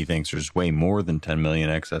 once he thinks there's way more than 10 million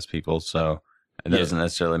excess people, so it doesn't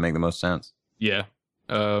necessarily make the most sense. Yeah.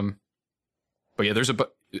 But yeah,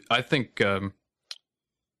 I think, I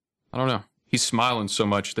don't know. He's smiling so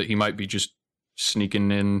much that he might be just sneaking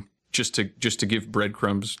in just to give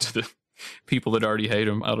breadcrumbs to the people that already hate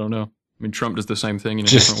him. I don't know. I mean, Trump does the same thing in a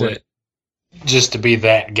different way. Just to be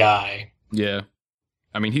that guy. Yeah.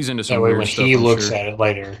 I mean, he's into some that way weird when stuff. he looks sure. at it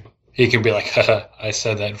later, he can be like, haha, I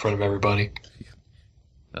said that in front of everybody.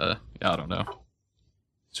 I don't know.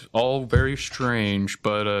 It's all very strange,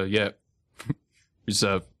 but yeah. Here's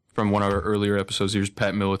from one of our earlier episodes. Here's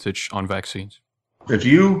Pat Miletich on vaccines. If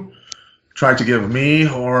you try to give me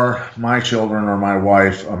or my children or my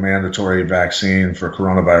wife a mandatory vaccine for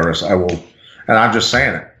coronavirus, I will, and I'm just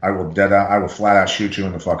saying it, I will flat out shoot you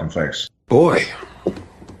in the fucking face. Boy,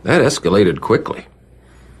 that escalated quickly.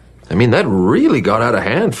 I mean, that really got out of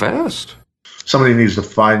hand fast. Somebody needs to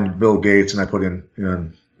find Bill Gates, and I put in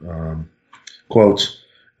quotes,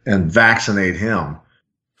 and vaccinate him.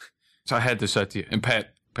 So I had this idea, and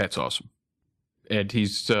Pat's awesome, and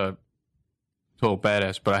he's total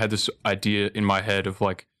badass. But I had this idea in my head of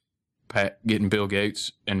like Pat getting Bill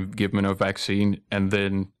Gates and giving him a vaccine, and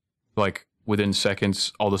then like within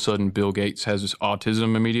seconds, all of a sudden Bill Gates has this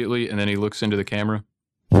autism immediately, and then he looks into the camera.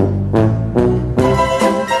 He's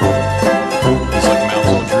like mouth's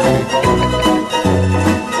all droopy.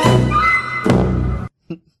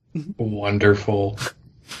 Wonderful.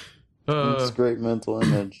 That's a great mental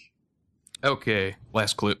image. Okay,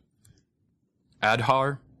 last clip.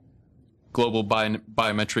 Aadhaar, global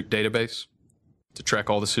biometric database to track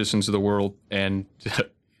all the citizens of the world. And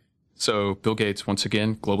so Bill Gates, once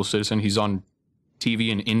again, global citizen, he's on TV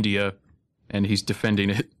in India and he's defending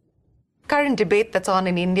it. Current debate that's on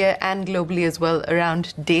in India and globally as well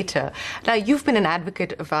around data. Now, you've been an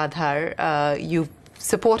advocate of Aadhaar. You've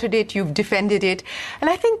supported it, you've defended it. And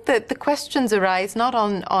I think that the questions arise not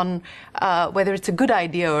on whether it's a good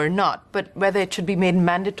idea or not, but whether it should be made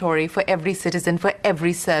mandatory for every citizen, for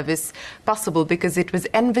every service possible, because it was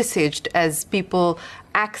envisaged as people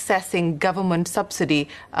accessing government subsidy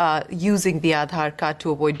using the Aadhaar card to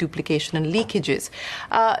avoid duplication and leakages.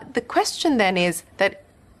 The question then is that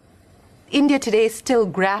India today is still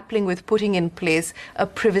grappling with putting in place a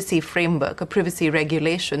privacy framework, a privacy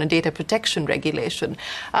regulation, a data protection regulation.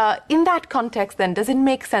 In that context, then, does it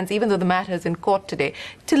make sense, even though the matter is in court today,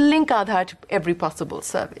 to link Aadhaar to every possible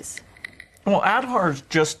service? Well, Aadhaar is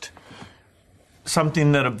just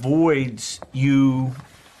something that avoids you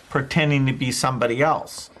pretending to be somebody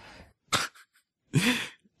else.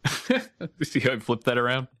 See how I flipped that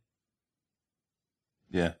around?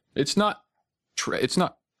 Yeah. It's not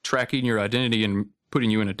tracking your identity and putting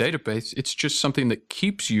you in a database. It's just something that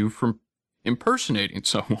keeps you from impersonating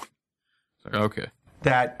someone. Like, okay.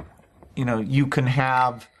 That, you can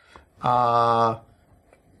have,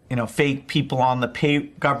 fake people on the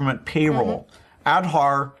government payroll. Mm-hmm.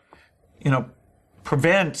 Aadhaar,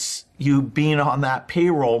 prevents you being on that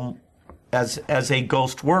payroll as a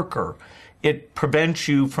ghost worker. It prevents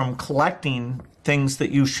you from collecting things that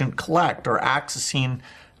you shouldn't collect or accessing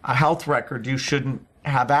a health record you shouldn't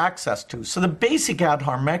have access to. So the basic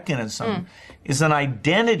Aadhaar mechanism is an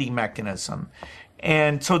identity mechanism.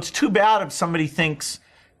 And so it's too bad if somebody thinks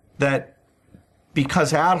that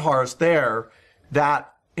because Aadhaar is there,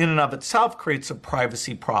 that in and of itself creates a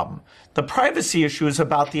privacy problem. The privacy issue is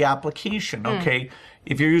about the application, okay?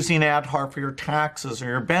 If you're using Aadhaar for your taxes or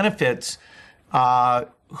your benefits,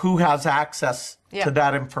 who has access to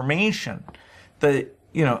that information?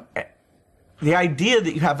 The idea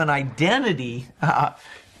that you have an identity,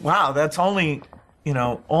 wow, that's only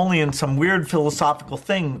in some weird philosophical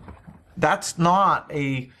thing. That's not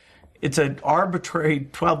it's an arbitrary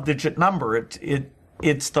 12-digit number.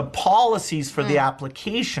 It's the policies for the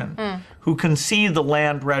application who can see the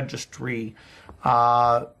land registry,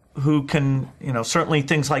 who can, certainly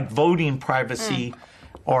things like voting privacy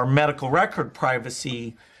or medical record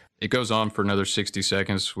privacy. It goes on for another 60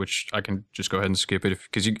 seconds, which I can just go ahead and skip it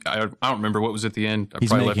because I don't remember what was at the end.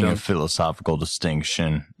 He's making a philosophical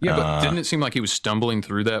distinction. Yeah, but didn't it seem like he was stumbling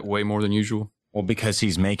through that way more than usual? Well, because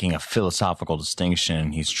he's making a philosophical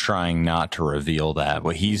distinction, he's trying not to reveal that.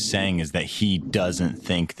 What he's saying is that he doesn't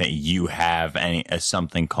think that you have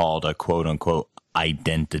something called a quote-unquote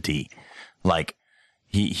identity. Like,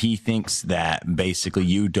 He thinks that basically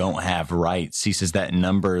you don't have rights. He says that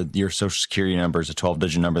number, your social security number, is a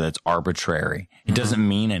 12-digit number that's arbitrary. It doesn't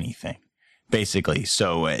mean anything, basically.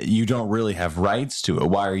 So you don't really have rights to it.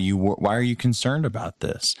 Why are you concerned about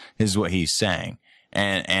this? Is what he's saying.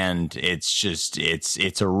 And it's just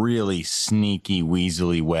it's a really sneaky,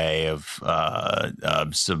 weaselly way of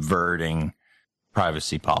subverting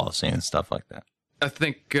privacy policy and stuff like that. I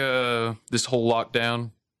think this whole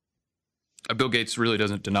lockdown, Bill Gates really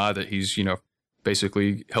doesn't deny that he's,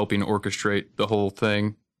 basically helping orchestrate the whole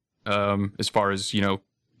thing, as far as,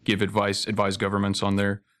 advise governments on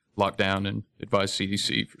their lockdown and advise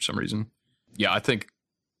CDC for some reason. Yeah, I think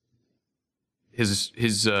his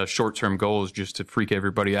short-term goal is just to freak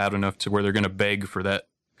everybody out enough to where they're going to beg for that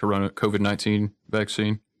COVID-19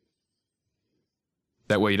 vaccine.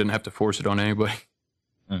 That way, you didn't have to force it on anybody.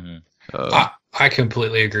 Mm-hmm. I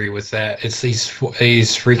completely agree with that. He's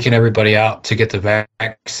freaking everybody out to get the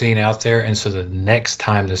vaccine out there, and so the next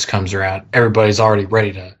time this comes around, everybody's already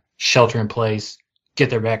ready to shelter in place, get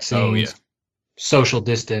their vaccines, social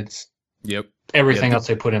distance. Yep. Everything else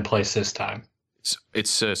they put in place this time.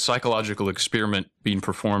 It's a psychological experiment being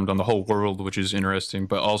performed on the whole world, which is interesting,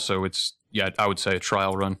 but also I would say a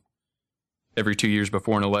trial run. Every 2 years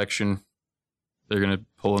before an election, they're going to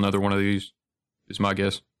pull another one of these, is my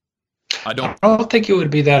guess. I don't think it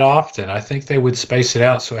would be that often. I think they would space it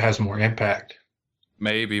out so it has more impact.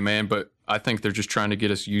 Maybe, man, but I think they're just trying to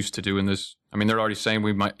get us used to doing this. I mean, they're already saying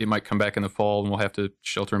it might come back in the fall and we'll have to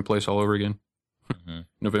shelter in place all over again. Mm-hmm.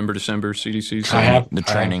 November, December, CDC. The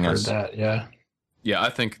training heard that, yeah. Yeah, I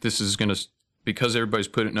think this is going to, because everybody's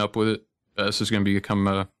putting up with it, this is going to become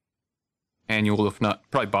a annual, if not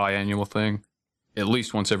probably biannual thing, at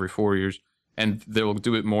least once every 4 years. And they'll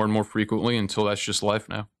do it more and more frequently until that's just life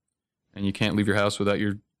now. And you can't leave your house without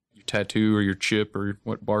your tattoo or your chip or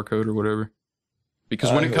what barcode or whatever.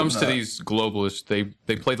 Because when it comes to these globalists,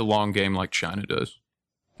 they play the long game like China does.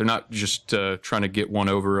 They're not just trying to get one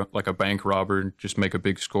over like a bank robber and just make a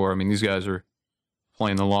big score. I mean, these guys are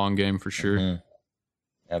playing the long game for sure.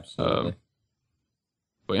 Mm-hmm. Absolutely.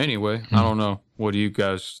 But anyway, I don't know. What do you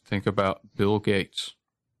guys think about Bill Gates,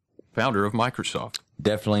 founder of Microsoft?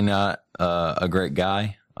 Definitely not a great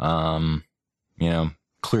guy.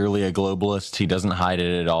 Clearly a globalist. He doesn't hide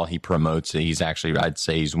it at all. He promotes it. He's actually, I'd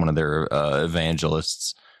say he's one of their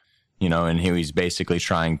evangelists, and he's basically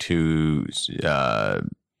trying to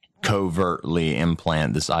covertly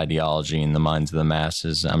implant this ideology in the minds of the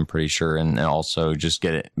masses, I'm pretty sure, and also just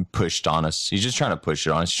get it pushed on us. He's just trying to push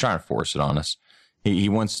it on us. He's trying to force it on us. He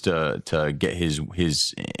wants to get his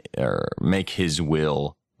or make his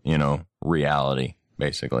will, reality,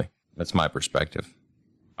 basically. That's my perspective.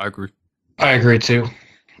 I agree. I agree too.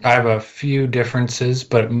 I have a few differences,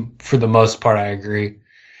 but for the most part, I agree.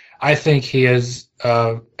 I think he is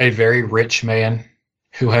a very rich man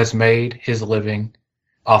who has made his living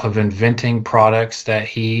off of inventing products that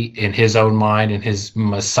he, in his own mind, in his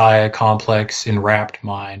Messiah complex, enwrapped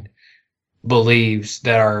mind, believes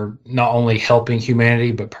that are not only helping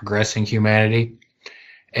humanity, but progressing humanity.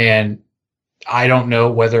 And I don't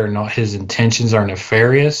know whether or not his intentions are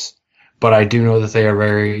nefarious, but I do know that they are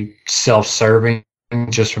very self-serving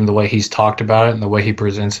just from the way he's talked about it and the way he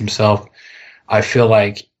presents himself. I feel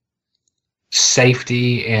like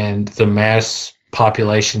safety and the mass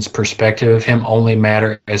population's perspective of him only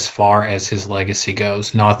matter as far as his legacy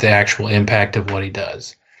goes, not the actual impact of what he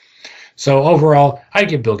does. So overall, I'd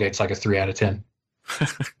give Bill Gates like a 3 out of 10.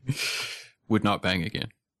 Would not bang again.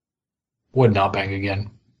 Would not bang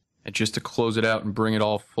again. And just to close it out and bring it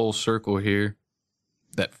all full circle here,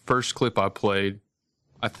 that first clip I played,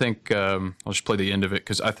 I think I'll just play the end of it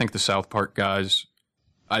because I think the South Park guys,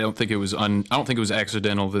 I don't think it was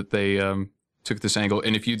accidental that they took this angle.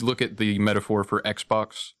 And if you look at the metaphor for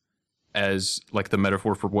Xbox as like the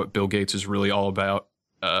metaphor for what Bill Gates is really all about,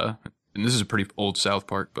 and this is a pretty old South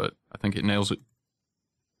Park, but I think it nails it.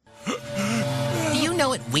 Do you know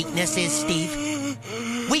what weakness is, Steve?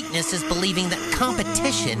 Weakness is believing that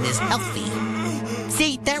competition is healthy.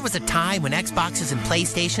 See, there was a time when Xboxes and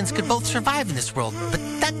PlayStations could both survive in this world, but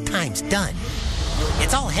that time's done.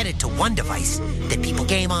 It's all headed to one device that people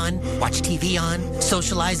game on, watch TV on,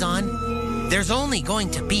 socialize on. There's only going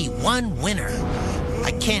to be one winner.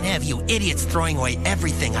 I can't have you idiots throwing away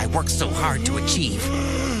everything I worked so hard to achieve.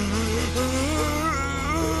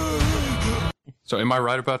 So am I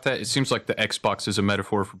right about that? It seems like the Xbox is a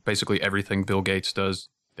metaphor for basically everything Bill Gates does.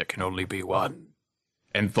 There can only be one.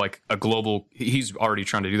 And like a global, he's already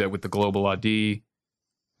trying to do that with the global ID,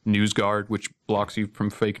 NewsGuard, which blocks you from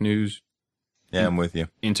fake news. Yeah, I'm with you.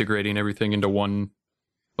 Integrating everything into one,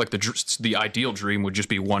 like the ideal dream would just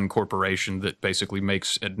be one corporation that basically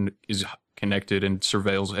makes and is connected and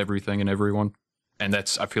surveils everything and everyone. And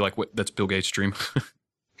I feel like that's Bill Gates' dream.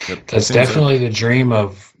 That's definitely the dream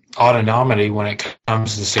of autonomy when it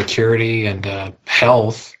comes to security and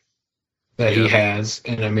health that he has.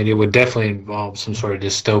 And I mean, it would definitely involve some sort of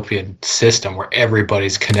dystopian system where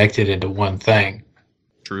everybody's connected into one thing.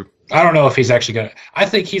 True. I don't know if he's actually going to. I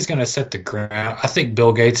think he's going to set the ground. I think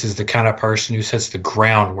Bill Gates is the kind of person who sets the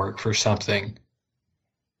groundwork for something.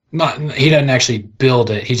 He doesn't actually build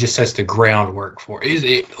it. He just sets the groundwork for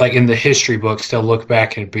it. Like in the history books, they'll look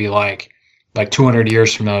back and be like 200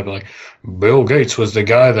 years from now, they'll be like, Bill Gates was the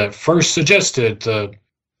guy that first suggested the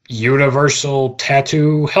universal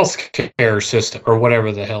tattoo healthcare system or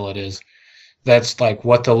whatever the hell it is. That's like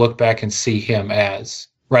what they'll look back and see him as,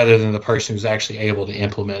 rather than the person who's actually able to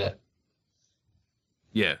implement it.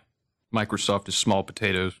 Yeah. Microsoft is small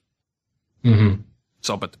potatoes. Mm-hmm. It's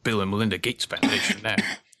all about the Bill and Melinda Gates Foundation now.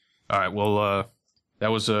 All right, well, that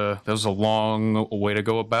was a long way to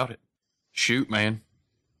go about it. Shoot, man.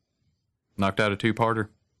 Knocked out a 2-parter.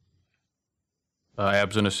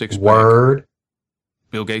 Abs in a 6-pack. Word.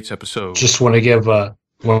 Bill Gates episode. Just want to give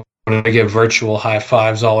virtual high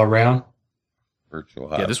fives all around. Virtual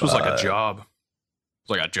high Yeah, this was five. like a job. It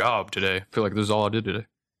was like a job today. I feel like this is all I did today.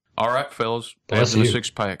 All right, fellas. Bless Abs in a you.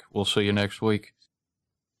 6-pack. We'll see you next week.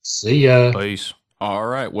 See ya. Peace. All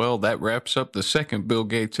right, well, that wraps up the second Bill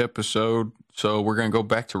Gates episode. So we're going to go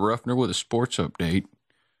back to Ruffner with a sports update.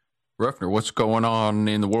 Ruffner, what's going on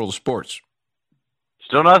in the world of sports?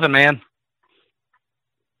 Still nothing, man.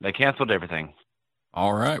 They canceled everything.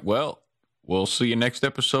 All right, well, we'll see you next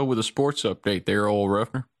episode with a sports update there, old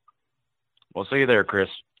Ruffner. We'll see you there, Chris.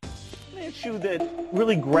 An issue that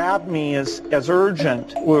really grabbed me as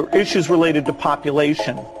urgent were issues related to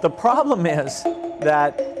population. The problem is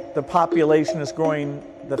that the population is growing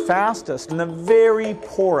the fastest in the very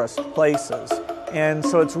poorest places. And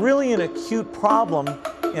so it's really an acute problem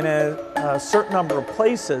in a certain number of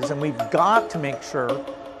places, and we've got to make sure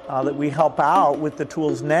that we help out with the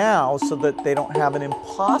tools now so that they don't have an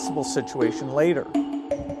impossible situation later.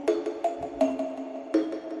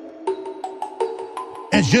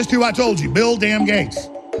 It's just who I told you, Bill damn Gates.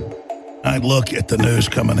 I look at the news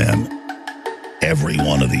coming in. Every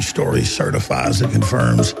one of these stories certifies and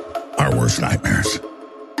confirms our worst nightmares.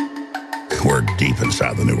 We're deep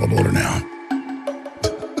inside the New World Order now.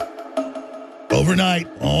 Overnight,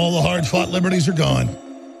 all the hard-fought liberties are gone,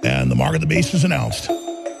 and the mark of the beast is announced.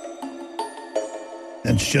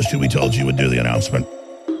 And it's just who we told you would do the announcement.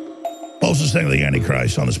 Closest thing to the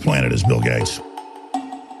Antichrist on this planet is Bill Gates.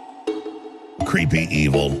 Creepy,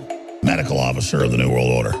 evil medical officer of the New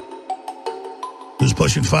World Order. Who's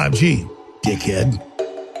pushing 5G? Dickhead.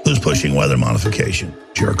 Who's pushing weather modification?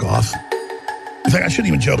 Jerk off. In fact, I shouldn't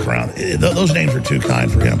even joke around. Those names are too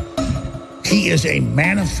kind for him. He is a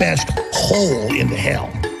manifest hole into hell.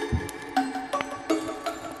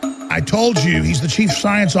 I told you he's the chief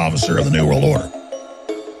science officer of the New World Order.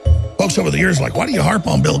 Folks over the years are like, why do you harp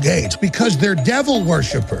on Bill Gates? Because they're devil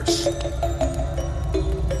worshippers.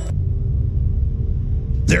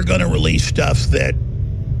 They're going to release stuff that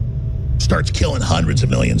starts killing hundreds of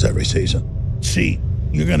millions every season. See,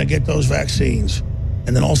 you're going to get those vaccines,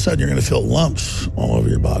 and then all of a sudden you're going to feel lumps all over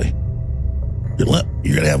your body. You're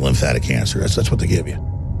going to have lymphatic cancer. That's what they give you.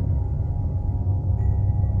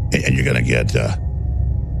 And you're going to get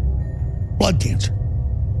blood cancer.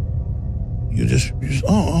 You just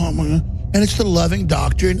oh my God. And it's the loving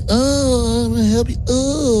doctor, and I'm going to help you,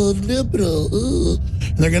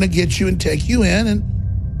 and they're going to get you and take you in, and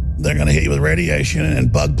they're going to hit you with radiation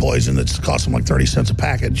and bug poison that's cost them like 30 cents a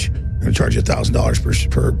package. They're going to charge you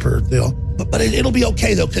 $1,000 per deal. But it'll be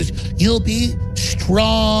okay, though, because you'll be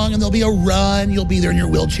strong, and there'll be a run. You'll be there in your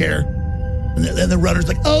wheelchair. And then the runner's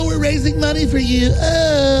like, oh, we're raising money for you.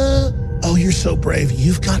 Oh, you're so brave.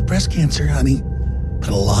 You've got breast cancer, honey. But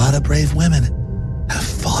a lot of brave women have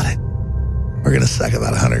fought it. We're going to suck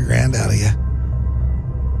about $100,000 out of you.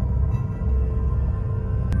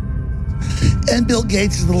 And Bill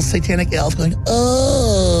Gates is a little satanic elf going,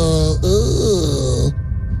 oh.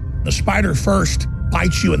 The spider first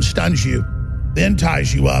bites you and stuns you, then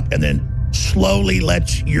ties you up, and then slowly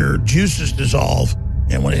lets your juices dissolve.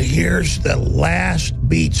 And when it hears the last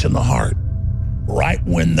beats in the heart, right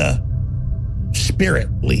when the spirit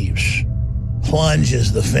leaves,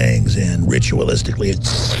 plunges the fangs in ritualistically.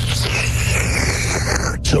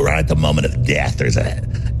 So right at the moment of death, there's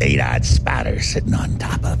an 8-eyed spider sitting on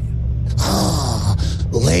top of you. Oh,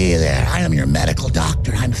 lay there. I am your medical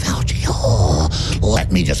doctor. I'm Fauci. Oh,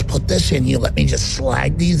 let me just put this in you. Let me just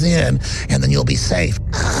slide these in, and then you'll be safe.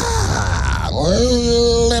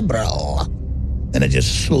 Liberal. And it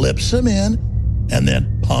just slips them in, and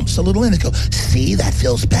then pumps a little in. It goes, see, that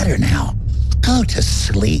feels better now. Go to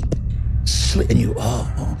sleep. And you,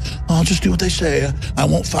 I'll just do what they say. I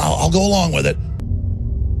won't foul. I'll go along with it.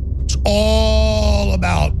 It's all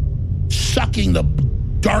about sucking the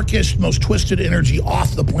darkest, most twisted energy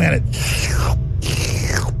off the planet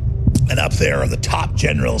And up there are the top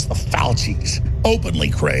generals, the Faucis, openly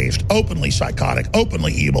crazed, openly psychotic,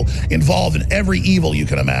 openly evil, involved in every evil you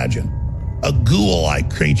can imagine. A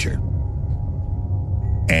ghoul-like creature.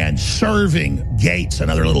 And serving Gates,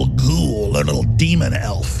 another little ghoul, a little demon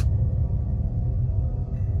elf.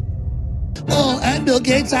 Oh, I'm Bill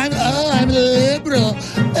Gates. I'm liberal.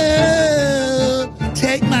 Oh,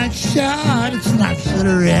 take my shot. It's not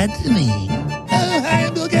threatening. Oh, hi,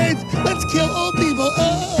 I'm Bill Gates. Let's kill old people.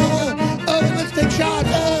 Let's take shots.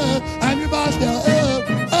 I'm your boss now.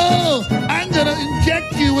 I'm gonna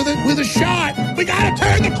inject you with a shot. We gotta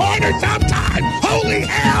turn the corner sometime. Holy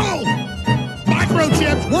hell!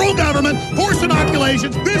 Microchips, world government, forced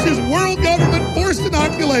inoculations. This is world government forced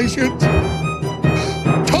inoculations.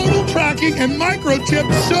 Total tracking and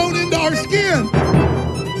microchips sewn into our skin.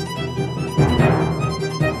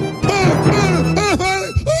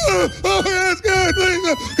 That's good.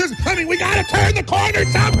 Because, we gotta turn the corner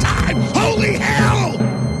sometime. Holy hell!